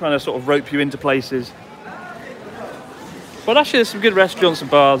 They're all trying to sort of rope you into places. But actually there's some good restaurants and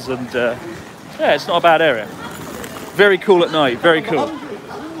bars and yeah, it's not a bad area. Very cool at night, very cool.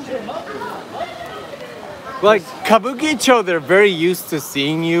 Like Kabukicho, they're very used to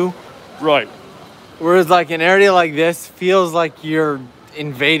seeing you. Right. Whereas like an area like this feels like you're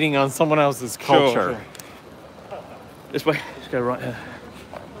invading on someone else's culture. Sure. This way, let's go right here.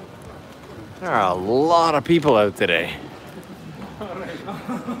 There are a lot of people out today.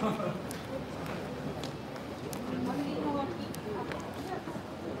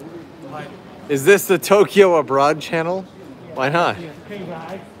 Is this the Tokyo Abroad channel? Why not? Hey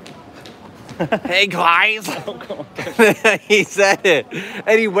guys. Hey guys! Oh, He said it,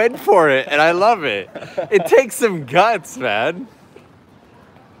 and he went for it, and I love it. It takes some guts, man.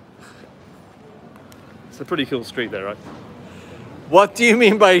 It's a pretty cool street there, right? What do you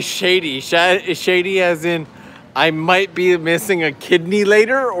mean by shady? Shady as in I might be missing a kidney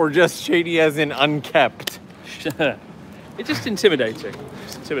later, or just shady as in unkept? It's just intimidating.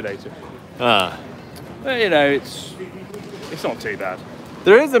 It's intimidating. But, you know, it's not too bad.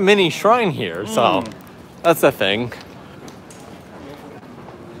 There is a mini shrine here, so that's a thing.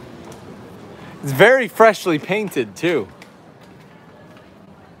 It's very freshly painted too.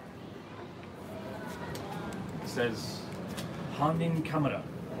 Hanin camera.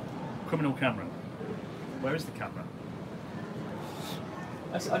 Criminal camera. Where is the camera?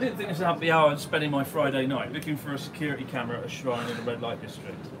 I didn't think this would have the hour of spending my Friday night looking for a security camera at a shrine in the red light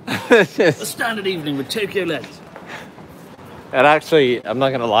district. A standard evening with Tokyo Lens. And actually, I'm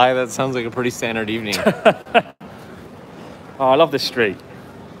not gonna lie, that sounds like a pretty standard evening. Oh, I love this street.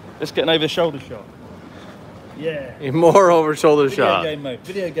 Let's get an over-the-shoulder shot. Yeah. A more over-shoulder shot. Video game mode.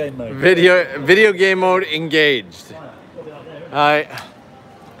 Video game mode. Video game mode engaged. Alright.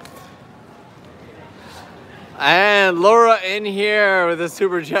 And Laura in here with a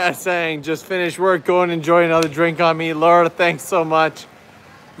super chat saying, just finished work, go and enjoy another drink on me. Laura, thanks so much.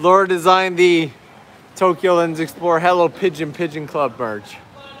 Laura designed the TOKYOLENS Explore Hello Pigeon Club merch.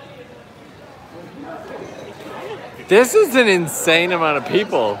 This is an insane amount of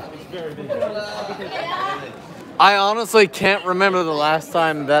people. I honestly can't remember the last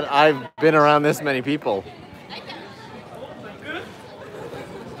time that I've been around this many people.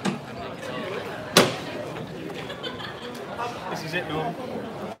 This is it, Norm.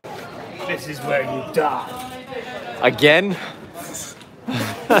 This is where you die. Again?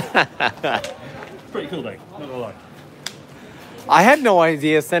 Pretty cool day, not gonna lie. I had no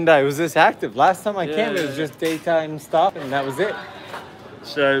idea Sendai was this active. Last time I came, it was just daytime stuff, and that was it.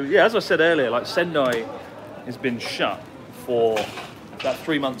 So, yeah, as I said earlier, like Sendai has been shut for about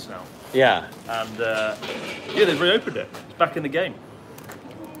 3 months now. Yeah. And, yeah, they've reopened it. It's back in the game.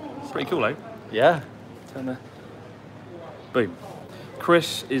 Pretty cool, eh? Yeah. Boom.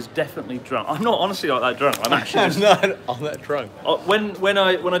 Chris is definitely drunk. I'm not honestly like that drunk. I'm actually I'm not all that drunk. When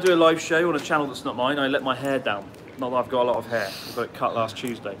I do a live show on a channel that's not mine, I let my hair down. Not that I've got a lot of hair. I got it cut last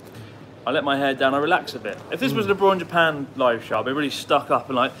Tuesday. I let my hair down, I relax a bit. If this was an Abroad in Japan live show, I'd be really stuck up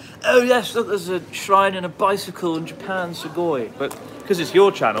and like, oh yes, look, there's a shrine and a bicycle in Japan, Sugoi. But because it's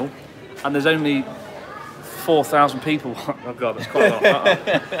your channel, and there's only 4,000 people. Oh god, that's quite a lot.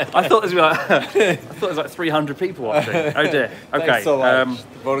 I thought there was like 300 people watching. Oh dear. Okay. Thanks so much.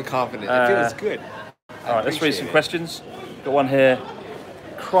 Vote of confidence. It feels good. All right, let's read some questions. Got one here.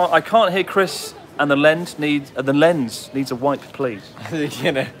 I can't hear Chris, and the lens needs a wipe, please. You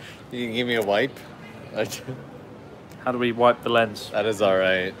can give me a wipe? How do we wipe the lens? That is all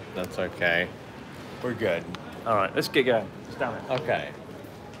right. That's okay. We're good. All right, let's get going. Let's down it. Okay.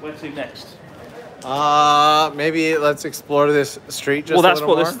 Where to next? Maybe let's explore this street just well, that's a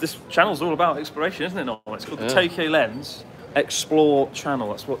little what more. this channel's all about, exploration, isn't it, Norm? It's called the TOKYOLENS Explore channel.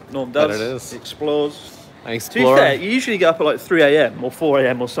 That's what Norm does. That it is. He explores. I To be fair, you usually get up at like 3 a.m. or 4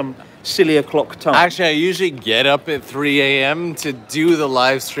 a.m. or some silly o'clock time. Actually, I usually get up at 3 a.m. to do the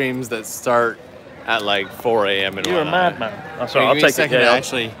live streams that start at like 4 a.m. and You're whatnot. a madman. Oh, sorry, Give I'll me a take second it. to Yeah.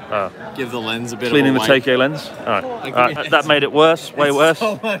 actually give the lens a bit Cleaning of a the wipe. TOKYOLENS. All Give right. me That made it worse. Way worse.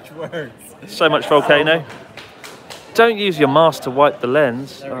 So much worse. So much volcano. Don't use your mask to wipe the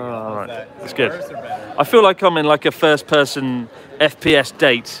lens. Oh, all right. That's good. I feel like I'm in like a first-person FPS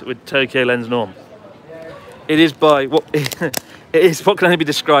date with TOKYOLENS Norm. It is by what it is what can only be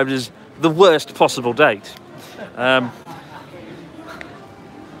described as the worst possible date.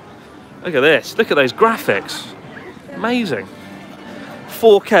 Look at this. Look at those graphics. Amazing.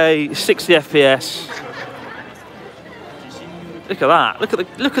 4K, 60 FPS. Look at that.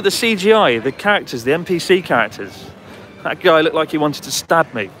 Look at the CGI, the characters, the NPC characters. That guy looked like he wanted to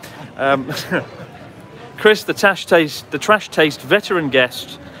stab me. Chris, the trash taste veteran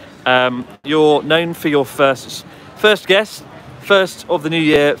guest. You're known for your first guest, first of the new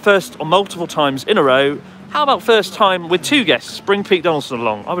year, first on multiple times in a row. How about first time with 2 guests? Bring Pete Donaldson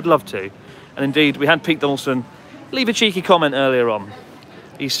along. I would love to. And indeed, we had Pete Donaldson leave a cheeky comment earlier on.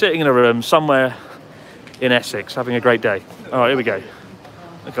 He's sitting in a room somewhere in Essex, having a great day. All right, here we go.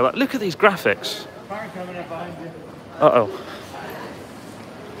 Look at that. Look at these graphics. Uh-oh.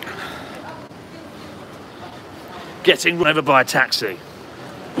 Getting run over by a taxi.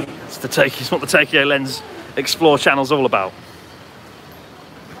 It's what the TOKYOLENS Explore channel's all about.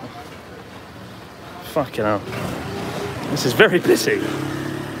 Fucking hell. This is very busy.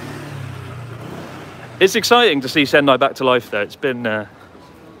 It's exciting to see Sendai back to life though. It's been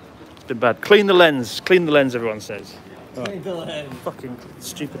bad. Clean the lens, everyone says. Clean the lens. Fucking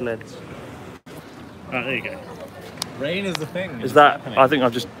stupid lens. Right, there you go. Rain is the thing. Is that, I think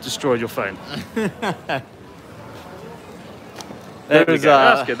I've just destroyed your phone. There we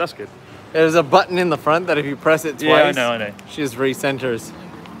go. That's good. There's a button in the front that if you press it twice, Yeah, I know. she just recenters.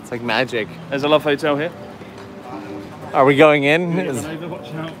 It's like magic. There's a love hotel here. Are we going in?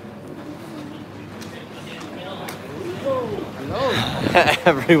 Watch out.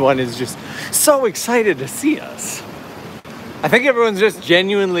 Everyone is just so excited to see us. I think everyone's just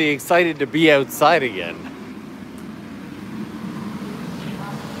genuinely excited to be outside again.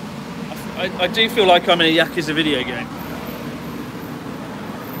 I do feel like I'm in a Yakuza video game.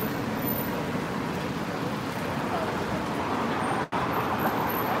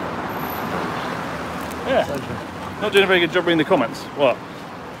 Yeah. Not doing a very good job reading the comments. What?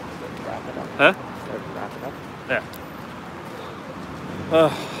 Huh? Yeah.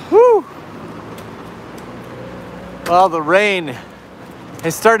 Woo! Well, the rain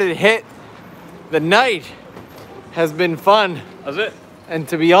has started to hit. The night has been fun. Has it? And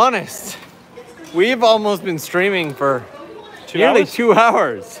to be honest, we've almost been streaming for 2 nearly hours? 2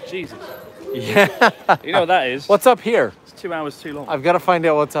 hours. Jesus. Yeah. You know what that is? What's up here? It's 2 hours too long. I've got to find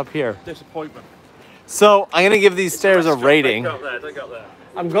out what's up here. Disappointment. So I'm going to give these stairs a Restaurant. rating. Don't go up there, don't go up there.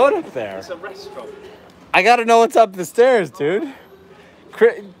 I'm going up there. It's a restaurant. I got to know what's up the stairs, dude.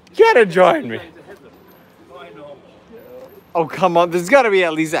 You got to join me. Oh, come on. There's got to be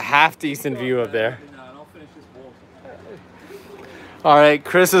at least a half decent view up there. All right,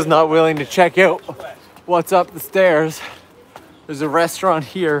 Chris is not willing to check out what's up the stairs. There's a restaurant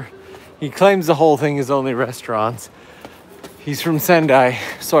here. He claims the whole thing is only restaurants. He's from Sendai,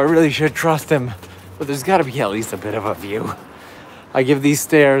 so I really should trust him. But there's got to be at least a bit of a view. I give these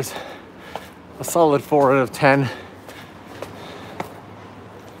stairs a solid 4 out of 10.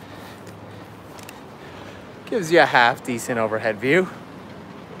 Gives you a half decent overhead view.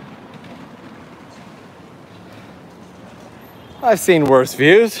 I've seen worse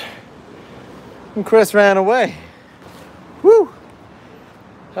views. And Chris ran away. Woo!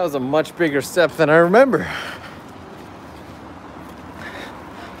 That was a much bigger step than I remember.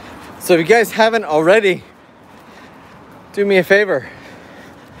 So if you guys haven't already, do me a favor.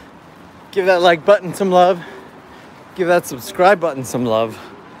 Give that like button some love. Give that subscribe button some love.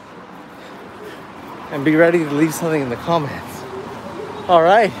 And be ready to leave something in the comments. All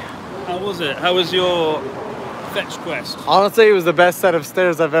right. How was it? How was your fetch quest? Honestly, it was the best set of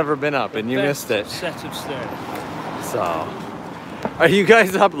stairs I've ever been up, and you Best missed it. Set of stairs. So, are you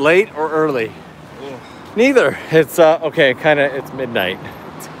guys up late or early? Oh. Neither. It's okay. It's midnight.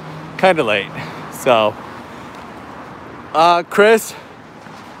 It's kind of late. So, Chris,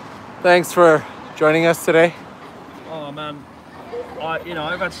 thanks for joining us today. Oh man,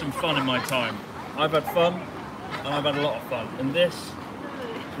 I've had some fun in my time. I've had fun, and I've had a lot of fun. And this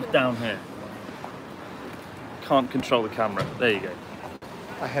is down here. Can't control the camera. There you go.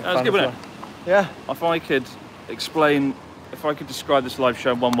 I had That was fun. good, as wasn't well. Yeah. If I could if I could describe this live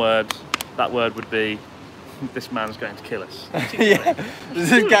show in one word, that word would be, this man's going to kill us. Yeah. There's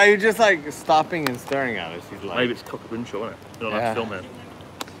this guy who just like stopping and staring at us. He's like, Maybe it's Koto-ku, isn't it? They're not allowed to film it.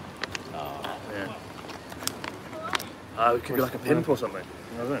 Yeah. We could be like a pimp or something.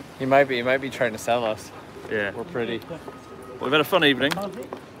 I don't know. He might be trying to sell us. Yeah. We're pretty. Well, we've had a fun evening.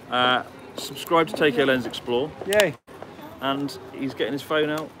 Subscribe to TOKYOLENS Explore. Yay. And he's getting his phone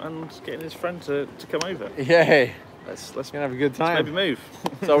out and getting his friend to come over. Yay. Let's Gonna have a good time. maybe move.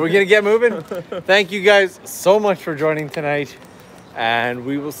 So we're gonna get moving. Thank you guys so much for joining tonight, and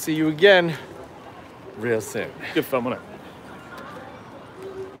we will see you again real soon. Good fun, wasn't it?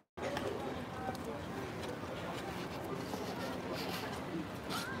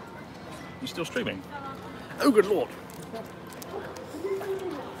 You still streaming? Oh, good lord.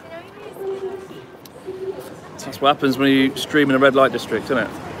 That's what happens when you stream in a red light district, isn't it?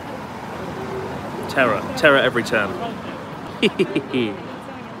 Terror every turn.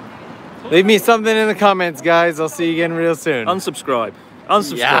 Leave me something in the comments, guys. I'll see you again real soon. Unsubscribe.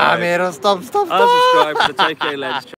 Yeah, man, stop. Unsubscribe to the TOKYOLENS channel.